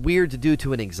 which is weird to do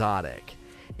to an exotic.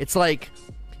 It's like,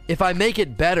 if I make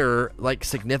it better, like,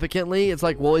 significantly, it's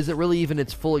like, well, is it really even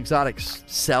its full exotic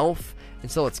self?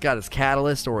 And so it's got its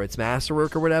catalyst or its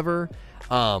masterwork or whatever.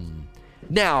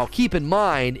 Now, keep in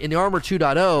mind, in Armor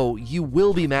 2.0, you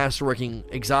will be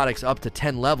masterworking exotics up to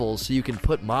 10 levels, so you can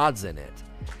put mods in it.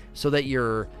 So that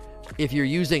if you're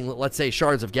using, let's say,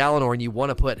 Shards of Galanor and you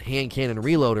want to put Hand Cannon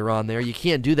Reloader on there, you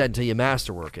can't do that until you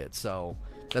masterwork it. So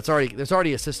there's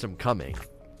already a system coming.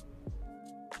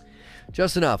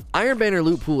 Just enough. Iron Banner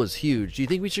loot pool is huge. Do you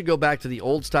think we should go back to the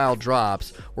old style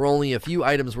drops where only a few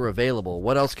items were available?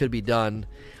 What else could be done?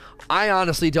 I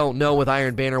honestly don't know with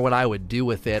Iron Banner what I would do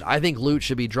with it. I think loot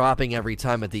should be dropping every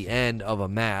time at the end of a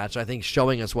match. I think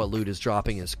showing us what loot is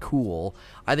dropping is cool.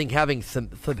 I think having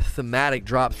thematic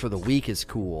drops for the week is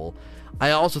cool.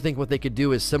 I also think what they could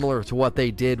do is similar to what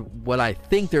they did, what I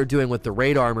think they're doing with the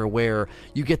raid armor, where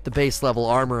you get the base level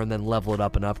armor and then level it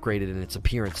up and upgrade it and its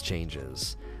appearance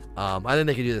changes. I think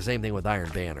they could do the same thing with Iron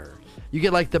Banner. You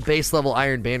get like the base level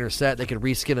Iron Banner set. They could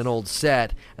reskin an old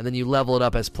set, and then you level it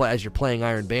up as you're playing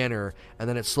Iron Banner, and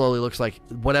then it slowly looks like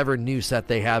whatever new set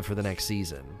they have for the next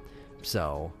season.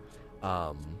 So,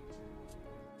 and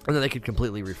then they could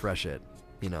completely refresh it,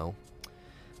 you know.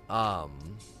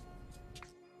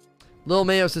 Lil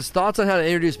Mayo says, thoughts on how to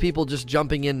introduce people just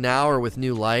jumping in now or with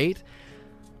New Light?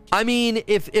 I mean,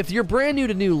 if you're brand new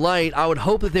to New Light, I would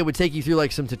hope that they would take you through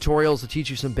like some tutorials to teach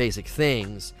you some basic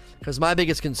things. Because my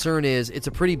biggest concern is it's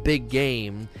a pretty big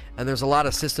game, and there's a lot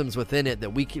of systems within it that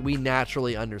we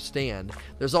naturally understand.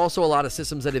 There's also a lot of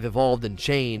systems that have evolved and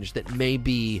changed that may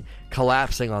be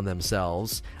collapsing on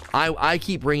themselves. I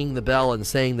keep ringing the bell and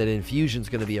saying that Infusion's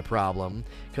going to be a problem,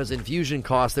 because Infusion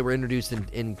costs that were introduced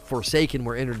in Forsaken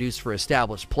were introduced for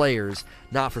established players,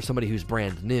 not for somebody who's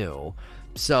brand new.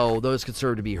 So those could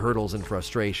serve to be hurdles and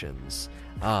frustrations.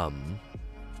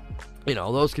 You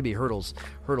know, those could be hurdles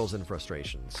and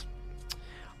frustrations.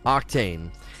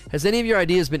 Octane, has any of your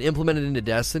ideas been implemented into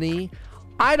Destiny?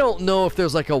 I don't know if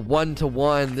there's like a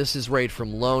one-to-one, this is right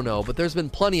from Lono, but there's been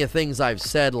plenty of things I've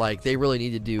said like they really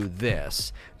need to do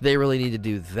this, they really need to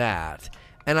do that.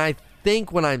 And I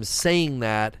think when I'm saying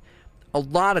that, a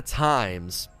lot of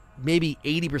times, maybe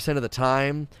 80% of the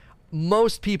time,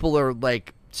 most people are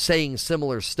like saying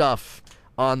similar stuff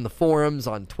on the forums,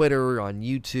 on Twitter, on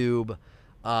YouTube.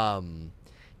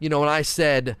 You know, when I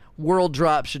said world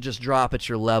drops should just drop at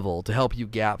your level to help you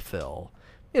gap fill,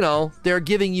 you know, they're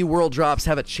giving you world drops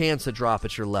have a chance to drop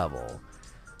at your level.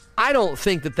 I don't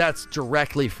think that that's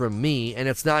directly from me, and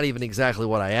it's not even exactly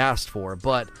what I asked for,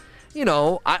 but, you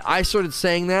know, I started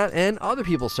saying that, and other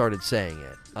people started saying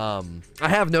it. I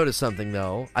have noticed something,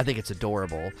 though. I think it's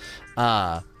adorable.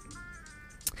 I'll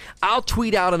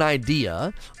tweet out an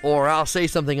idea, or I'll say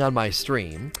something on my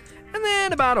stream, and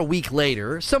then about a week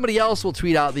later, somebody else will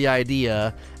tweet out the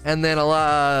idea, and then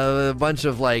a bunch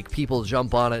of like people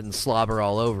jump on it and slobber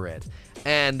all over it.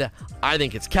 And I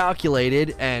think it's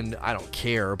calculated, and I don't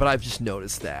care, but I've just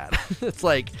noticed that. It's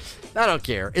like, I don't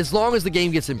care. As long as the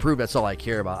game gets improved, that's all I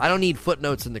care about. I don't need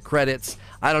footnotes in the credits.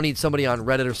 I don't need somebody on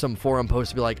Reddit or some forum post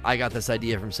to be like, I got this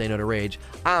idea from Say No to Rage.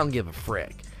 I don't give a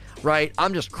frick. Right?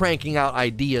 I'm just cranking out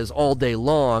ideas all day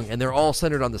long, and they're all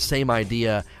centered on the same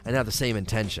idea and have the same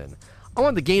intention. I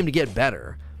want the game to get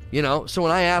better, you know? So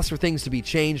when I ask for things to be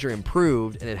changed or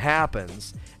improved, and it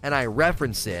happens, and I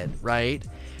reference it, right?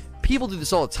 People do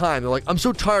this all the time. They're like, I'm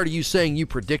so tired of you saying you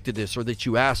predicted this or that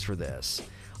you asked for this.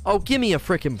 Oh, give me a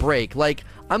frickin' break. Like,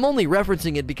 I'm only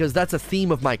referencing it because that's a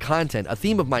theme of my content. A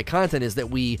theme of my content is that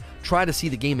we try to see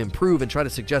the game improve and try to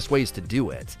suggest ways to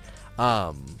do it.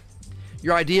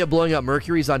 Your idea of blowing up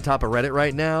Mercury's on top of Reddit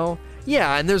right now?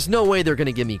 Yeah, and there's no way they're going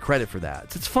to give me credit for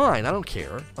that. It's fine. I don't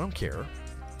care.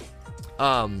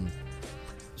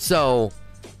 So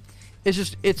it's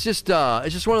just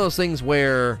one of those things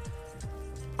where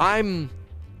I've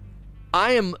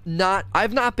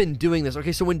not been doing this.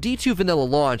 Okay, so when D2 Vanilla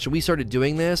launched and we started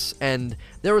doing this, and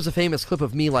there was a famous clip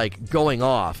of me like going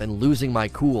off and losing my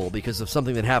cool because of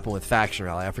something that happened with Faction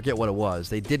Rally. I forget what it was.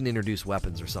 They didn't introduce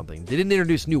weapons or something. They didn't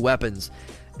introduce new weapons,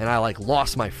 and I like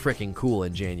lost my freaking cool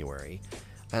in January.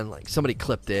 And like somebody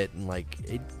clipped it, and like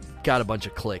it got a bunch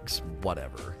of clicks,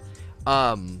 whatever.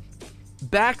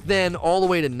 Back then all the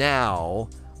way to now,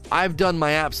 I've done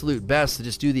my absolute best to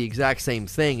just do the exact same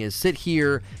thing, is sit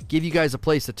here, give you guys a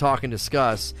place to talk and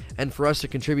discuss, and for us to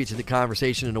contribute to the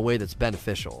conversation in a way that's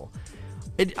beneficial.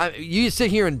 You sit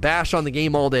here and bash on the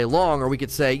game all day long, or we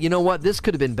could say, you know what, this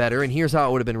could have been better, and here's how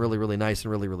it would have been really, really nice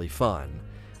and really, really fun.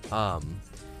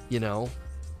 You know?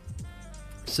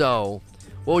 So,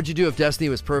 what would you do if Destiny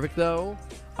was perfect, though?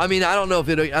 I mean, I don't know if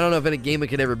any game it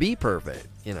could ever be perfect,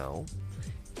 you know?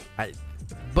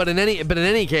 But in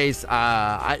any case,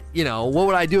 what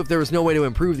would I do if there was no way to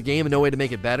improve the game and no way to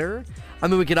make it better? I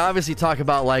mean, we could obviously talk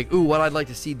about like, ooh, what I'd like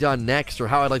to see done next, or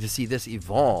how I'd like to see this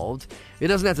evolved. It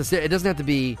doesn't have to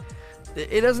be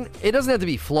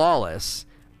flawless.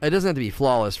 It doesn't have to be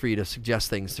flawless for you to suggest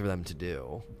things for them to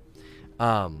do.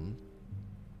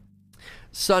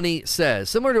 Sonny says,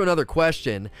 similar to another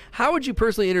question, how would you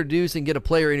personally introduce and get a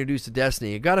player introduced to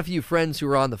Destiny? I got a few friends who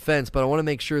are on the fence, but I want to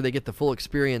make sure they get the full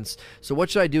experience. So what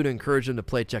should I do to encourage them to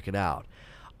play, check it out?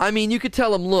 I mean, you could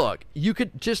tell them, look, you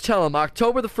could just tell them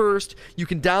October the 1st, you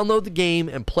can download the game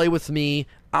and play with me.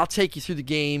 I'll take you through the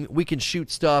game. We can shoot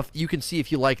stuff. You can see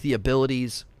if you like the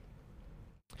abilities.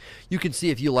 You can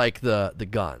see if you like the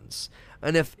guns.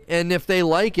 And if they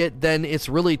like it, then it's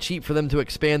really cheap for them to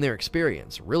expand their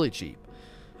experience. Really cheap.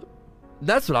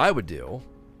 That's what I would do.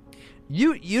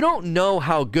 You don't know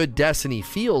how good Destiny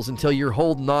feels until you're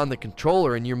holding on the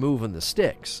controller and you're moving the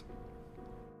sticks.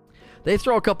 They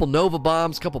throw a couple Nova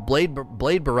bombs, a couple blade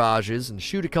barrages, and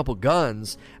shoot a couple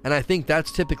guns, and I think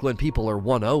that's typically when people are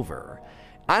won over.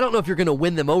 I don't know if you're going to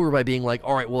win them over by being like,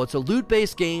 all right, well, it's a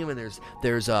loot-based game, and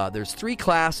there's 3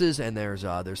 classes, and there's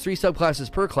 3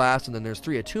 subclasses per class, and then there's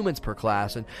 3 attunements per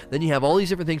class, and then you have all these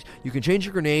different things. You can change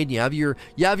your grenade, and you have your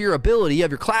ability, you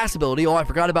have your class ability. Oh, I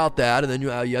forgot about that. And then you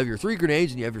have your 3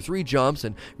 grenades, and you have your 3 jumps,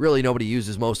 and really nobody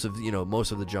uses most of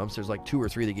the jumps. There's like 2 or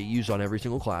 3 that get used on every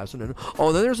single class, and then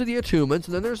then there's the attunements,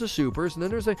 and then there's the supers, and then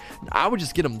there's I would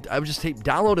just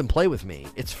download and play with me.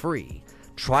 It's free.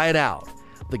 Try it out.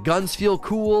 The guns feel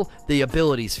cool. The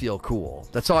abilities feel cool.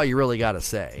 That's all you really got to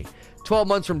say. 12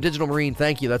 months from Digital Marine,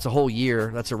 thank you. That's a whole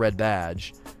year. That's a red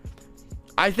badge.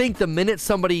 I think the minute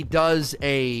somebody does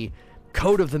a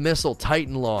Code of the Missile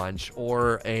Titan launch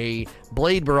or a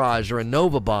Blade Barrage or a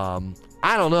Nova Bomb,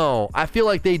 I don't know. I feel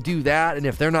like they do that, and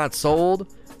if they're not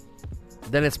sold,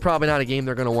 then it's probably not a game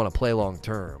they're going to want to play long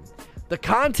term. The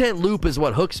content loop is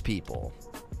what hooks people.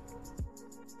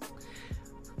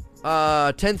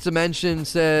 10th Dimension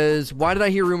says, why did I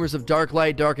hear rumors of Dark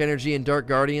Light, Dark Energy, and Dark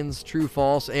Guardians? True,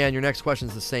 false? And your next question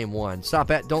is the same one.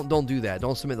 Don't do that.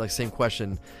 Don't submit the same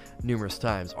question numerous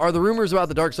times. Are the rumors about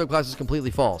the Dark subclasses completely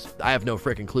false? I have no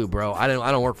freaking clue, bro. I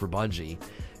don't work for Bungie.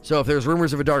 So if there's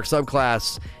rumors of a Dark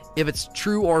subclass, if it's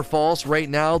true or false right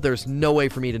now, there's no way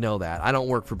for me to know that. I don't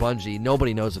work for Bungie.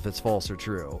 Nobody knows if it's false or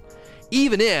true.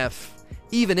 Even if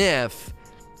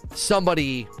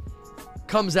somebody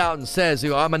comes out and says,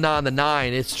 I'm a non the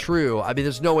 9, it's true. I mean,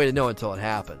 there's no way to know until it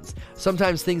happens.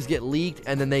 Sometimes things get leaked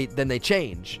and then they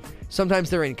change. Sometimes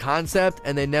they're in concept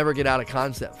and they never get out of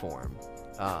concept form.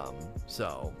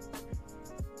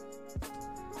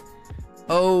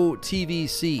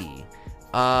 OTVC.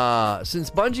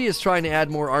 Since Bungie is trying to add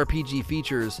more RPG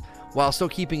features while still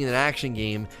keeping it an action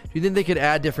game, do you think they could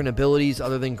add different abilities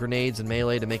other than grenades and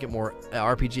melee to make it more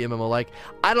RPG MMO-like?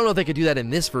 I don't know if they could do that in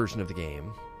this version of the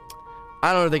game.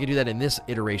 I don't know if they could do that in this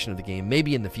iteration of the game.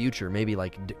 Maybe in the future. Maybe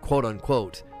like quote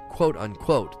unquote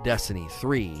Destiny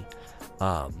 3.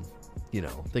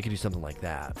 They could do something like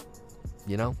that.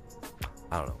 I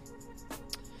don't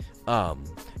know.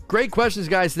 Great questions,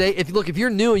 guys, today. If you're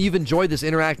new and you've enjoyed this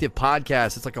interactive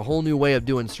podcast, it's like a whole new way of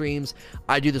doing streams.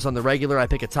 I do this on the regular. I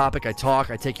pick a topic, I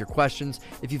talk, I take your questions.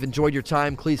 If you've enjoyed your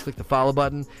time, please click the follow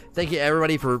button. Thank you,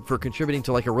 everybody, for contributing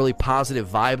to like a really positive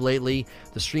vibe lately.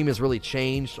 The stream has really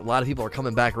changed. A lot of people are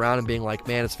coming back around and being like,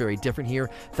 man, it's very different here.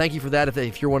 Thank you for that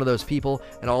if you're one of those people,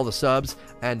 and all the subs.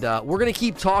 And we're going to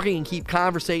keep talking and keep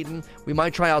conversating. We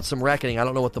might try out some Reckoning. I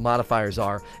don't know what the modifiers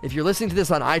are. If you're listening to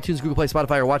this on iTunes, Google Play,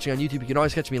 Spotify, or watching on YouTube, you can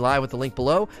always catch me live with the link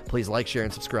below. Please like, share,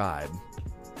 and subscribe.